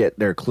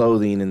their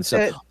clothing and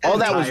stuff. All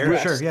that was attire, real.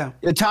 sure, yeah.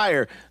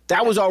 Attire.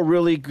 That was all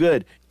really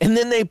good. And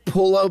then they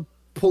pull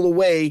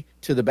away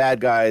to the bad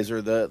guys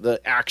or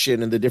the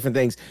action and the different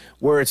things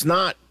where it's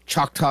not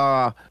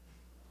Choctaw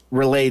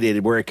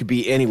related, where it could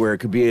be anywhere. It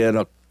could be in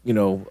a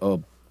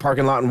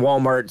parking lot in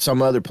Walmart,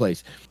 some other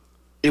place.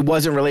 It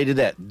wasn't related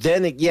to that.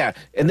 Then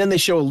and then they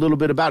show a little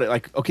bit about it.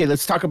 Like, okay,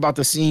 let's talk about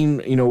the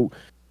scene.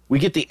 We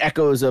get the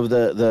echoes of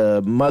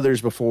the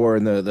mothers before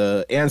and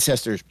the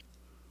ancestors.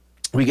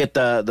 We get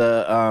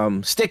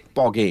the stick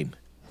ball game,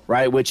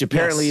 right? Which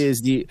apparently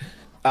Yes.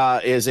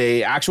 is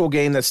a actual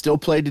game that's still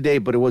played today,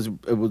 but it was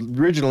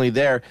originally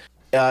there.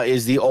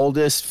 Is the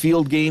oldest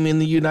field game in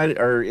the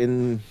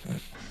in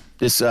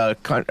this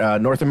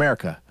North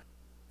America.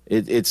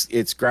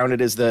 It's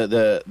grounded as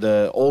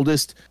the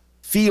oldest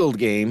field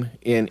game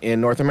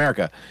in North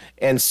America,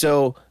 and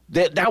so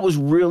that was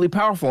really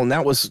powerful, and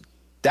that was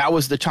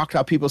the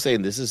Choctaw people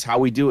saying, this is how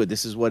we do it,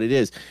 this is what it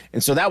is.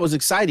 And so that was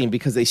exciting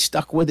because they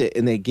stuck with it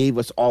and they gave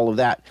us all of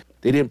that.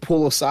 They didn't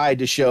pull aside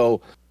to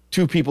show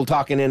two people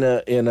talking in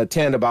a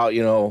tent about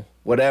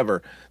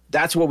whatever.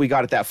 That's what we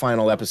got at that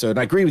final episode. And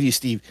I agree with you,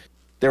 Steve.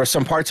 There were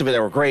some parts of it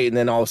that were great, and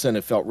then all of a sudden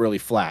it felt really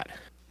flat.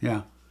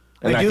 Yeah.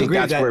 And I do think agree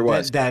that's that, where it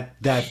was.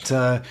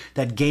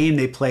 that game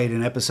they played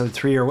in episode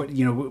 3, or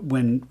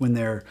when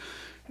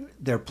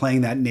they're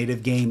playing that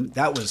native game,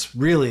 that was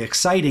really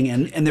exciting,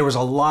 and there was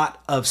a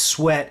lot of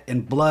sweat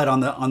and blood on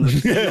the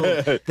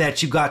field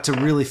that you got to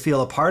really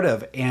feel a part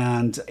of,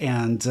 and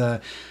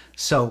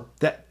so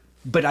that.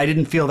 But I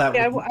didn't feel that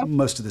with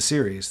most of the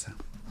series.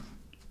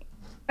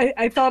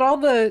 I thought all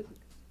the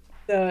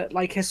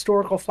like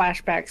historical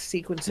flashback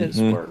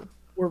sequences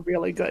were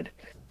really good.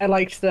 I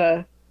liked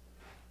the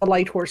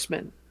Light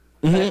Horsemen.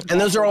 And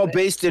those are all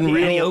based in The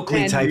real Annie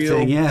Oakley type real-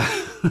 thing, yeah.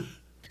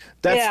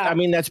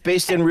 That's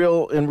based in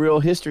real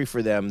history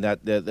for them.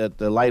 That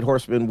the Light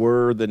Horsemen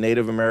were the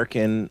Native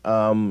American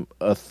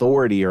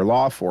authority or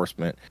law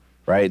enforcement,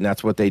 right? And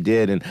that's what they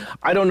did. And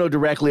I don't know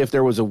directly if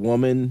there was a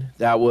woman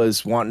that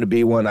was wanting to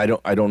be one. I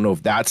don't know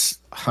if that's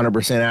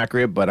 100%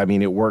 accurate, but I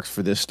mean it works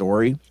for this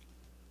story.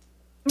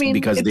 I mean,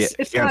 Because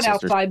it's not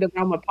outside the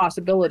realm of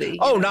possibility.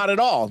 Oh, not at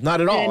all.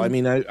 Not at all. And- I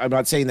mean, I'm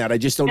not saying that. I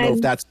just don't know if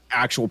and- that's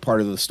actual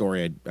part of the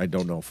story. I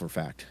don't know for a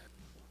fact.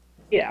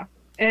 Yeah,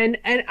 and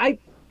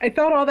I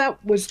thought all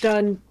that was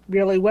done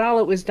really well.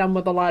 It was done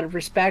with a lot of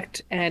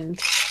respect and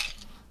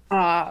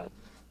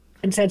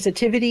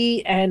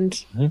sensitivity,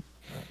 and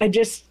I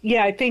just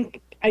I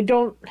think I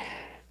don't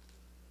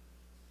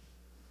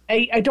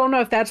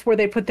know if that's where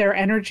they put their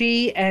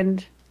energy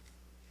and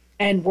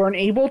weren't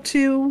able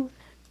to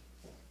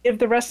give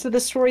the rest of the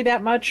story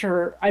that much,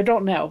 or I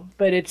don't know,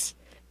 but it's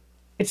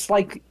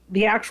like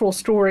the actual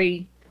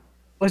story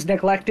was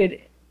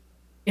neglected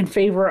in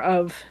favor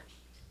of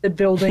the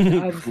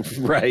building of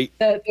Right.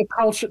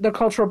 the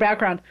cultural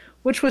background,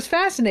 which was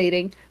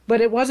fascinating,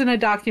 but it wasn't a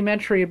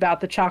documentary about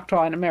the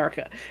Choctaw in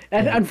America,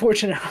 and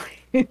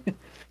unfortunately.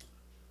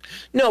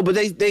 No, but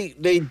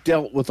they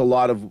dealt with a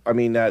lot of. I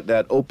mean,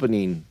 that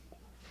opening.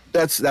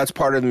 That's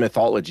part of the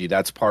mythology.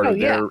 That's part of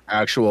their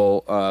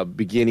actual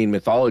beginning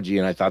mythology,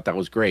 and I thought that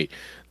was great.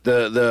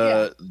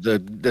 The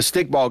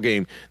stickball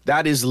game,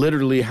 that is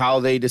literally how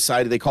they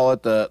decided. They call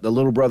it the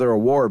little brother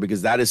of war,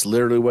 because that is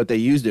literally what they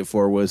used it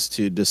for, was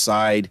to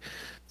decide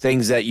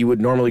things that you would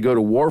normally go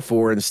to war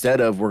for, instead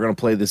of, we're going to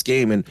play this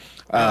game. And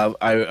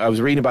I was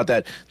reading about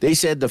that. They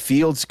said the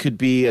fields could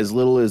be as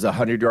little as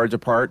 100 yards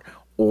apart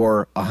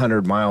or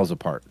 100 miles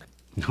apart.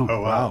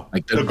 Oh wow!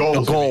 Like The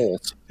goals. The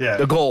goals. Yeah.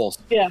 The goals.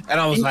 Yeah. And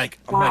I was like,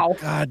 Wow.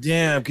 God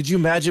damn, could you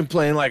imagine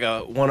playing like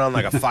a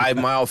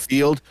 5-mile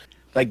field?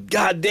 Like,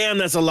 God damn,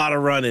 that's a lot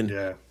of running.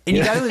 Yeah. And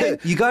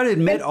you got to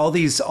admit, all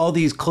these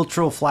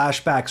cultural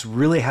flashbacks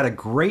really had a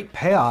great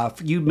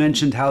payoff. You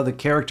mentioned how the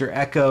character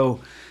Echo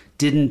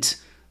didn't.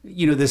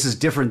 This is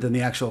different than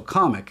the actual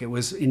comic. It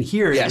was in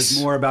here. It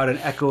was more about an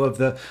echo of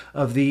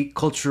the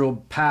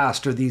cultural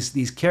past or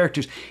these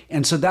characters,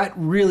 and so that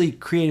really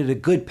created a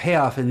good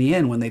payoff in the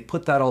end when they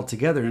put that all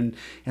together,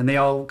 and they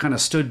all kind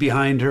of stood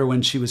behind her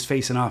when she was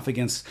facing off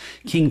against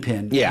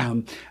Kingpin. Yeah.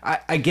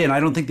 I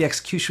don't think the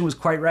execution was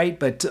quite right,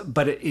 but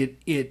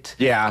it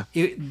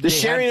the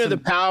sharing of the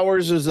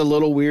powers was a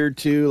little weird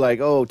too. Like,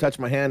 oh, touch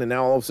my hand, and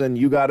now all of a sudden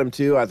you got him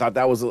too. I thought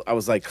that was. I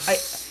was like.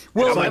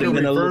 Well,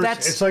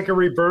 it's like a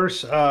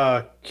reverse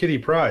Kitty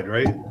Pryde,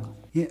 right?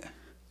 Yeah.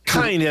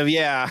 Kind of,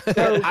 yeah.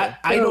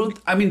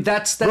 I mean,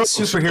 that's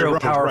superhero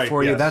power right,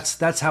 for you. yes.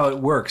 That's how it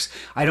works.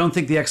 I don't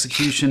think the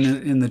execution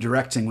in the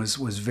directing was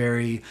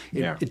very.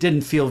 It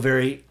didn't feel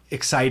very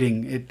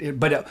exciting.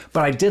 But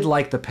I did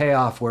like the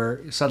payoff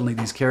where suddenly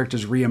these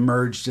characters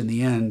reemerged in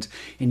the end,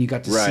 and you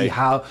got to see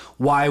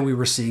why we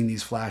were seeing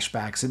these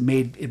flashbacks.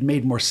 It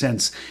made more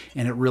sense,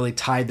 and it really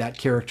tied that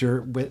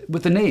character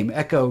with the name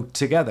Echo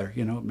together.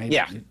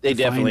 They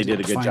definitely did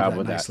a good job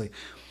with nicely. that.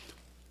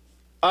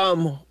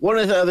 One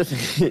of the other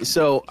things.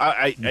 So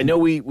I know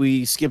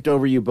we skipped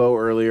over you, Bo,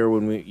 earlier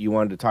when you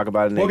wanted to talk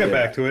about it. We'll get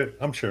back to it.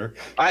 I'm sure.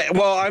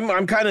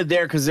 I'm kind of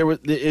there because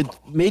it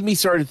made me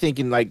started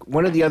thinking like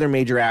one of the other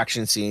major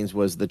action scenes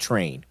was the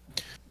train,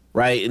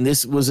 right? And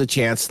this was a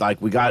chance like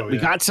we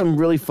got some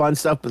really fun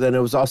stuff, but then it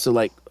was also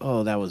like,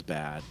 oh, that was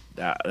bad.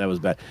 That was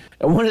bad.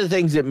 And one of the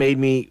things that made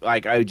me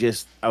like I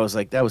was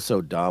like that was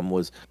so dumb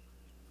was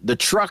the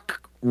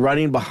truck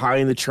running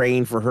behind the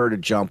train for her to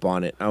jump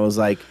on it. I was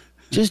like.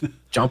 Just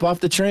jump off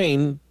the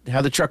train,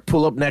 have the truck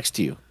pull up next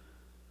to you.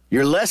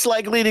 You're less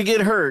likely to get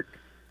hurt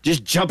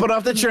just jumping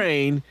off the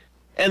train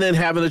and then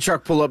having the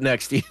truck pull up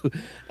next to you.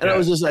 And I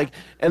was just like,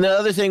 and the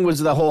other thing was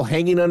the whole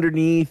hanging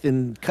underneath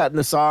and cutting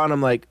the saw. And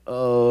I'm like, I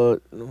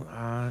don't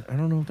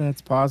know if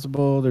that's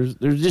possible.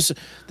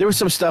 There was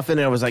some stuff in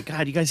there. I was like,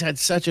 God, you guys had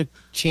such a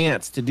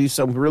chance to do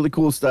some really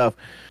cool stuff.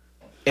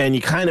 And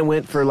you kind of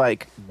went for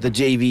like the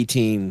JV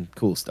team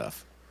cool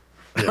stuff.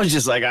 I was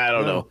just like, I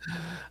don't know.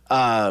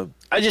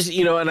 I just,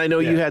 and I know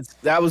you had,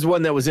 that was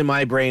one that was in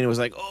my brain. It was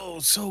like, oh,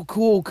 so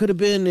cool. Could have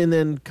been. And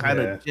then kind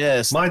of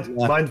just. Mine's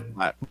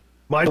a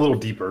little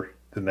deeper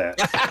than that.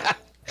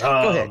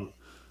 Go ahead.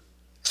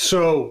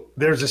 So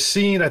there's a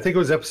scene, I think it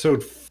was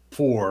episode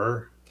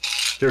 4.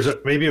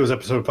 Maybe it was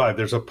episode 5.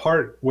 There's a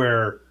part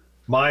where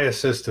Maya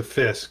says to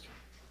Fisk,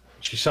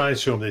 she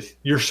signs to him that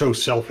you're so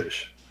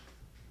selfish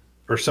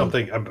or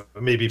something. I'm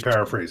maybe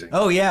paraphrasing.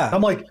 Oh, yeah.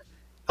 I'm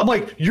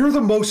like, you're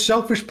the most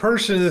selfish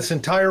person in this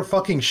entire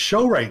fucking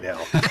show right now.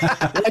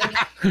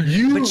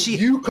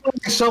 You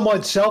calling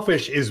someone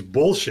selfish is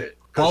bullshit.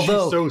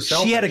 Although she's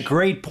so she had a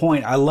great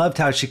point. I loved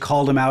how she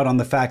called him out on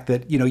the fact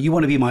that, you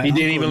want to be my uncle.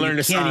 Didn't even learn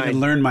to can't sign. even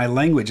learn my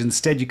language.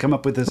 Instead, you come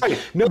up with this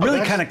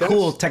really kind of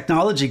cool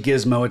technology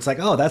gizmo. It's like,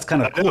 oh, that's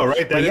kind of cool. Know,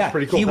 right? That is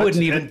pretty cool. He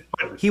wouldn't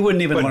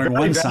even learn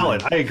one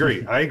sign. I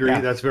agree. Yeah.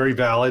 That's very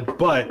valid.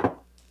 But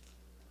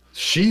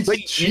she's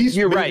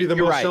you're maybe right. the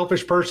most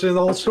selfish person in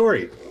the whole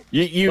story.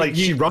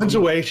 She runs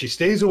away, she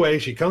stays away,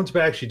 she comes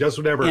back, she does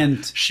whatever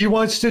she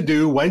wants to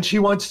do when she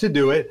wants to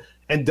do it,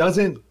 and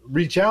doesn't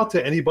reach out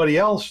to anybody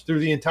else through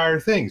the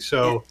entire thing.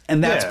 So,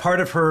 and that's part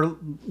of her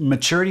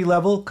maturity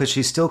level because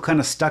she's still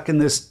kind of stuck in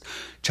this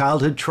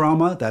childhood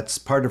trauma. That's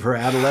part of her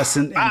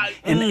adolescent,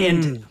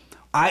 and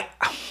I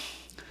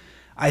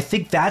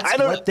think that's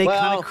what they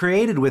kind of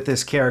created with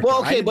this character.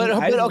 Well, okay, wait.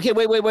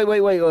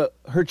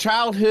 Her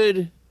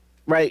childhood.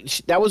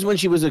 Right, that was when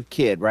she was a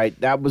kid, right?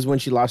 That was when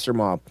she lost her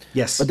mom.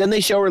 Yes. But then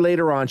they show her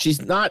later on.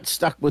 She's not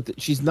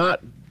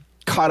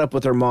caught up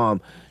with her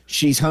mom.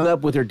 She's hung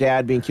up with her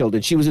dad being killed,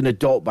 and she was an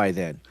adult by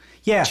then.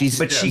 Yeah,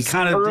 but she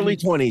kind of early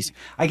 20s.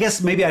 I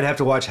guess maybe I'd have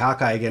to watch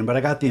Hawkeye again, but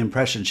I got the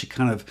impression she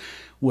kind of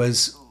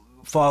was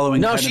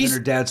following in her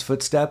dad's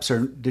footsteps,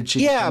 or did she?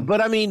 Yeah, but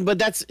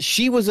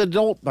she was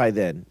adult by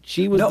then.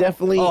 She was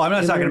definitely. Oh, I'm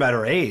not talking about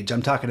her age.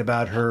 I'm talking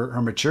about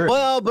her maturity.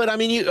 Well, but I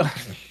mean,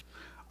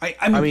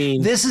 I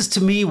mean, this is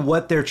to me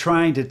what they're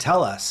trying to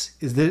tell us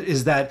is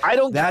that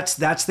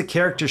that's the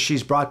character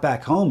she's brought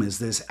back home is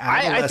this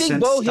adolescent. I think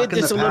Bo stuck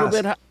hit this in the a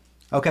little past.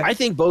 bit. Okay, I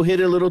think Bo hit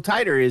it a little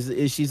tighter. Is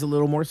she's a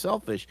little more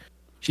selfish?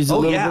 She's a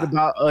little bit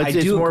about.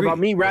 It's more agree. about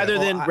me rather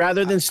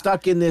than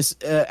stuck in this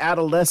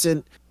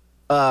adolescent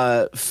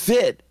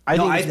fit. I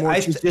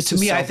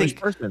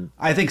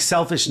think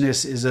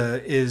selfishness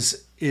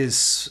is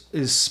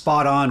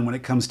spot on when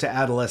it comes to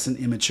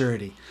adolescent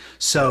immaturity.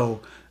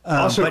 So.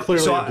 Clearly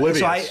oblivious.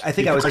 So I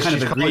think I was kind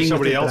of agreeing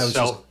somebody with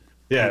else.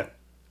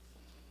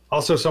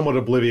 Also somewhat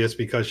oblivious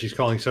because she's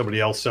calling somebody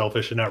else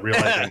selfish and not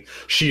realizing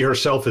she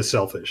herself is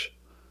selfish.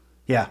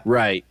 Yeah.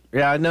 Right.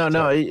 Yeah.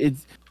 No.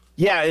 It's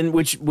and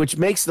which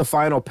makes the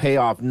final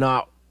payoff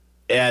not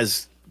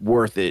as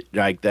worth it.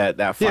 Like that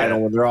final Yeah.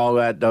 when they're all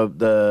at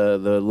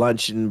the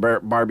lunch and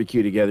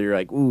barbecue together. You're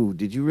like, ooh,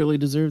 did you really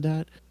deserve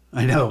that?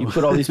 I know. You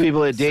put all these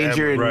people at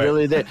danger, and Right.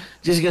 really that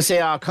just gonna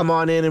say, "Oh, come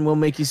on in, and we'll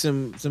make you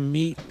some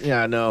meat."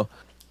 Yeah, no.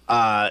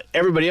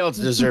 Everybody else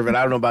deserve it.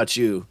 I don't know about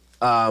you.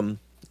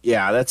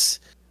 Yeah, that's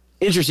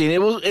interesting.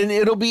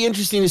 It'll be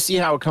interesting to see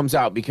how it comes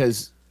out,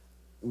 because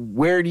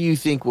where do you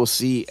think we'll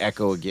see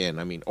Echo again?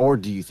 I mean, or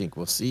do you think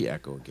we'll see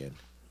Echo again?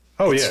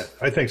 Oh yeah,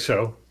 I think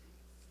so.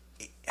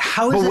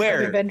 How is But it?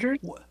 where? Avengers.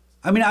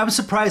 I mean, I was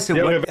surprised.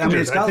 Yeah, It's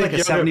Avengers. got I like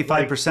think a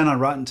 75% on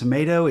Rotten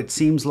Tomato. It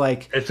seems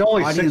like It's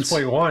only audience-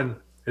 6.1.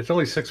 It's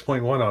only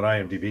 6.1 on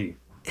IMDb,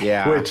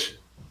 Yeah, which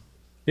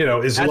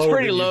is That's lower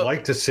pretty than low. you'd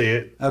like to see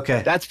it.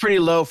 Okay. that's pretty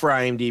low for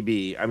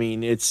IMDb. I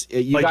mean,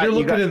 You're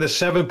looking in the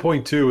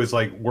 7.2 is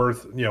like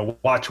worth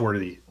watch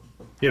worthy.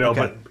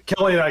 But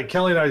Kelly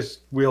and I's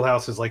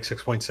wheelhouse is like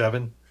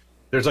 6.7.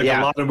 There's like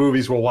Yeah. a lot of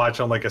movies we'll watch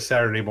on like a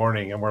Saturday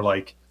morning, and we're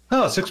like,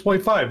 oh,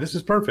 6.5. This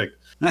is perfect.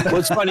 Well,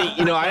 it's funny,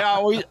 I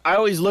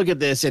always look at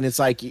this, and it's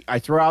like I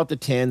throw out the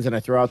 10s and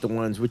I throw out the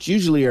ones, which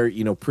usually are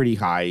pretty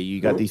high.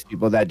 You got these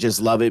people that just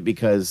love it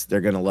because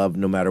they're gonna love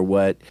no matter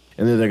what,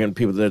 and then they're gonna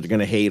people that are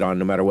gonna hate on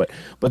no matter what.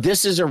 But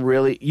this is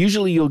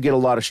usually you'll get a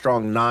lot of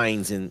strong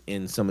 9s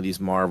in some of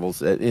these Marvels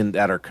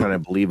that are kind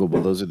of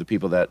believable. Those are the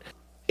people that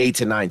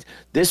 8s and 9s.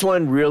 This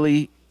one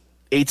really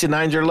 8s and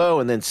 9s are low,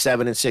 and then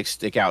 7 and 6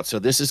 stick out. So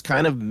this is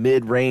kind of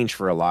mid range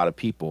for a lot of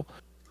people.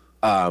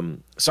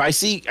 So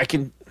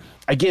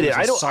I get it.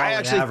 I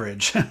actually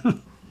average.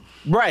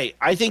 Right.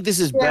 I think this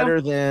is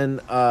better than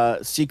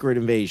Secret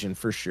Invasion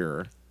for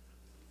sure.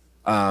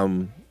 Yeah,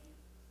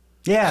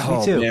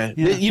 me too. Man.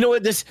 Yeah. You know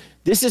what? This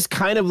is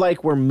kind of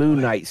like where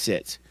Moon Knight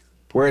sits,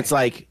 where it's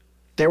like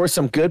there were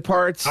some good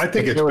parts. I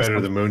think it's there was better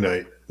some- than Moon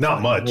Knight.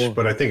 Not much,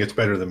 but I think it's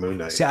better than Moon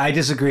Knight. See, I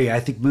disagree.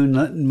 I think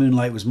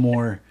Moonlight was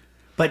more,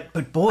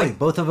 but boy,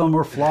 both of them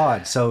were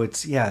flawed. So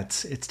it's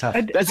tough.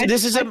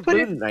 This is a I'd put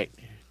it- Moon Knight.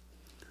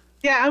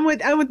 Yeah, I'm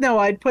with Noah.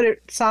 I'd put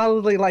it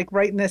solidly like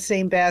right in the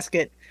same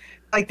basket.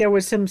 Like there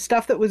was some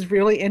stuff that was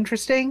really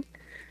interesting.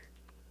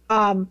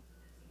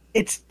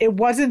 It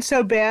wasn't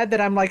so bad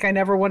that I'm like I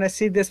never want to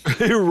see this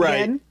Right.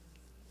 again.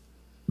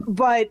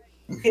 But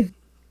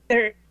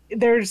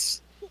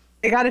there's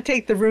I got to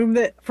take the room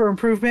for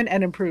improvement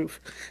and improve.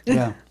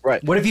 Yeah.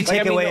 Right. What if you Like,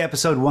 take I mean, away no-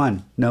 episode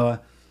 1,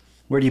 Noah?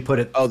 Where do you put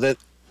it?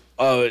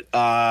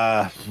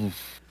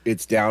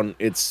 It's down.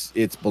 It's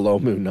below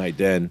Moon Knight.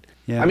 Then,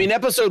 Yeah. I mean,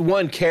 episode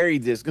 1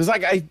 carried this because,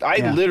 like, I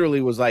Yeah.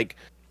 literally was like,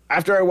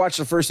 after I watched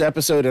the first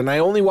episode, and I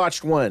only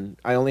watched one.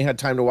 I only had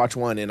time to watch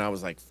one, and I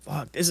was like,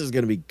 "Fuck, this is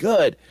gonna be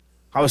good."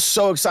 I was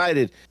so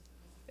excited,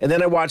 and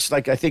then I watched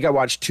I think I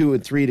watched 2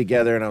 and 3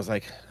 together, and I was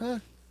like,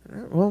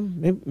 well,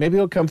 maybe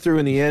it'll come through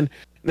in the end.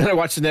 And then I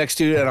watched the next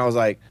 2, and I was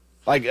like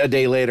a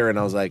day later, and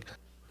I was like,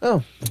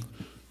 oh,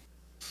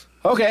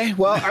 okay.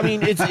 Well, I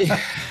mean,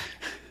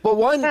 but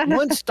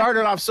one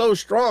started off so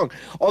strong.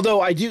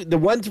 Although the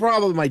one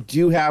problem I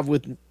do have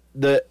with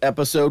the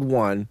episode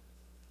 1,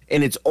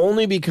 and it's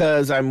only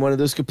because I'm one of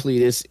those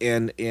completists,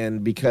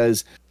 and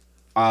because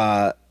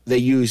they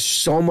use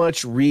so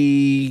much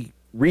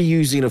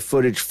reusing of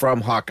footage from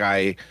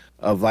Hawkeye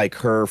of like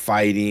her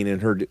fighting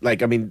and her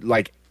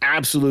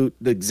absolute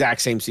the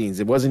exact same scenes.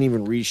 It wasn't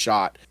even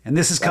reshot. And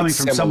this is coming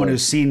from someone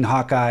who's seen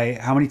Hawkeye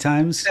how many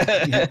times?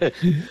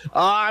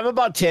 I'm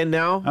about 10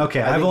 now.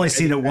 Okay, I've only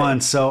seen it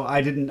once, so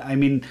I didn't. I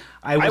mean,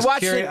 I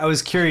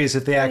was curious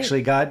if they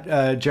actually got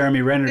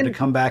Jeremy Renner to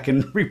come back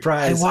and I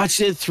reprise. watched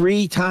it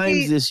 3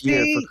 times this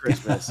year See- for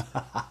Christmas.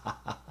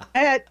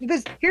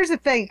 Here's the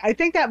thing. I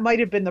think that might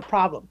have been the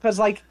problem because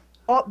like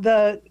all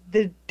the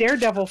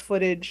Daredevil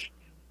footage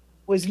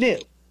was new,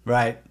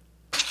 Right,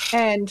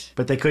 and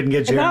but they couldn't get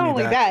and Jeremy not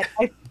only back.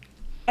 that,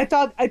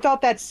 I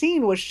thought that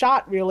scene was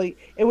shot really.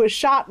 It was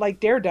shot like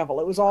Daredevil.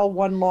 It was all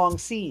one long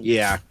scene.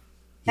 Yeah.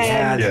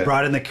 Yeah, And- they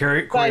brought in the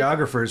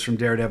choreographers from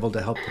Daredevil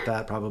to help with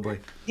that, probably.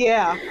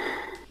 Yeah,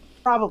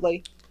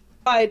 probably.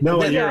 But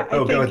No, yeah,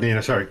 go ahead,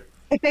 Nina. Sorry.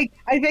 I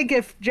think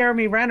if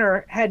Jeremy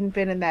Renner hadn't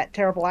been in that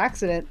terrible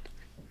accident,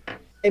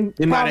 They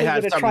they might probably have had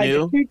would have something tried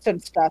new. to shoot some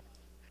stuff.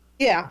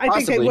 Yeah, I think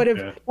they Possibly. would have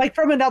Yeah. like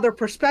from another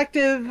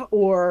perspective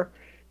or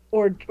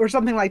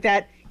something like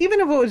that, even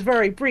if it was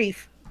very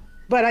brief.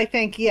 But I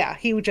think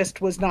he just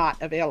was not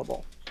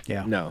available.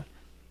 Yeah. No.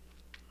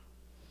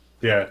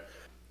 Yeah.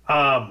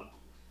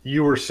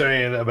 You were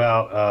saying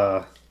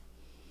about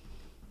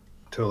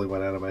totally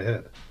went out of my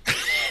head.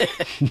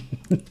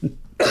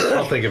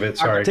 I'll think of it.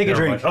 Sorry. Take a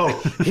Never drink. mind.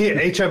 Oh,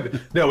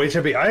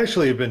 HMB. I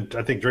actually have been,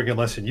 I think, drinking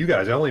less than you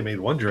guys. I only made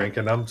 1 drink,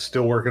 and I'm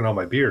still working on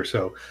my beer.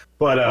 So,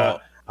 but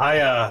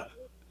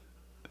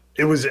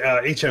it was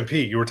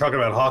HMP. You were talking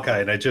about Hawkeye,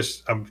 and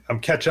I'm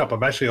catch up.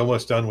 I'm actually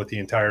almost done with the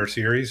entire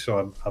series,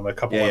 so I'm a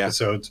couple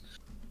episodes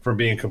from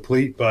being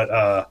complete.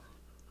 But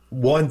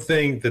one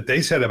thing that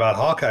they said about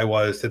Hawkeye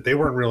was that they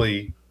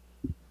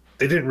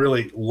didn't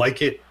really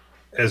like it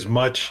as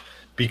much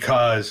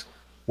because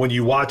when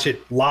you watch it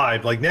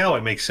live, like now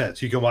it makes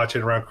sense. You can watch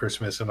it around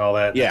Christmas and all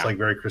that. Yeah. It's like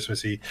very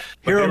Christmassy.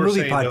 But Hero they were Movie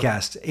saying that-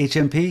 Podcast,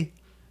 HMP.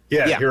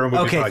 Yeah, Hero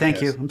Movie Okay, Podcast.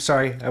 thank you. I'm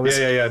sorry. I was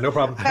Yeah, no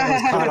problem. I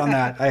was caught on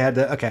that. I had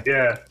to. Okay.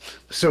 Yeah.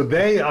 So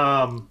they,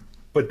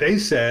 but they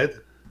said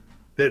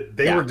that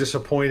they were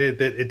disappointed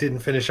that it didn't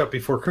finish up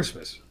before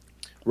Christmas.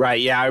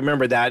 Right. Yeah, I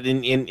remember that,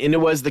 and it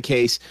was the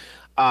case.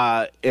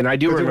 And I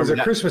do remember It was a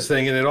that. Christmas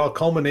thing, and it all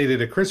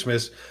culminated at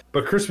Christmas.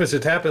 But Christmas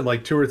had happened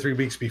like 2 or 3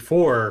 weeks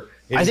before.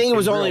 I think it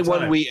was in only real 1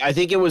 time. week. I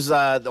think it was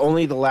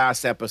only the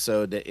last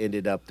episode that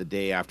ended up the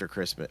day after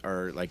Christmas,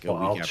 or like a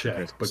Well, week I'll after check,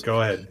 Christmas. but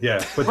go ahead.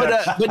 Yeah, but,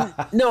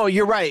 But no,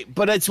 you're right.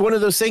 But it's one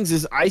of those things.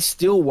 Is I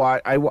still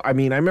watch. I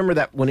mean, I remember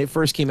that when it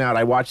first came out,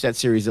 I watched that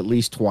series at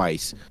least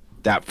twice.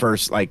 That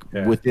first,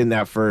 within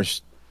that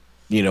first,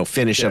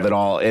 finish of it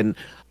all, and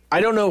I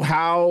don't know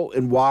how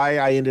and why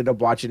I ended up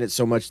watching it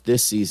so much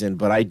this season,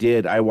 but I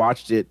did. I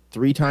watched it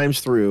 3 times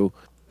through.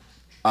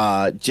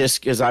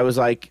 Just because I was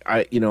like,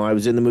 I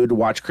was in the mood to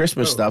watch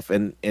Christmas stuff,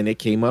 and it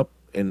came up,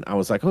 and I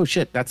was like, oh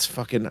shit, that's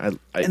fucking. And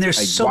there's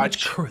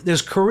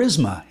there's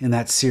charisma in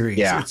that series.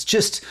 Yeah. It's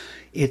just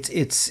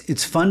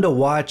it's fun to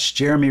watch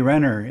Jeremy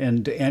Renner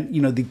and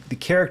the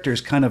characters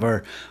kind of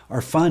are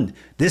fun.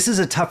 This is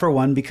a tougher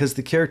one because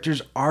the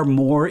characters are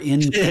more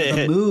in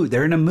the mood.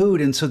 They're in a mood,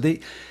 and so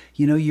they,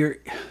 you're.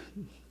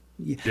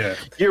 yeah.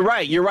 You're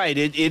right.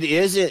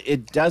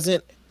 It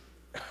doesn't.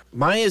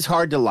 Maya's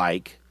hard to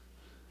like.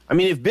 I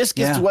mean, if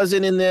Biscuits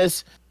wasn't in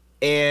this,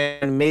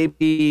 and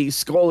maybe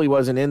Scully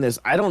wasn't in this,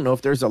 I don't know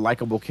if there's a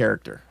likable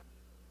character.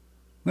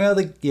 Well,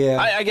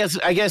 I guess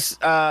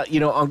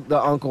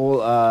the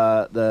uncle,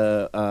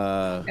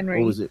 Henry.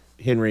 what was it,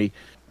 Henry?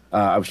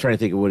 I was trying to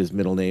think of what his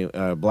middle name,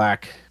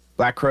 Black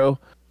Crow.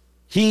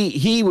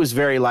 He was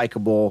very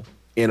likable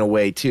in a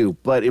way too,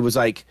 but it was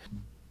like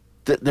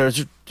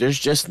there's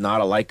just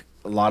not a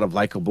lot of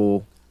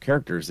likable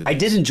characters. I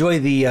did enjoy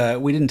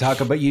we didn't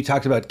talk about, you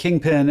talked about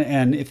Kingpin,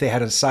 and if they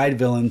had a side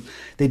villain,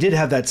 they did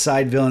have that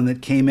side villain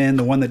that came in,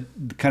 the one that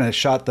kind of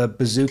shot the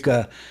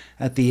bazooka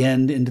at the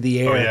end into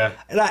the air. Oh, yeah.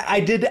 And I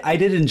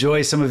did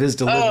enjoy some of his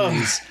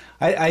deliveries.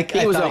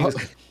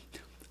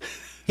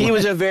 He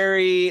was a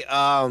very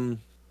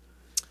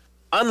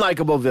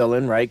unlikable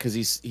villain, right? Because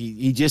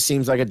he just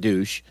seems like a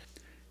douche.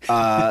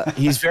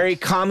 He's very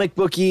comic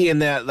booky in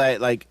that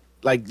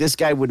like this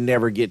guy would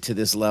never get to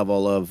this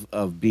level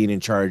of being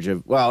in charge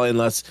of, well,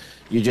 unless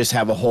you just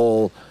have a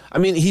whole. I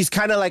mean, he's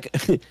kind of like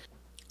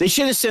they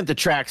should have sent the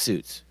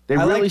tracksuits. They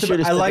really should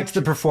have. I liked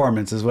the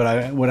performance, is what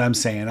I'm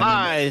saying.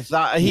 I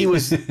thought he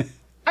was.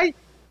 I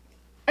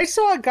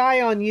saw a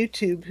guy on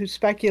YouTube who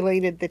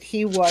speculated that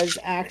he was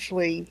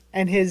actually,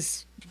 and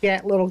his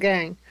little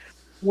gang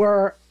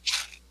were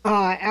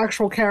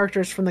actual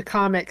characters from the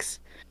comics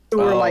who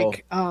were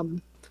like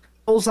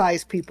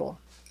Bullseye's people.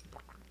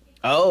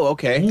 Oh,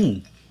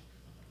 okay.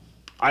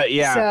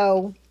 Yeah.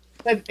 So,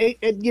 they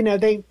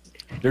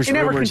There's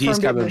never rumors he's confirmed it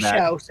in coming the back.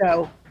 show.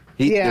 So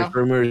There's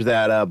rumors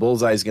that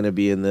Bullseye's going to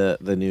be in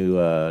the new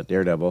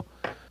Daredevil.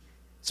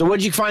 So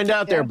what'd you find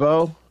out there,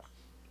 Bo?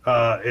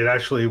 It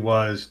actually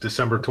was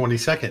December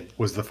 22nd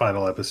was the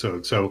final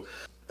episode. So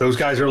those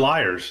guys are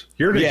liars.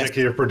 You're an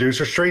executive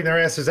producer. Straighten their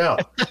asses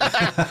out.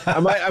 I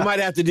might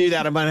have to do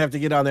that. I might have to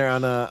get on there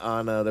on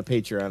the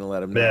Patreon and let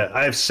them know. Yeah,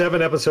 I have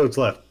 7 episodes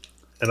left,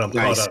 and I'm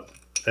caught up.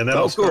 And then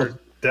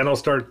I'll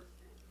start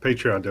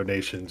Patreon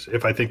donations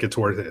if I think it's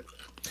worth it.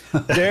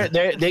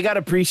 They got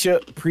a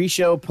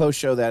pre-show,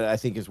 post-show that I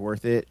think is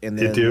worth it, and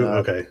then They do?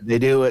 Okay. They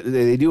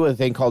do a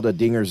thing called a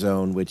Dinger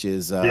Zone, which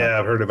is Yeah,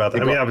 I've heard about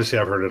that. I mean, obviously,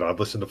 I've heard it. I've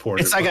listened to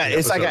 400.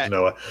 It's like a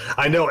Noah.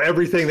 I know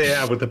everything they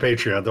have with the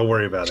Patreon. Don't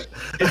worry about it.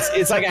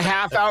 it's like a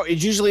half hour.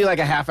 It's usually like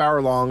a half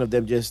hour long of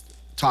them just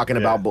talking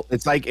about.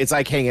 It's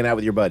like hanging out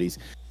with your buddies.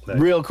 Nice.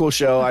 Real cool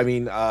show. I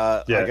mean,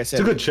 Yeah, like I said,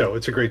 it's a good show.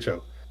 It's a great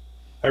show.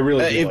 I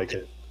really do like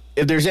it.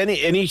 If there's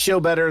any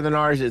show better than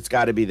ours, it's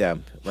got to be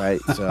them,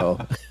 right?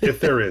 So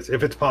If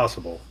it's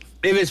possible.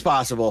 if it's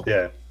possible,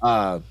 Yeah.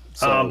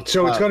 So it's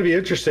going to be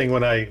interesting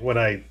when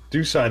I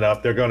do sign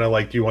up. They're going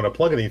to do you want to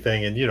plug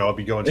anything? And I'll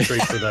be going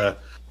straight to the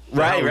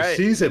right.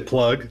 sees it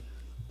plug,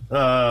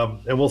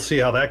 and we'll see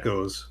how that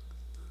goes.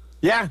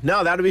 Yeah,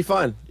 no, that'll be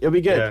fun. It'll be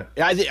good.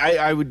 Yeah.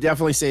 I would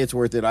definitely say it's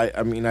worth it.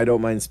 I mean, I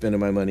don't mind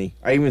spending my money.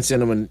 I even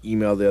sent them an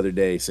email the other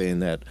day saying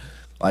that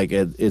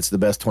it's the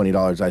best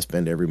 $20 I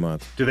spend every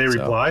month. Do they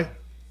reply?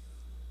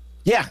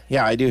 Yeah,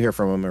 I do hear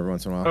from them every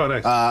once in a while. Oh,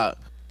 nice. I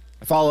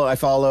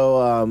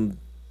follow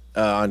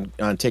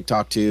on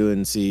TikTok too,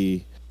 and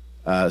see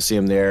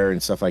them there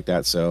and stuff like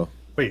that. So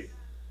Wait,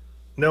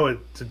 no,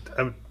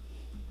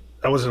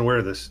 I wasn't aware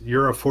of this.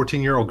 You're a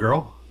 14-year-old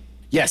girl?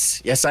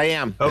 yes, I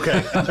am.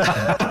 Okay.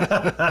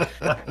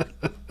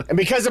 And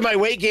because of my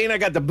weight gain, I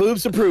got the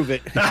boobs to prove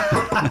it.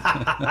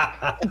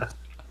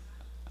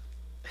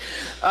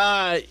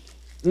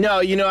 No,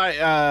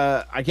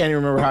 I can't even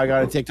remember how I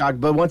got on TikTok,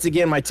 but once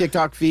again, my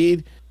TikTok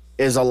feed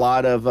is a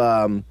lot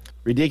of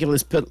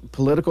ridiculous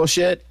political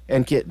shit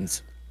and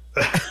kittens.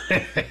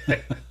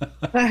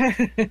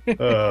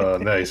 Oh,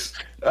 nice.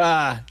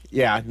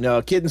 Yeah,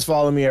 no, kittens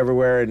follow me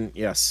everywhere, and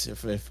yes,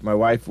 if my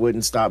wife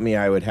wouldn't stop me,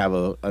 I would have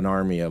an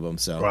army of them.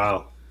 So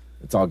Wow.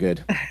 it's all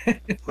good.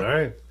 All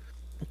right.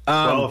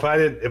 Well, if I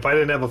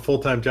didn't have a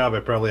full-time job,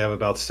 I'd probably have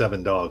about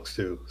 7 dogs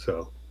too.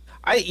 So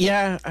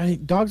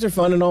dogs are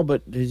fun and all,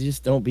 but they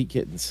just don't beat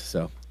kittens.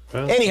 So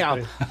well, anyhow,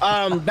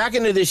 okay. back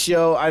into this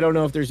show. I don't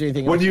know if there's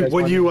anything else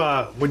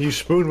when you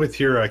spoon with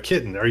your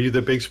kitten, are you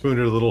the big spoon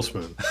or the little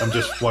spoon? I'm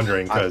just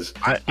wondering because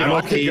I'm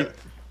okay.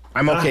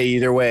 I'm okay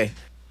either way.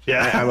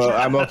 Yeah,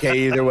 I'm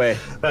okay either way.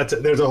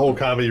 There's a whole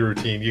comedy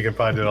routine. You can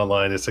find it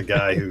online. It's a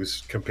guy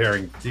who's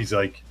comparing. He's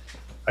like,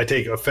 I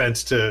take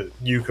offense to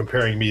you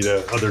comparing me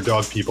to other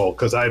dog people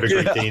because I have a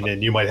Great Dane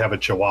and you might have a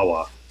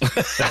Chihuahua.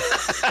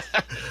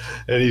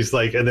 And he's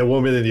like, and the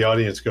woman in the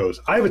audience goes,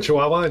 I have a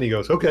Chihuahua. And he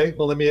goes, okay,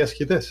 well, let me ask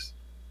you this.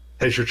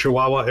 Has your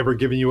Chihuahua ever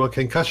given you a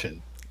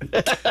concussion?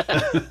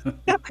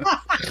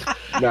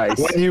 Nice.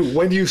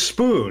 When you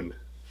spoon,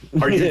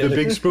 are you the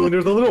big spoon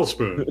or the little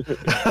spoon?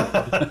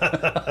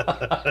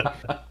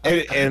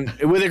 and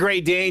with a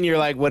Great Dane, you're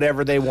like,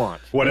 whatever they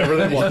want. Whatever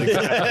they want,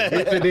 exactly.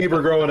 We had a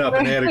neighbor growing up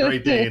and they had a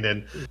Great Dane,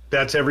 and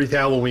that's every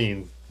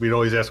Halloween. We'd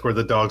always ask where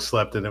the dog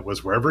slept, and it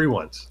was wherever he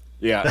wants.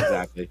 Yeah,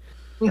 exactly.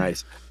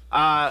 Nice.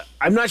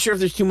 I'm not sure if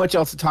there's too much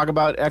else to talk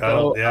about,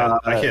 Echo. Oh, yeah,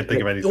 I can't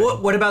think of anything.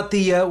 What about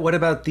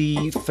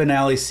the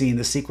finale scene,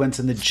 the sequence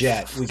in the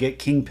jet? We get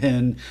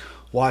Kingpin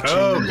watching.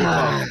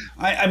 Oh,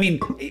 I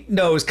mean,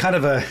 no, it was kind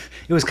of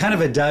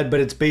a dud, but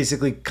it's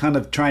basically kind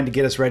of trying to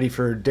get us ready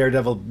for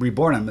Daredevil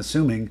Reborn. I'm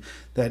assuming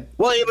that.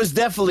 Well, it was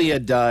definitely a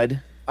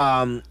dud.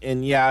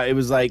 And yeah, it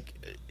was like,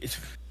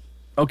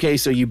 okay,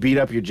 so you beat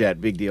up your jet,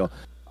 big deal.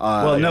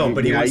 Well, no,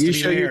 but he wants to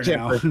be there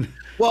now.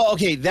 Well,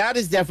 okay, that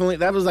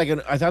was like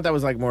I thought that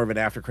was like more of an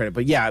after credit,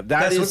 but yeah,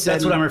 that's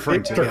what I'm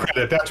referring to. After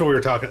credit, that's what we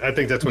were talking. I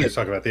think that's what he's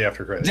talking about, the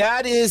after credit.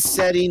 That is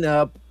setting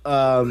up,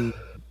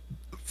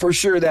 for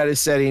sure. That is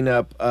setting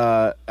up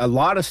a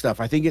lot of stuff.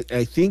 I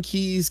think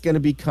he's going to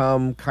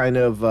become kind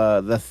of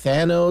the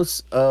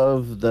Thanos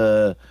of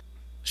the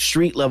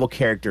street level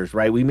characters,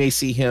 right? We may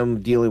see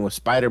him dealing with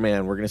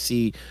Spider-Man. We're going to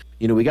see,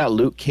 we got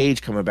Luke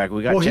Cage coming back.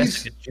 We got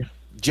Jessica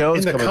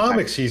Jones in the coming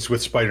comics. back. He's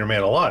with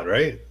Spider-Man a lot,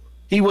 right?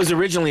 He was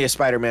originally a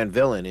Spider-Man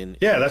villain.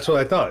 Yeah, that's what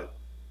I thought.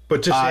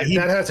 But just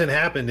that hasn't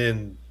happened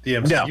in the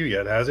MCU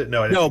yet, has it?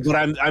 No, but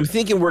I'm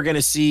thinking we're going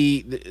to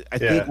see. I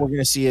think we're going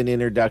to see an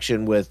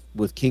introduction with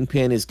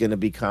Kingpin is going to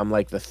become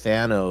like the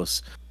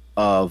Thanos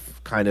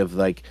of kind of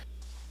like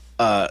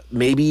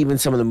maybe even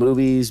some of the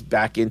movies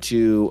back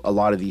into a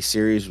lot of these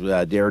series.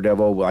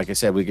 Daredevil, like I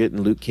said, we're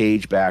getting Luke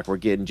Cage back. We're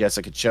getting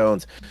Jessica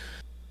Jones.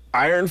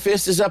 Iron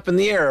Fist is up in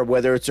the air,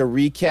 whether it's a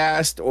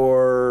recast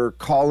or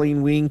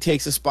Colleen Wing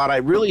takes a spot. I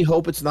really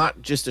hope it's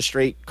not just a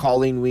straight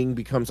Colleen Wing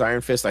becomes Iron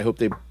Fist.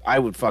 I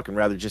would fucking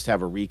rather just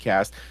have a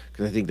recast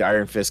because I think the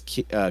Iron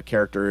Fist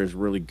character is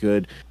really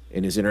good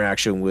in his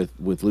interaction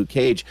with Luke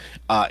Cage.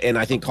 And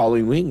I think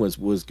Colleen Wing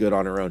was good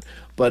on her own.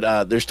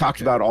 But there's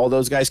talks about all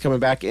those guys coming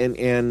back,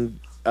 and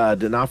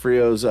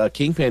D'Onofrio's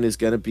Kingpin is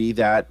going to be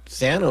that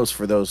Thanos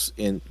for those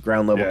in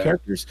ground level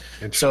characters.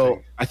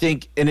 So I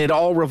think, and it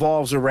all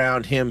revolves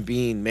around him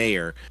being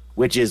mayor,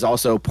 which is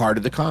also part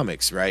of the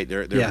comics, right?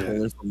 They're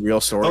pulling from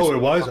real sources. Oh,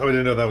 it was. Oh, I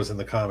didn't know that was in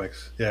the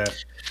comics. Yeah,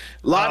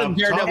 a lot of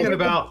Daredevil. Talking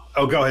about.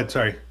 Oh, go ahead.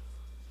 Sorry.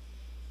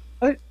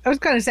 I was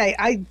going to say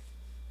I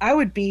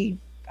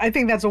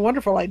think that's a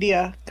wonderful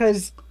idea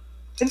because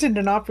Vincent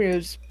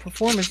D'Onofrio's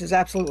performance is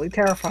absolutely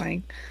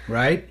terrifying,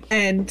 right?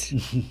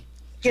 And.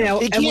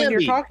 And when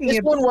you're talking this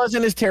one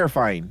wasn't as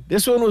terrifying.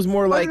 This one was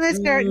more like,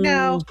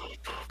 no.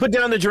 Put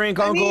down the drink,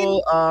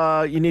 Uncle.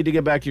 You need to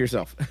get back to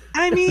yourself.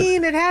 I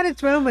mean, it had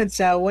its moments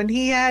though. When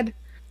he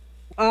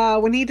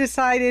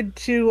decided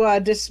to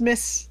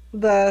dismiss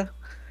the.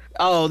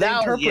 Oh,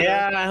 that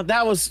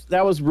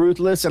was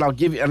ruthless, and I'll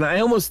give you. And I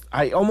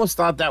almost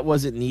thought that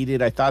wasn't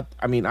needed.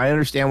 I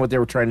understand what they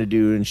were trying to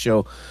do and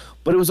show,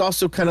 but it was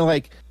also kind of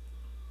like,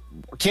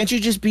 can't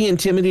you just be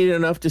intimidated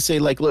enough to say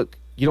like, look.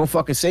 You don't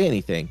fucking say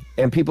anything,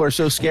 and people are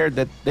so scared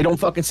that they don't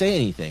fucking say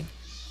anything.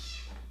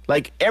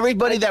 Like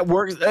everybody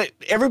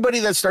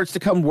that starts to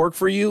come work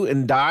for you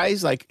and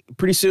dies, like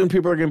pretty soon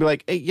people are gonna be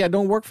like, "Hey, yeah,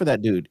 don't work for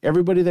that dude."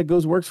 Everybody that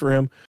works for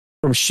him,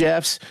 from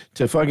chefs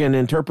to fucking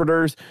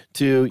interpreters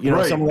to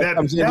someone that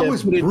comes in. That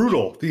was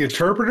brutal. The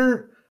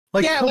interpreter,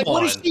 like, come on.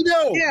 What does she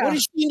know? Yeah. What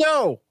does she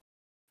know?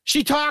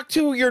 She talked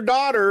to your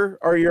daughter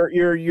or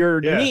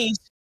your niece.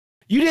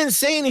 You didn't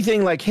say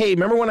anything like, "Hey,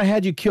 remember when I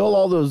had you kill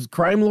all those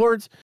crime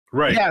lords?"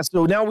 Right. Yeah,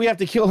 so now we have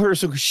to kill her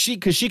because she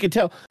could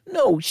tell.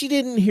 No, she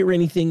didn't hear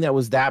anything that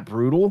was that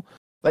brutal.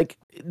 Like,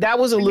 that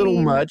was a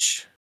little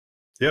much.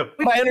 Yep.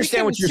 But I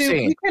understand what you're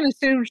saying. You can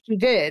assume she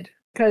did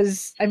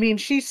because,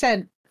 he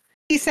sent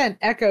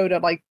Echo to,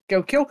 like,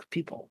 go kill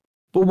people.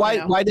 But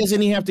why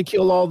doesn't he have to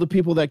kill all the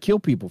people that kill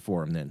people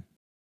for him then?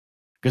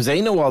 Because they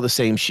know all the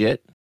same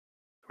shit.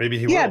 Maybe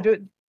he will. Yeah, but...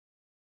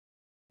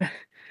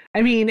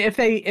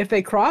 if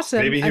they cross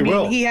him, maybe he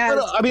will. He has.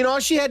 All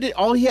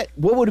he had.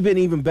 What would have been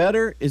even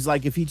better is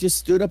like if he just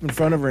stood up in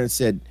front of her and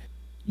said,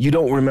 "You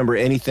don't remember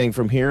anything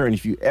from here, and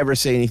if you ever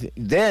say anything,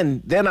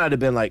 then I'd have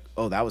been like,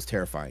 oh, that was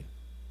terrifying."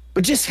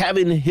 But just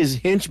having his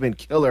henchman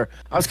kill her,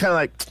 I was kind of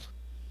like,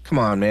 come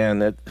on, man,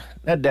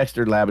 that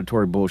Dexter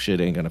Laboratory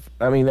bullshit ain't gonna.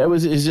 I mean,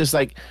 it's just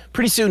like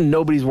pretty soon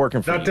nobody's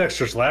working for Not you.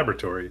 Dexter's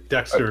Laboratory.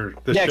 Dexter,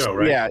 the Dexter, show,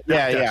 right? yeah, Not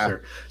yeah.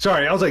 Dexter.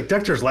 Sorry, I was like,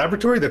 Dexter's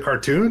Laboratory, the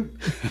cartoon?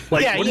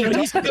 Like, Yeah, what are you you know,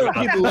 he's talking killing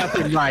about? people left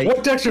and right.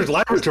 What Dexter's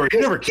Laboratory? He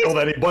never killed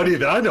anybody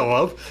that I know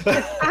of.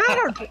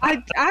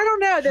 I don't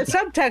know. The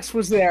subtext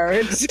was there.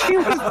 It was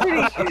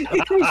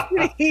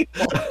pretty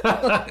evil.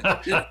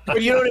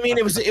 But you know what I mean?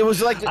 It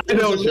was like I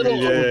know it was what a you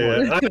mean.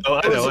 little Yeah,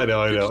 overboard.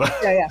 I know.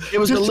 Yeah. It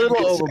was a Just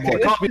little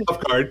overboard. caught me off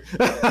guard.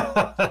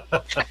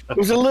 It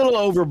was a little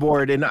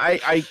overboard, and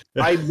I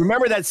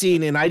remember that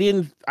scene, and I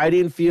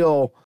didn't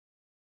feel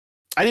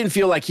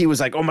like he was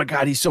like, oh my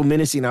god, he's so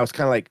menacing. I was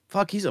kind of like,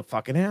 fuck, he's a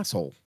fucking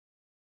asshole.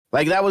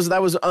 Like that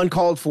was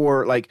uncalled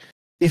for. Like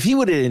if he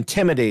would have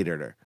intimidated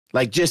her,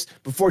 like just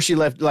before she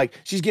left, like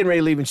she's getting ready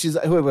to leave, and she's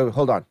like, wait,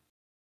 hold on,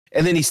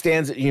 and then he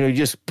stands, he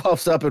just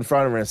puffs up in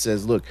front of her and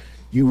says, look,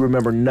 you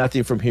remember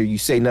nothing from here, you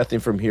say nothing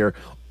from here,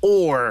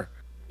 or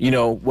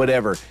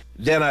whatever.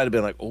 Then I'd have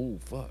been like, oh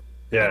fuck.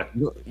 Yeah.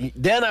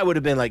 Then I would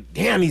have been like,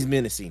 damn, he's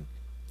menacing.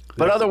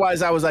 But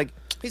otherwise, I was like,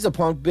 he's a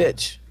punk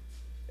bitch.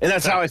 And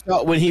that's how I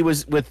felt when he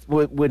was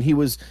when he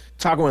was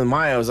talking with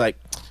Maya. I was like,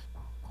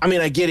 I mean,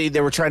 I get it.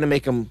 They were trying to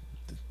make him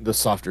the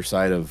softer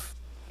side of,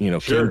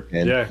 Sure.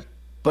 Kingpin. Yeah.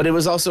 But it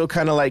was also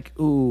kind of like,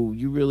 ooh,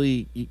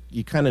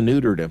 you kind of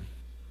neutered him.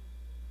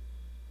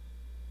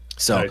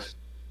 So Nice.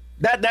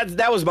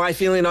 that was my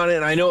feeling on it.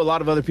 And I know a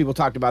lot of other people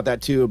talked about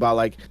that too, about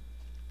like,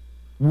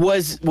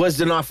 was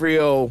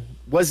D'Onofrio,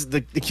 was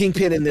the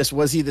Kingpin in this,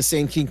 was he the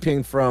same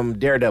Kingpin from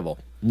Daredevil?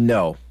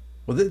 No.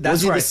 Well, Was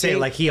that's he where I the say same-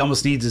 like he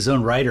almost needs his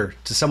own writer,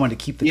 to someone to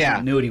keep the Yeah.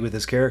 continuity with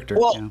his character.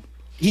 Well,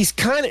 he's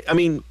kind of, I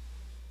mean,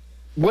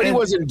 what he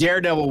was in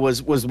Daredevil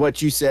was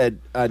what you said,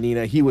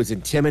 Nina. He was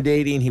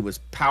intimidating. He was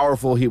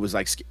powerful. He was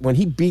like, when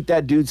he beat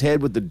that dude's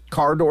head with the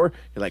car door,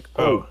 you're like,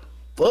 oh,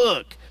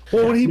 fuck.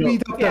 Well, when he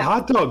beat up the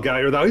hot dog guy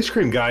or the ice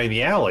cream guy in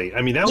the alley,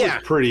 I mean, that Yeah.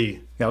 was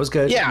pretty that was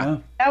good. Yeah.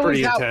 That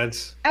pretty was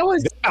intense. that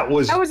was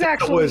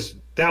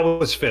That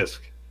was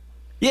Fisk.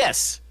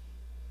 Yes.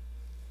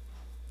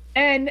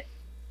 and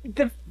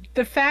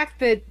the fact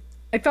that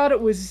I thought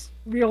it was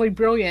really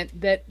brilliant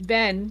that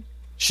then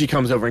She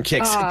comes over and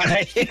kicks the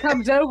guy. she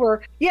comes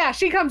over. Yeah,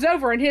 she comes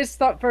over, and his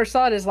first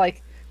thought is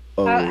like,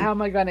 how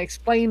am I going to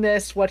explain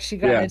this? What's she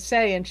going to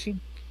say? And she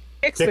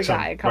kicks the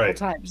guy a couple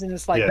times, and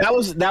it's like, That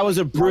was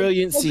a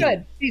brilliant scene.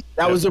 Good.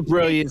 That was a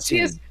brilliant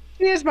scene.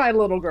 She is my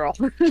little girl.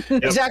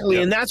 Exactly.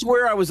 Yep. And that's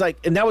where I was like,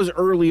 and that was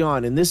early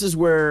on. And this is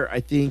where I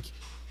think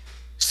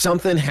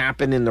something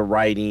happened in the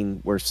writing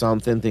where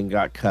something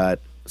got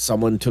cut.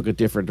 Someone took a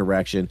different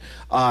direction.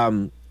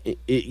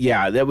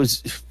 That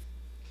was,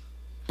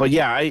 but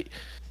yeah,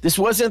 this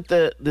wasn't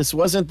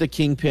the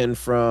Kingpin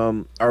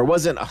from, or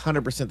wasn't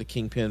 100% the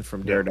Kingpin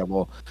from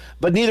Daredevil,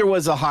 but neither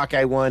was the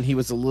Hawkeye one. He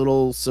was a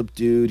little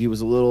subdued. He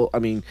was a little, I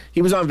mean,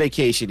 he was on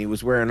vacation. He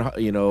was wearing,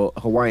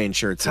 Hawaiian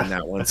shirts in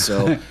that one.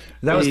 So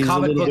that was he's a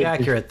comic little book bit-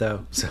 accurate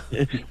though. So.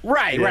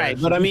 Right.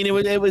 But I mean,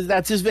 it was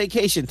that's his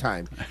vacation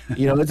time.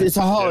 It's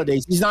a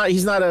holidays. He's not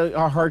a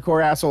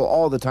hardcore asshole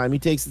all the time. He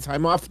takes the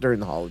time off during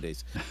the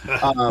holidays.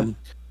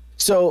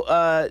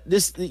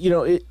 This,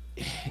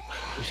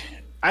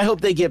 I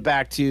hope they get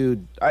back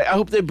to. I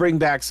hope they bring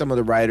back some of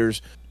the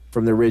writers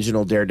from the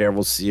original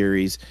Daredevil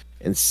series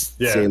and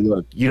say,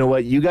 look, you know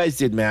what, you guys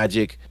did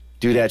magic.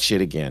 Do that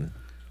shit again.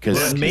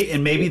 And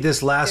maybe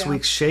this last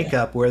week's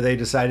shakeup where they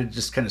decided to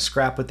just kind of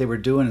scrap what they were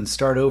doing and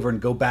start over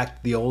and go back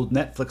to the old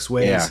Netflix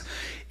ways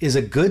is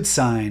a good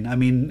sign. I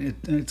mean,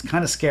 it's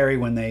kind of scary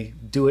when they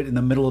do it in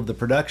the middle of the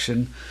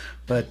production,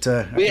 but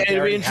I think they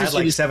already had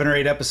like 7 or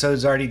 8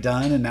 episodes already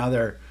done, and now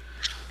they're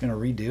going to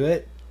redo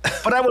it.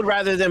 But I would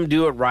rather them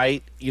do it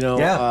right.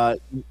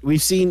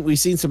 We've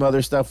seen some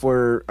other stuff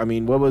where, I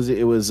mean, what was it?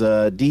 It was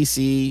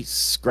DC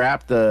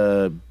scrapped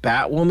the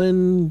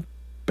Batgirl.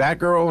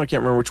 I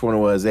can't remember which one it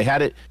was. They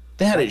had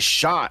it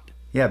shot.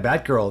 Yeah,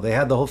 Batgirl. They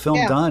had the whole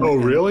film done. Oh,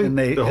 really? And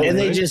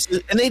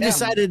they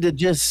decided to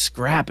just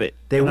scrap it.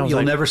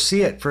 You'll never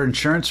see it for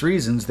insurance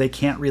reasons. They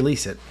can't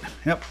release it.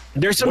 Yep.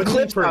 There's some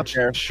clips for out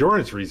there.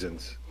 insurance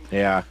reasons.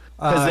 Yeah,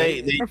 because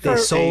they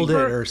sold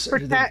it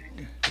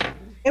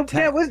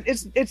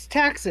it's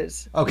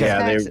taxes. Okay. Yeah,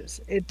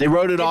 taxes. they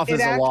wrote it off as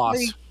a actually,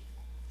 loss.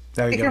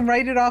 There you They go. can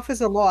write it off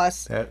as a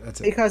loss That's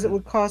it. because it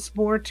would cost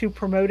more to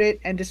promote it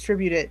and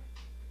distribute it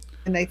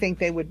than they think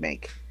they would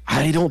make.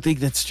 I don't think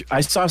that's true. I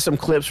saw some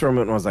clips from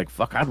it and I was like,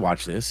 fuck, I'd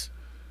watch this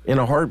in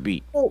a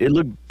heartbeat. Oh. It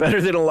looked better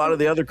than a lot of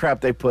the other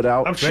crap they put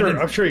out. I'm sure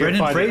you can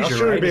find it. I'm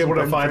sure you'll be able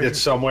to find it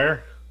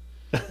somewhere.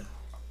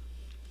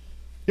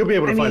 You'll be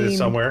able to find it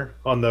somewhere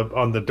on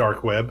the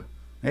dark web.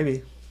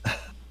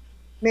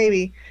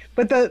 Maybe.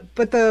 But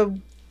the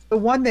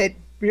one that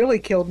really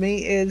killed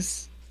me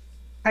is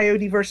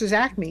Coyote versus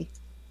Acme.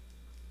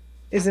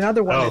 Is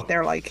another one that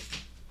they're like,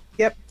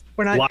 yep,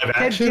 we're not Live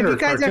action or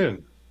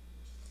cartoon?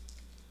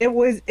 It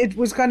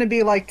was going to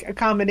be like a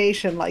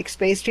combination, like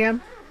Space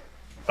Jam.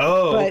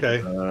 Oh, But-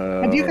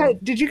 okay.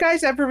 Did you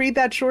guys ever read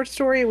that short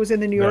story? It was in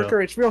the New No.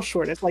 Yorker. It's real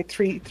short. It's like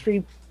three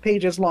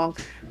pages long,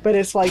 but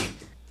it's like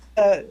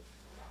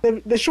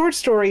the short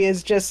story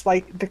is just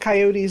like the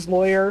Coyote's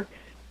lawyer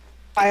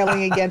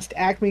filing against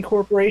Acme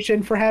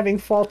Corporation for having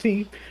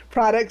faulty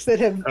products that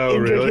have Oh,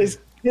 injured really?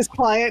 his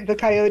client, the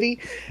Coyote,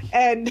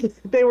 and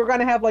they were going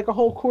to have like a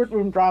whole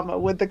courtroom drama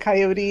with the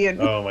Coyote and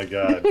Oh my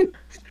God.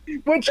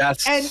 which and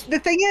That's the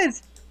thing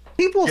is,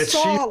 people Get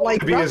saw She-Hulk like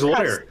to be his rough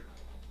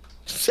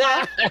cuts.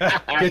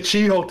 lawyer. Get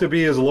She-Hulk to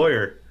be his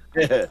lawyer.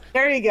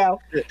 There you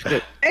go.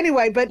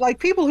 Anyway, but like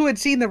people who had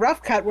seen the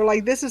rough cut were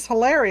like, "This is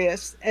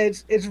hilarious.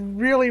 It's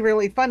really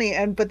really funny."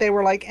 But they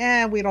were like,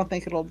 we don't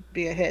think it'll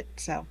be a hit."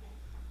 So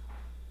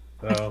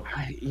Oh,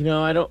 I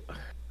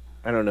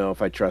don't know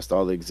if I trust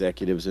all the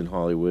executives in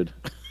Hollywood.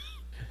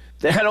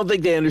 I don't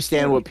think they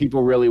understand what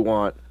people really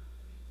want.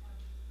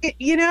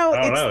 you know,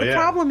 I don't it's know, the yeah.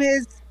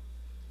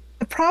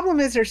 problem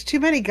is there's too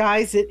many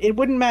guys that it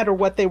wouldn't matter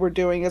what they were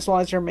doing as long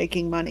as they're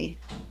making money.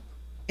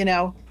 You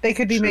know, they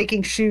could be True.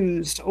 making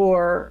shoes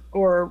or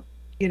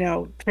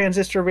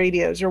transistor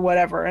radios or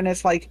whatever, and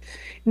it's like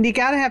you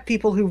got to have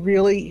people who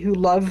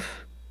love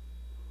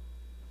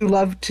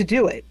to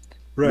do it.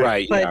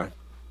 Right, But yeah.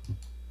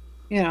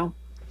 you know,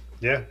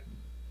 Yeah,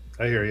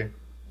 I hear you.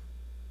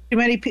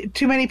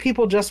 too many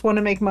people just want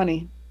to make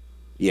money.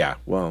 Yeah,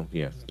 well,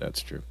 yeah,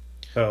 that's true.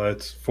 Oh,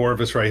 that's four of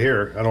us right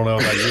here. I don't know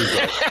about you,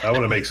 but I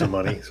want to make some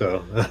money.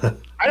 So,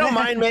 I don't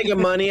mind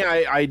making money.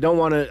 I don't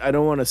want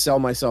to sell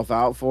myself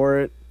out for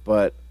it,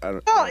 but I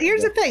don't. Well,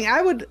 here's the thing.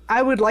 I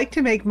would like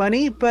to make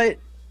money, but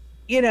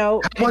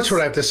how much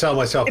would I have to sell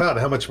myself out?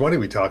 How much money are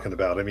we talking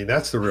about? I mean,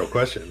 that's the real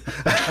question.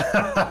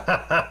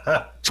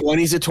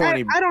 20's a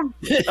 20. I don't.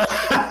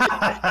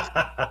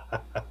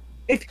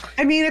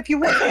 If you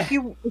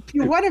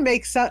want to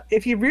make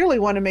if you really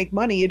want to make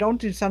money, you don't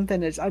do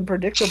something as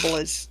unpredictable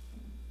as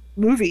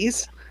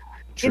movies.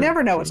 True, You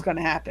never know true. what's going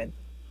to happen.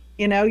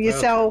 You know, you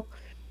Well,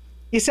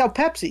 sell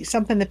Pepsi,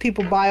 something that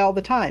people buy all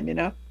the time. You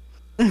know,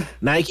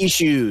 Nike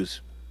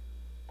shoes.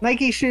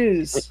 Nike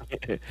shoes.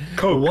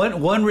 Coke.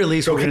 One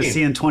release we're going to Cocaine.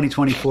 see in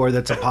 2024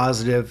 that's a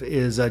positive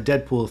is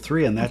Deadpool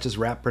 3, and that just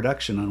wrapped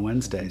production on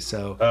Wednesday.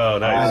 So Oh, I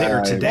nice. think,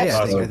 or today,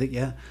 awesome. I think,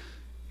 yeah.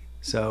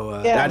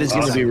 So Yeah. That is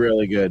going to Awesome. be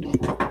really good.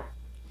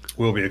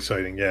 Will be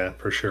exciting. Yeah,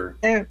 for sure.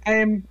 I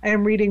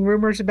am reading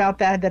rumors about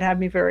that have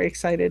me very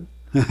excited.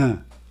 I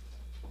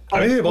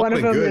mean, they've all One of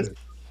been them good. is-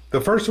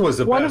 The first one was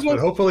the one best, of but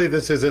them- hopefully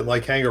this isn't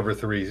like Hangover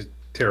 3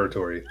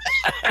 territory.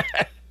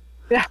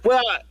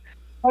 Well,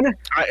 One of-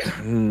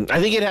 I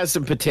think it has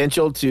some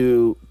potential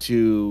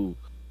to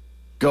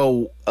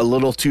go a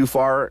little too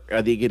far.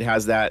 I think it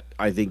has that.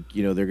 I think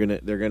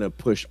they're gonna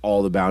push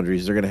all the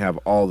boundaries. They're gonna have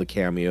all the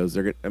cameos.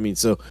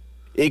 So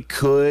it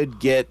could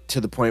get to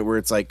the point where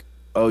it's like,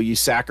 oh, you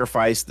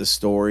sacrifice the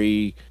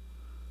story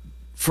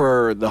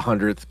for the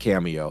 100th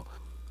cameo.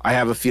 I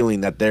have a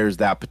feeling that there's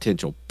that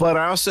potential, but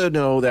I also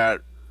know that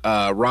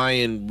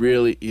Ryan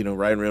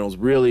Reynolds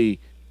really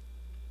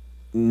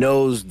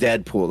knows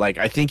Deadpool. Like,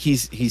 I think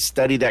he's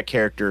studied that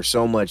character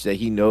so much that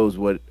he knows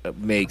what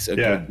makes a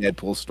good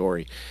Deadpool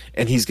story,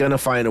 and he's gonna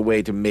find a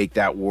way to make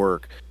that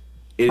work.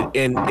 And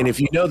if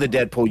you know the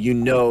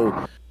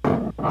Deadpool,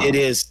 it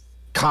is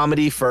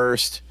comedy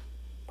first,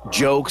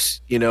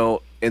 jokes,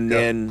 and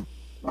then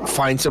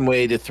find some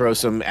way to throw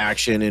some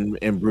action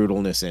and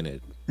brutalness in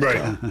it.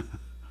 Right.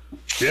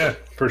 Yeah,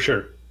 for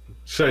sure.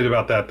 Excited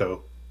about that,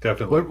 though.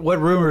 Definitely. what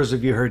rumors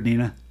have you heard,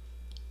 Nina?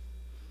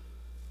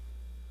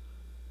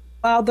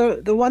 Well,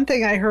 the one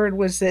thing I heard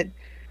was that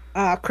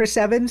Chris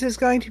Evans is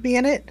going to be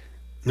in it,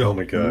 Oh,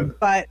 my God.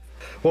 but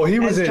Well, he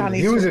was As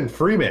Johnny in Storm.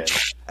 Freeman.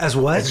 As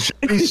what? As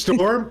Johnny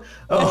Storm?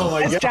 Oh,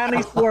 my as God.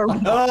 Johnny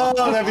Storm.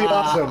 Oh, that'd be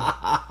awesome.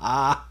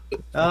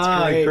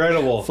 Ah, great.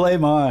 Incredible.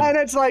 Flame on. And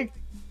it's like,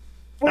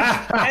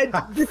 and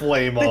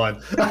Flame on.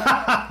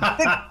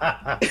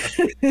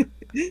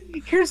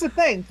 here's the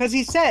thing, because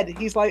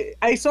he's like,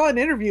 I saw an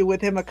interview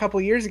with him a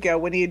couple years ago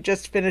when he had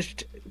just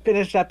finished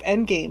up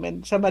Endgame,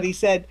 and somebody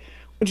said,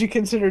 would you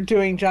consider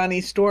doing Johnny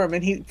Storm?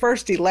 And he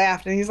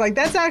laughed, and he's like,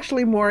 that's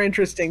actually more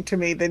interesting to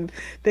me than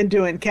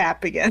doing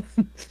Cap again.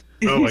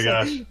 Oh, my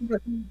gosh.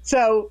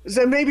 So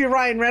maybe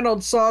Ryan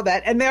Reynolds saw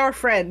that, and they are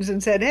friends,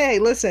 and said, hey,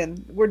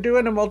 listen, we're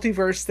doing a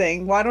multiverse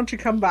thing. Why don't you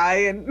come by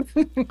and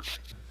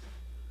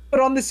put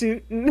on the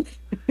suit?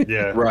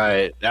 Yeah.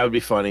 Right, that would be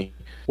funny.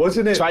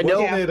 Wasn't it? So I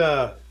know- Wasn't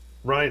it?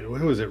 Ryan.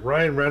 Who was it?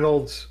 Ryan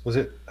Reynolds. Was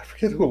it? I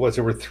forget who it was.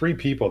 There were three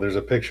people. There's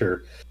a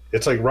picture.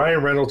 It's like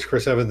Ryan Reynolds,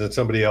 Chris Evans, and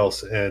somebody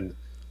else, and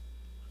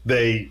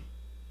they.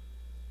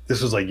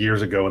 This was like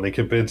years ago, and they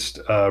convinced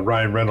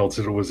Ryan Reynolds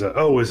that it was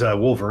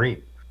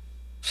Wolverine.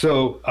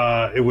 So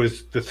it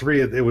was the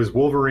three. It was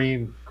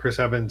Wolverine, Chris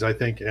Evans, I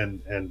think,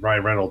 and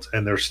Ryan Reynolds,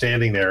 and they're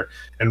standing there,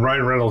 and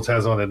Ryan Reynolds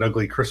has on an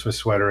ugly Christmas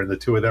sweater, and the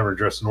two of them are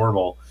dressed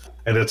normal,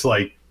 and it's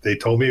like, they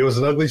told me it was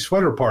an ugly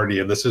sweater party,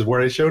 and this is where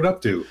I showed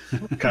up to,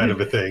 kind of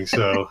a thing.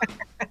 So,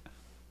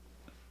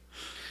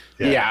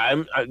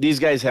 Yeah, these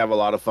guys have a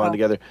lot of fun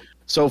together.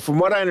 So from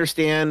what I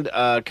understand,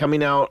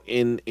 coming out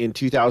in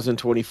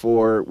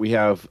 2024, we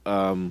have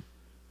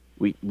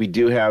we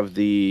do have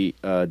the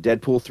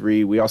Deadpool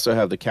 3. We also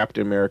have the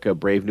Captain America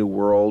Brave New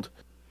World.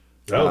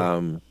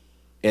 Oh.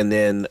 And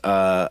then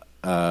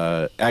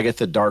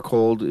Agatha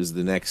Darkhold is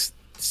the next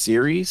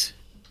series,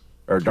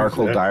 or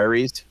Darkhold that?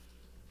 Diaries.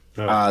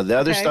 The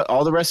other Okay. stuff,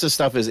 all the rest of the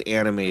stuff is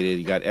animated.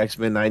 You got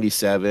X-Men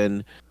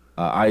 '97,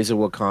 Eyes of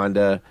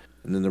Wakanda,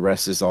 and then the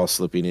rest is all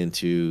slipping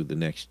into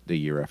the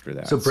year after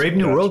that. So Brave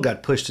New World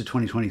got pushed to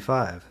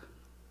 2025.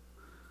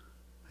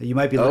 You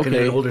might be looking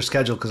at an Okay. older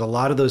schedule because a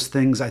lot of those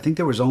things, I think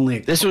there was only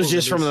a This was couple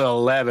just from releases. the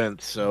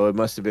 11th, so it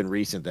must have been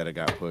recent that it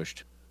got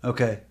pushed.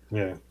 Okay.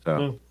 Yeah.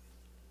 So,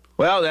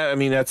 well,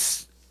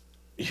 that's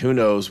who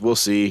knows? We'll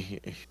see.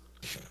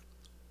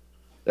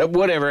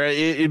 Whatever.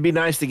 It'd be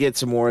nice to get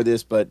some more of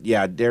this, but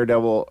yeah,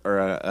 Daredevil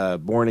or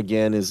Born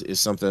Again is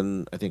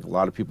something I think a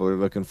lot of people are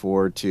looking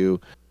forward to.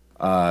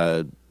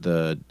 The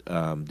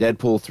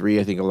Deadpool 3,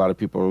 I think a lot of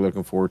people are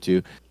looking forward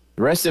to.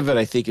 The rest of it,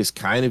 I think, is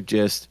kind of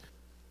just,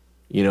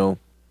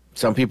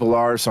 some people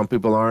are, some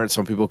people aren't.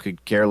 Some people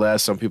could care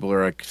less. Some people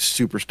are like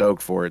super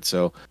stoked for it.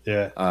 So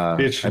Yeah.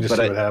 Be interesting to but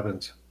see what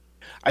happens.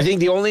 I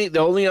think the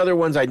only other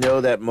ones I know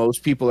that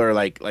most people are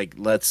like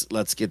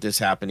let's get this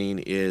happening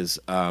is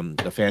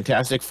the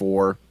Fantastic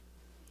Four,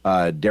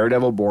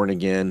 Daredevil Born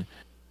Again,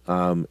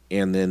 and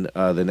then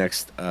the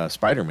next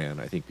Spider-Man.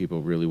 I think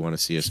people really want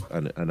to see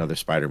another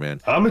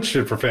Spider-Man. I'm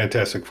interested for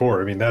Fantastic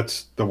Four. I mean,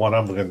 that's the one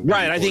I'm looking.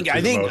 Right. I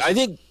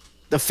think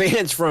the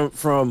fans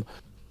from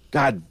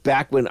God,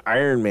 back when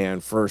Iron Man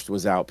first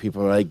was out,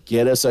 people are like,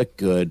 get us a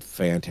good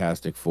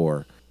Fantastic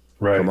Four.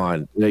 Right. Come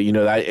on,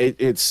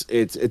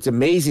 it's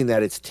amazing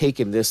that it's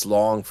taken this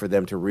long for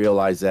them to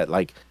realize that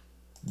like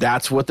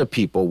that's what the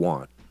people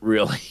want,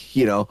 really.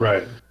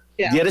 Right.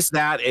 Yeah. Get us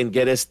that and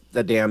get us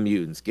the damn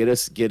mutants. Get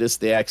us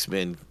the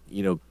X-Men.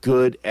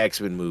 Good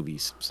X-Men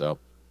movies. So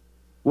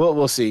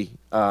we'll see.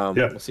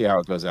 We'll see how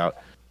it goes out.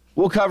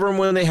 We'll cover them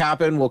when they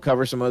happen. We'll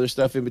cover some other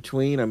stuff in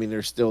between. I mean,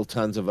 there's still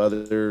tons of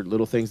other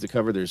little things to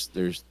cover. There's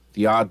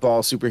the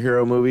oddball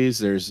superhero movies.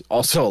 There's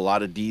also a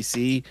lot of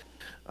DC.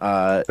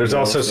 There's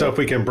also stuff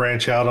we can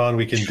branch out on.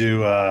 We can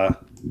do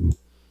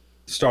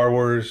Star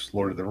Wars,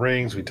 Lord of the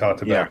Rings. We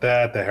talked about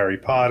that. The Harry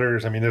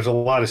Potters. I mean, there's a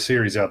lot of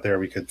series out there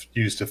we could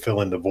use to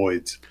fill in the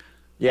voids.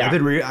 Yeah,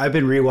 I've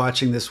been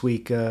rewatching this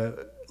week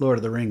Lord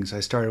of the Rings. I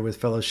started with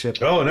Fellowship.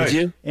 Oh, nice.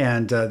 Did you?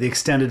 And the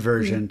extended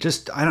version.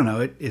 Just I don't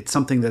know. It's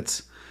something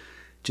that's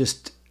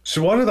just.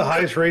 So one of the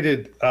highest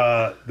rated,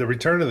 The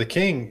Return of the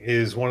King,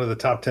 is one of the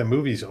top 10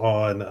 movies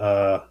on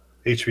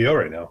HBO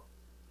right now.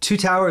 Two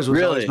Towers was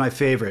Really? always my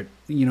favorite.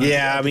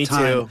 Yeah, at the me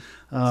time. too.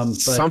 But,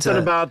 Something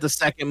about the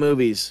second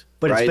movies.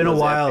 But it's right? been a Those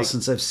while epic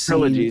since I've seen.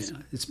 trilogies.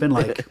 It's been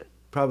like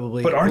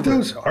probably. But aren't over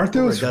those a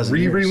dozen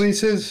years.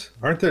 re-releases?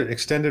 Aren't the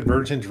extended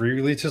versions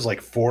re-releases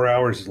like 4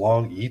 hours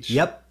long each?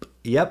 Yep.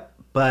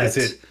 But Is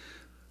it?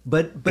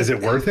 But Is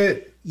it worth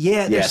it?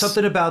 Yeah, there's Yes.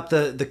 something about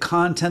the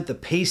content, the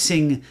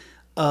pacing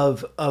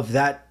of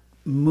that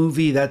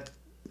movie, that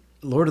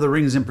Lord of the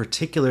Rings in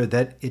particular,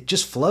 that it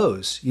just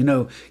flows.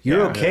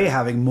 You're okay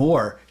having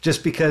more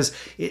just because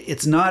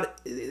it's not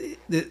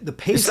the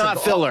pace. It's not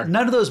of filler.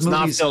 None of those It's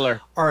not movies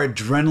filler. are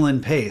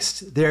adrenaline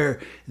paced. They're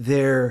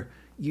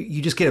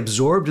you just get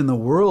absorbed in the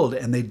world,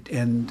 and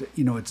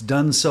it's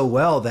done so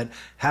well that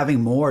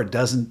having more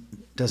doesn't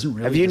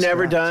really. Have you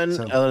never distract.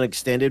 done So- an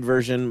extended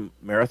version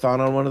marathon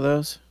on one of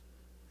those?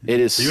 It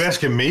is. Are you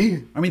asking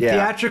me? I mean, Yeah.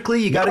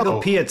 theatrically, you got to go No.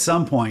 pee at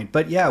some point.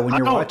 But yeah, when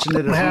you're watching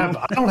it at home,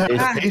 I don't have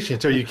the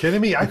patience. Are you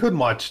kidding me? I couldn't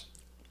watch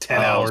 10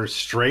 hours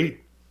straight.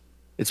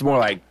 It's more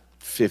like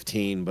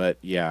 15, but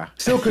yeah.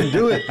 Still couldn't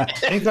do it.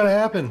 Ain't gonna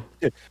happen.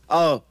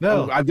 Oh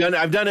No. I've done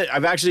it.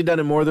 I've actually done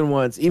it more than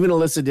once. Even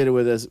Alyssa did it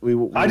with us. We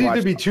I need to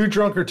watched- be too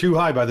drunk or too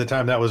high by the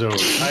time that was over.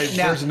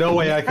 There's no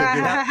way I could do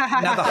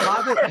it.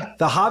 now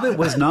the Hobbit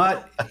was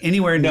not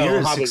anywhere near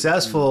as Hobbit-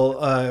 successful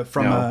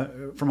from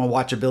a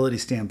watchability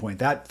standpoint.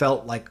 That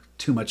felt like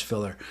too much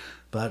filler,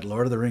 but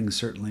Lord of the Rings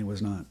certainly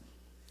was not.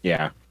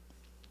 Yeah,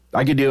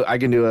 I can do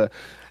a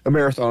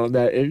marathon on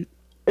that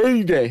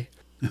any day.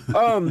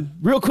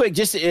 Real quick,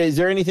 just is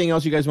there anything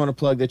else you guys want to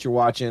plug that you're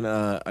watching?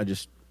 I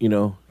just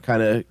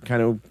kind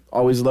of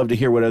always love to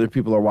hear what other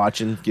people are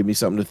watching. Give me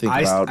something to think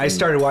about. I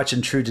started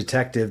watching True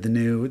Detective,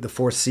 the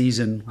fourth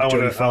season. I Jodie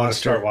want to Foster.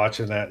 start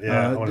watching that.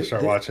 Yeah, I want to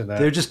start watching that.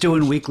 They're just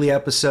doing weekly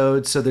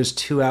episodes, so there's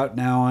 2 out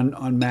now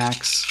on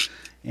Max,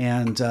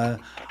 and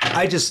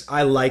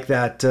I like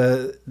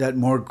that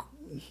more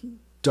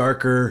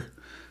darker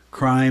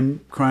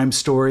crime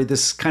story.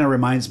 This kind of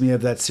reminds me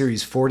of that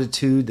series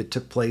Fortitude that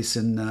took place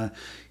in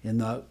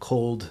the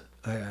cold.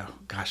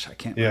 Gosh, I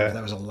can't remember. Yeah.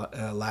 That was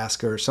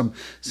Alaska or some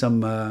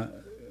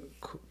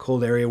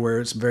cold area where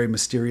it's very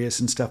mysterious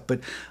and stuff. But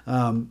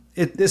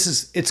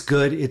it's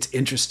good. It's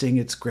interesting.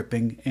 It's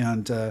gripping.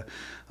 And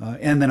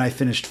then I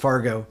finished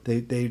Fargo.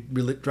 They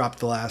really dropped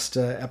the last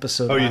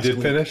episode. Oh, you last did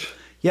week. finish?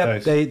 Yep,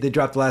 Nice. they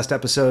dropped the last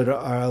episode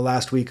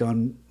last week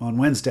on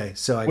Wednesday.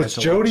 So I Was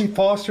got to watch. Jodie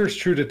Foster's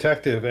True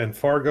Detective and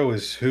Fargo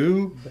is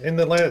who in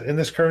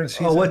this current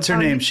season? Oh, what's her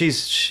name?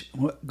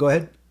 Go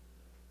ahead.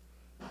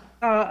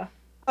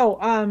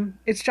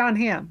 It's John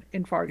Hamm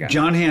in Fargo.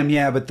 John Hamm,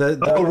 yeah, but the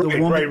Oh,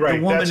 woman, right.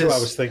 the woman That's is what I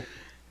was thinking.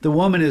 The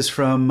woman is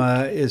from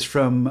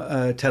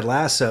Ted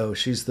Lasso.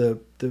 She's the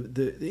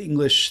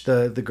English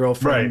the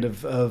girlfriend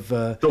Right. of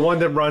The one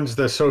that runs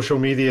the social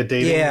media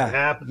dating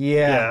app.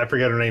 Yeah. I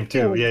forget her name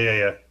too.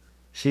 Yeah.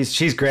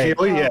 She's great.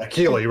 Keely,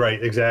 Keely,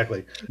 right,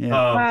 exactly.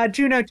 Yeah.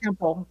 Juno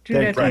Temple.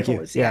 Thank Temple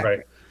you. is Yeah.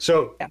 Right.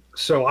 So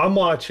I'm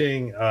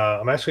watching.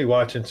 I'm actually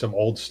watching some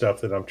old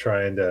stuff that I'm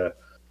trying to,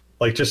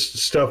 like, just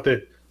stuff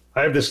that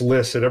I have this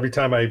list that every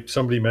time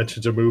somebody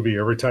mentions a movie,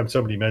 every time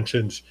somebody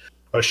mentions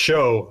a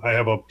show, I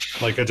have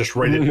I just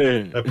write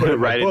it. I put it in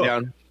my Write it book.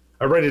 down.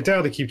 I write it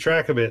down to keep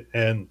track of it.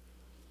 And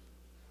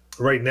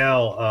right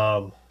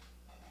now,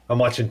 I'm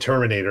watching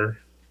Terminator,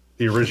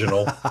 the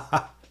original.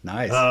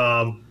 Nice.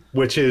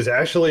 Which is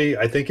actually,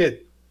 I think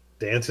it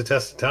stands the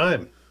test of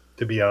time.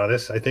 To be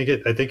honest, I think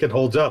it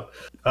holds up.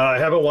 I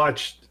haven't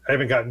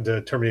gotten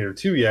to Terminator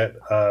 2 yet.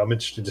 I'm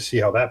interested to see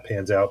how that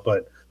pans out.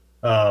 But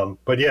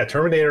yeah,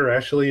 Terminator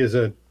actually is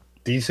a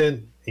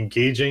decent,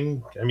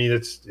 engaging. I mean,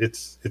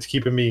 it's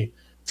keeping me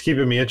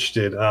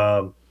interested.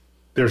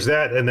 There's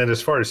that, and then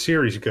as far as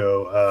series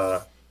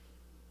go,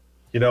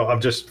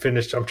 I'm just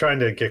finished. I'm trying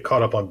to get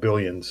caught up on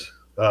Billions.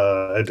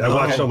 I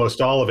watched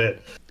almost all of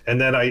it, and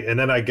then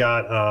I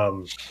got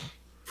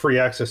free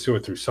access to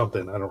it through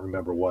something. I don't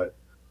remember what.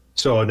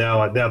 So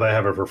now that I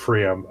have it for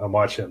free, I'm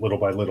watching it little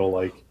by little,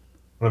 like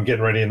when I'm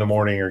getting ready in the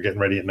morning or getting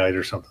ready at night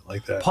or something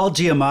like that. Paul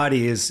Giamatti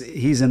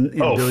he's in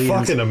Billions.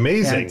 Fucking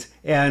amazing.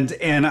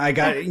 And I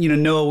got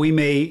Noah, we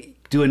may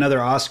do another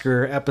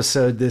Oscar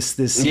episode this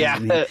season.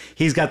 Yeah.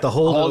 He's got the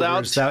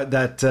holdovers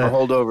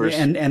holdovers.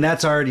 and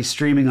that's already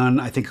streaming on,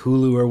 I think,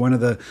 Hulu or one of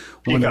the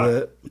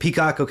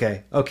Peacock.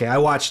 Okay, I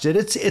watched it.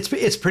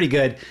 It's pretty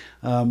good.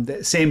 The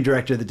same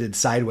director that did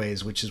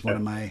Sideways, which is one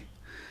of my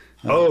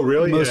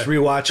most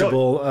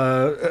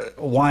rewatchable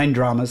wine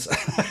dramas.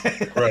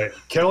 Right.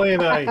 Kelly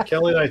and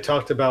I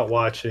talked about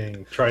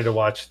trying to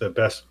watch the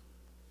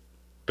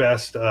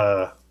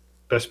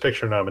best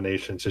picture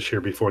nominations this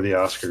year before the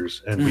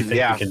Oscars, and we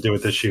think we can do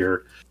it this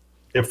year.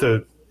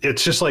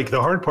 It's just like the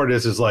hard part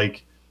is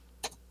like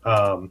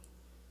some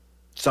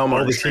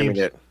aren't streaming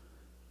it.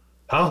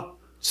 Huh?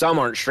 Some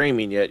aren't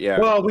streaming yet.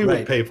 Yeah. Well, we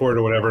would pay for it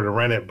or whatever to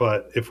rent it,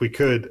 but if we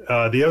could,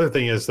 the other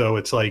thing is though,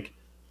 it's like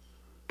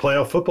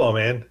playoff football,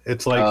 man.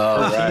 It's like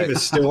her team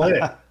is still in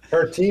it.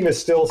 Her team is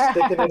still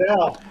sticking it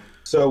out.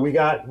 So we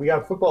got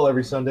football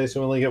every Sunday, so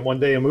we only get one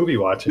day of movie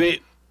watching.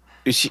 Wait,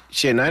 is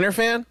she a Niner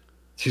fan?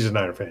 She's a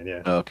Niner fan,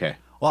 yeah. Okay.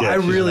 Well, Yeah, I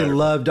really she's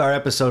loved our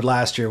episode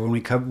last year when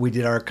we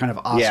did our kind of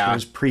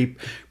Oscars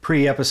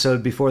pre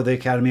episode before the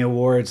Academy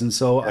Awards, and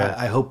so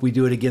I hope we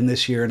do it again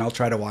this year, and I'll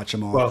try to watch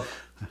them all. Well,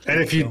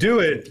 and if you do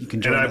it, you can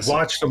and join I've us.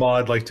 watched them all,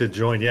 I'd like to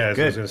join. Yeah, as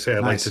I was going to say,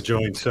 I'd like to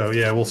join. So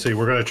yeah, we'll see.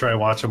 We're going to try and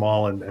watch them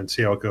all and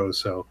see how it goes.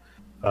 So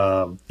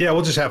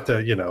we'll just have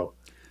to,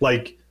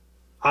 like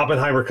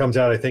Oppenheimer comes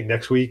out, I think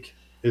next week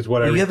is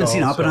what I recall. You haven't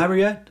seen Oppenheimer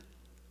yet?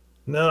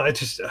 No,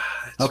 it's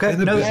Okay.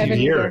 been a busy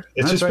year.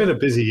 It's just been a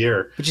busy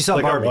year. But you saw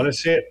like, Barbie. I want to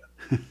see it.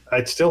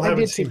 I still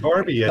haven't seen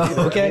Barbie yet.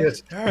 Oh, okay. I mean,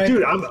 all right.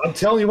 Dude, I'm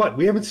telling you what,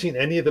 we haven't seen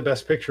any of the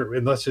Best Picture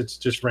unless it's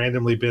just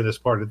randomly been as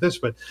part of this.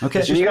 But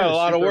okay, you got a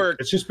lot of work.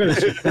 It's just been a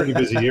pretty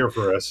busy year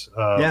for us,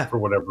 for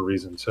whatever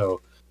reason.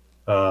 So,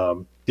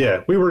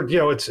 we were.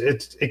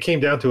 It came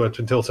down to it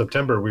until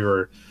September. We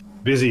were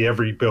busy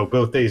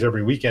both days,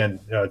 every weekend,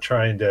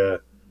 trying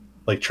to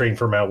like train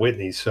for Mount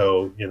Whitney.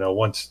 So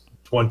once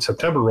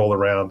September rolled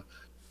around,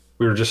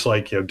 we were just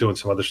like doing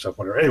some other stuff.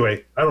 Whatever.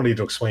 Anyway, I don't need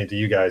to explain it to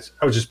you guys.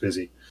 I was just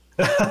busy.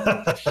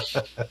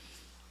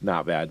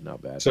 Not bad.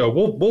 So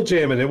we'll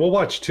jam it in. We'll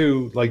watch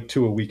two a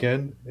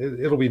weekend.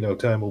 It'll be no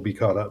time. We'll be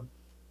caught up.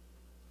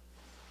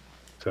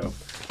 So,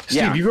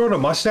 Steve, you growing a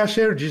mustache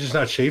there, or did you just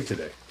not shave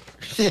today?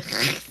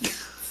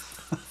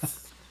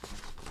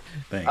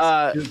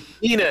 Thanks.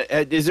 Ina,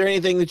 is there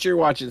anything that you're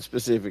watching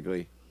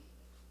specifically?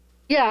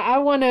 Yeah, I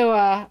want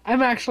to.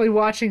 I'm actually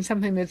watching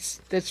something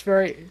that's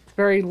very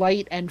very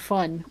light and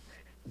fun.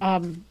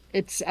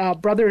 It's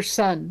Brother's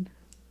Son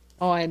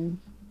on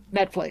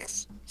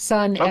Netflix.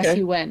 Sun,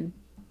 S-U-N.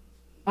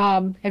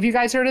 Have you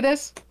guys heard of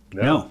this?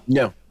 No.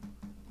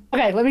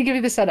 Okay, let me give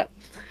you the setup.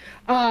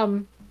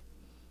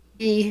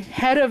 The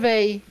head of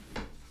a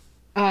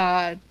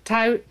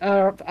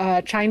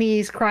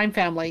Chinese crime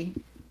family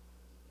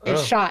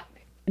is shot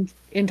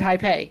in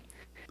Taipei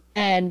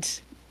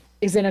and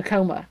is in a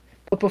coma.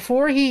 But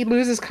before he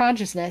loses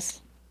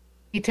consciousness,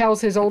 he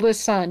tells his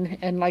oldest son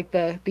and like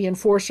the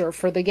enforcer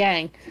for the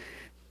gang,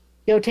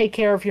 "Go take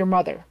care of your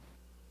mother."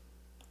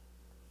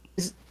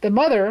 The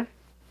mother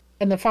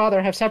and the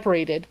father have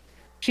separated.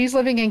 She's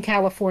living in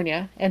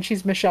California, and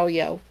she's Michelle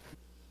Yeoh.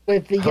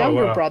 With the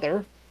younger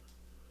brother,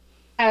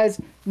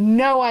 has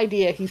no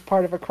idea he's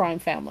part of a crime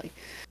family.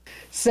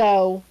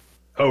 So.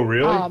 Oh,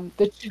 really?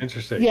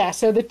 Interesting. Yeah.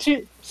 So the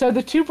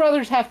two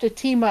brothers have to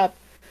team up.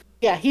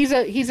 Yeah, he's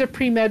a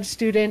pre-med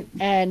student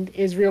and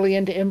is really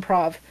into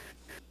improv,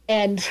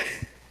 and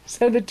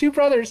so the two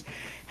brothers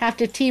have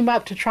to team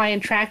up to try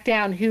and track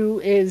down who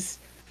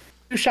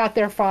shot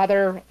their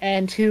father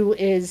and who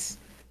is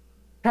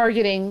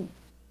targeting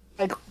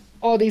like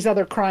all these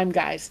other crime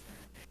guys.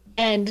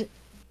 And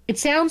it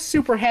sounds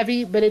super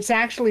heavy, but it's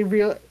actually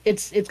real.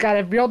 It's got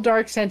a real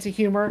dark sense of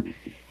humor,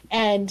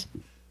 and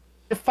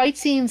the fight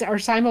scenes are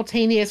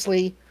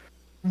simultaneously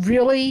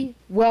really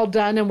well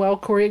done and well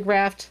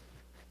choreographed,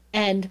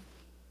 and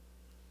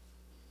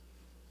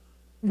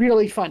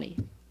really funny.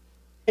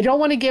 I don't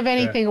want to give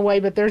anything away,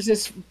 but there's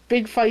this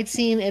big fight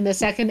scene in the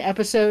second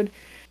episode,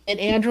 and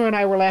Andrew and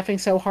I were laughing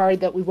so hard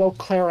that we woke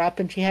Claire up,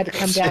 and she had to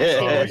come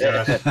downstairs.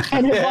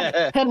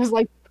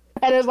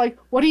 And it was like,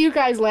 what are you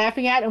guys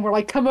laughing at? And we're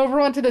like, come over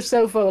onto the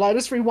sofa. Let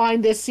us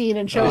rewind this scene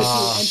and show it to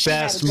you. And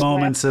best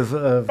moments of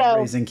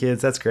raising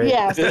kids. That's great.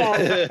 Yeah.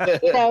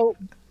 So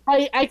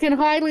I can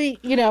highly,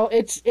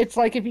 it's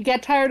like if you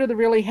get tired of the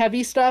really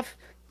heavy stuff,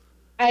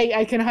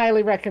 I can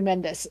highly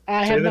recommend this.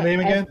 Say the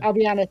name again? I'll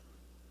be honest.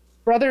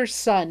 Brother's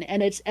Son,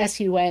 and it's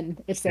SUN.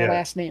 It's their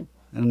last name.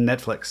 And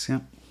Netflix, yeah.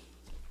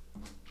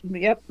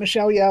 Yep,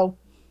 Michelle Yeoh.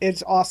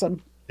 It's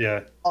awesome.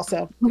 Yeah.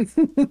 Also.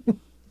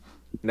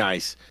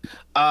 Nice.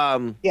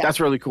 That's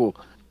really cool.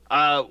 Me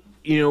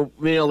and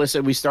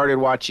Alyssa, we started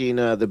watching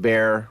The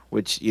Bear,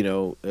 which,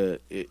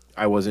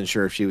 I wasn't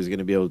sure if she was going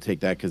to be able to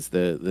take that because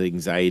the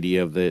anxiety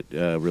of it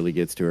really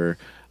gets to her.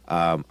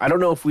 I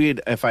don't know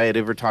if I had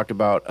ever talked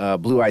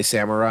about Blue Eye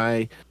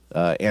Samurai,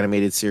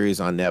 animated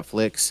series on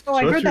Netflix. Oh,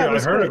 I heard that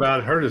was good.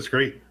 about it. Heard it's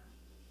great.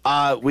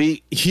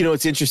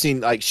 It's interesting.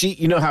 Like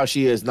how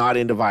she is not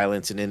into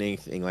violence and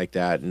anything like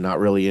that, and not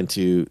really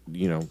into,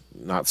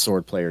 not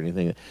swordplay or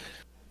anything.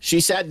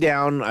 She sat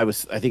down. I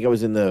think I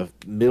was in the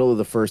middle of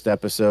the first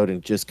episode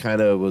and just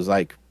kind of was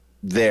like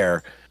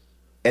there,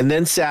 and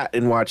then sat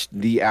and watched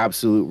the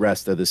absolute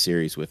rest of the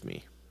series with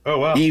me. Oh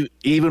wow!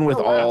 Even with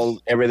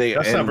everything.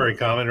 That's not very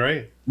common,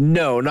 right?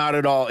 No, not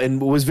at all,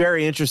 and was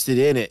very interested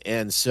in it.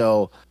 And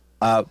so,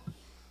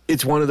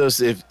 it's one of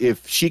those.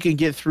 If she can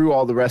get through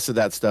all the rest of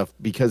that stuff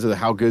because of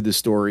how good the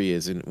story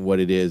is and what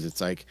it is, it's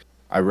like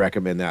I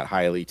recommend that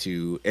highly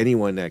to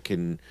anyone that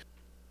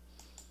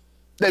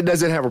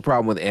doesn't have a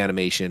problem with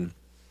animation.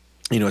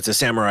 It's a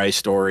samurai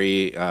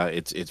story.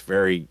 It's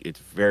very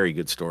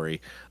good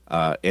story,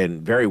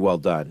 and very well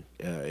done.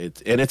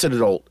 It's an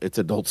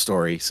adult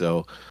story.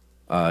 So.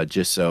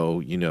 Just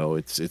so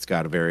it's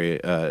got a very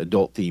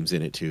adult themes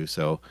in it too,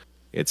 so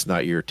it's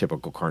not your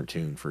typical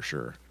cartoon for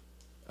sure.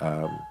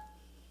 I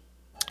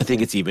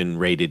think it's even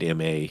rated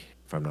MA,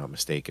 if I'm not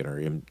mistaken, or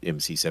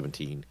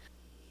MC-17,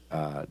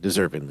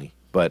 deservingly.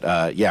 But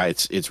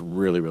it's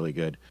really, really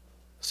good.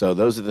 So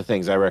those are the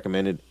things I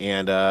recommended,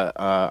 and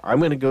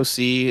I'm gonna go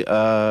see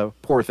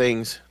Poor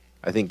Things.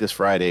 I think this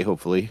Friday,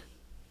 hopefully,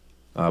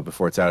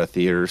 before it's out of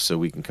theaters, so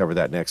we can cover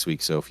that next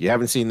week. So if you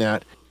haven't seen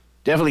that,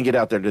 definitely get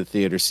out there to the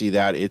theater, see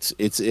that. It's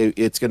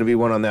going to be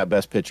one on that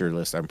Best Picture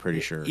list, I'm pretty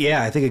sure.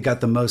 Yeah, I think it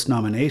got the most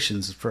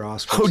nominations for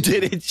Oscars. Oh,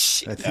 did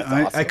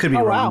it? I could be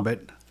wrong,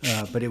 but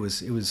it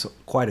was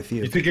quite a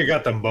few. You think it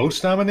got the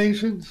most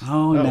nominations?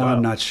 Oh, no, wow.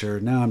 I'm not sure.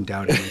 Now I'm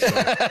doubting myself.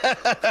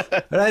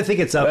 But I think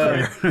it's up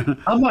there.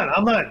 I'm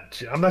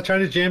not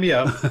trying to jam you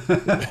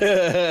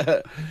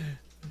up.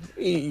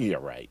 You're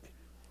right.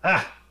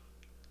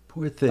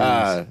 Poor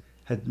Things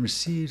had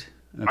received.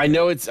 Okay. I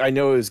know it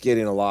was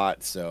getting a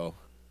lot, so.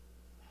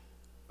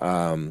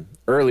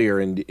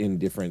 Earlier in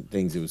different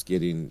things, it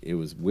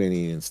was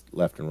winning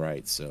left and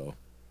right. So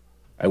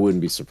I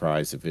wouldn't be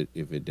surprised if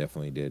it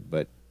definitely did.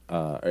 But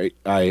I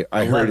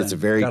heard it's a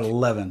very got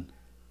 11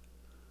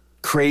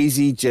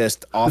 crazy,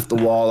 just off the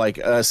wall. Like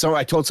so,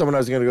 I told someone I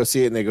was going to go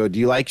see it, and they go, "Do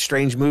you like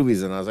strange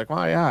movies?" And I was like,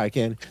 "Well, yeah, I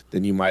can."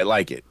 Then you might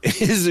like it.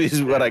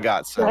 is what I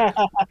got. So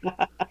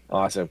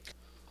awesome.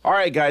 All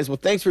right, guys. Well,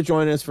 thanks for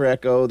joining us for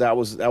Echo. That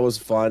was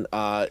fun.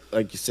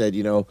 Like you said,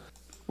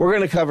 we're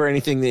going to cover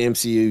anything the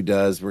MCU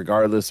does,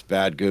 regardless,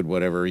 bad, good,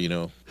 whatever,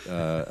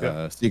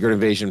 Secret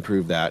Invasion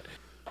proved that.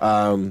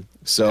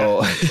 So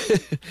we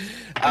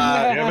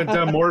haven't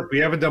done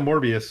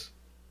Morbius.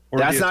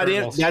 That's not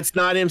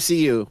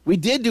MCU. We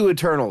did do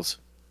Eternals.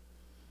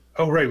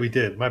 Oh, right, we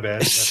did. My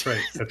bad.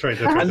 That's right.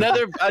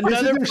 Another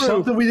proof.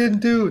 Something we didn't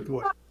do.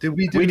 What did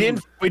we do?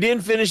 We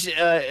didn't finish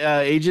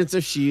Agents of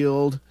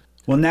S.H.I.E.L.D.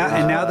 Well,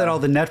 now that all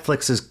the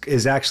Netflix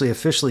is actually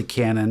officially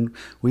canon,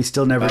 we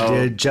still never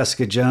did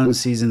Jessica Jones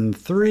season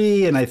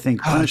 3, and I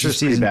think Punisher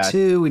season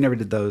 2. We never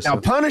did those. Now,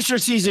 Punisher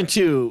season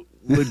 2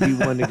 would be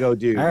one to go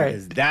do. All right,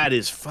 that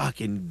is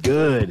fucking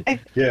good. I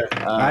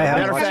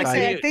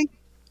think.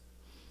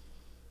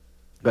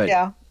 But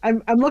yeah,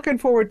 I'm looking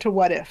forward to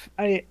What If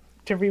to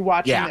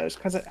rewatching those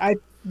because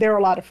they're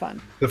a lot of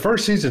fun. The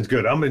first season's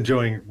good. I'm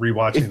enjoying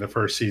rewatching the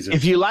first season.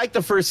 If you like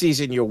the first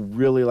season, you'll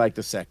really like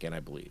the second,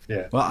 I believe.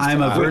 Yeah. Well,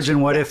 I'm a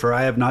virgin What If, or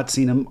I have not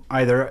seen them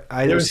either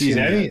season. Seen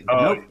any?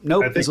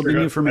 Nope. This will be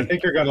new for me. I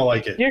think you're gonna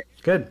like it.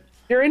 Good.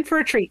 You're in for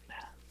a treat.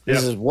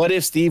 This is What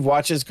If Steve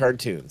watches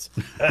cartoons.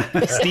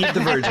 Steve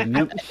the Virgin.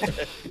 Yep.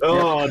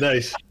 Oh,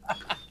 nice.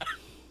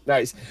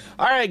 Nice.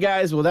 All right,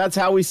 guys. Well, that's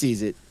how we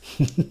seize it.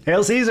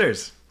 Hail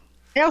Caesars.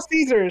 Hail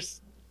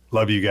Caesars.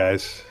 Love you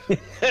guys.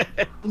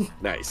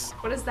 Nice.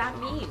 What does that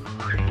mean?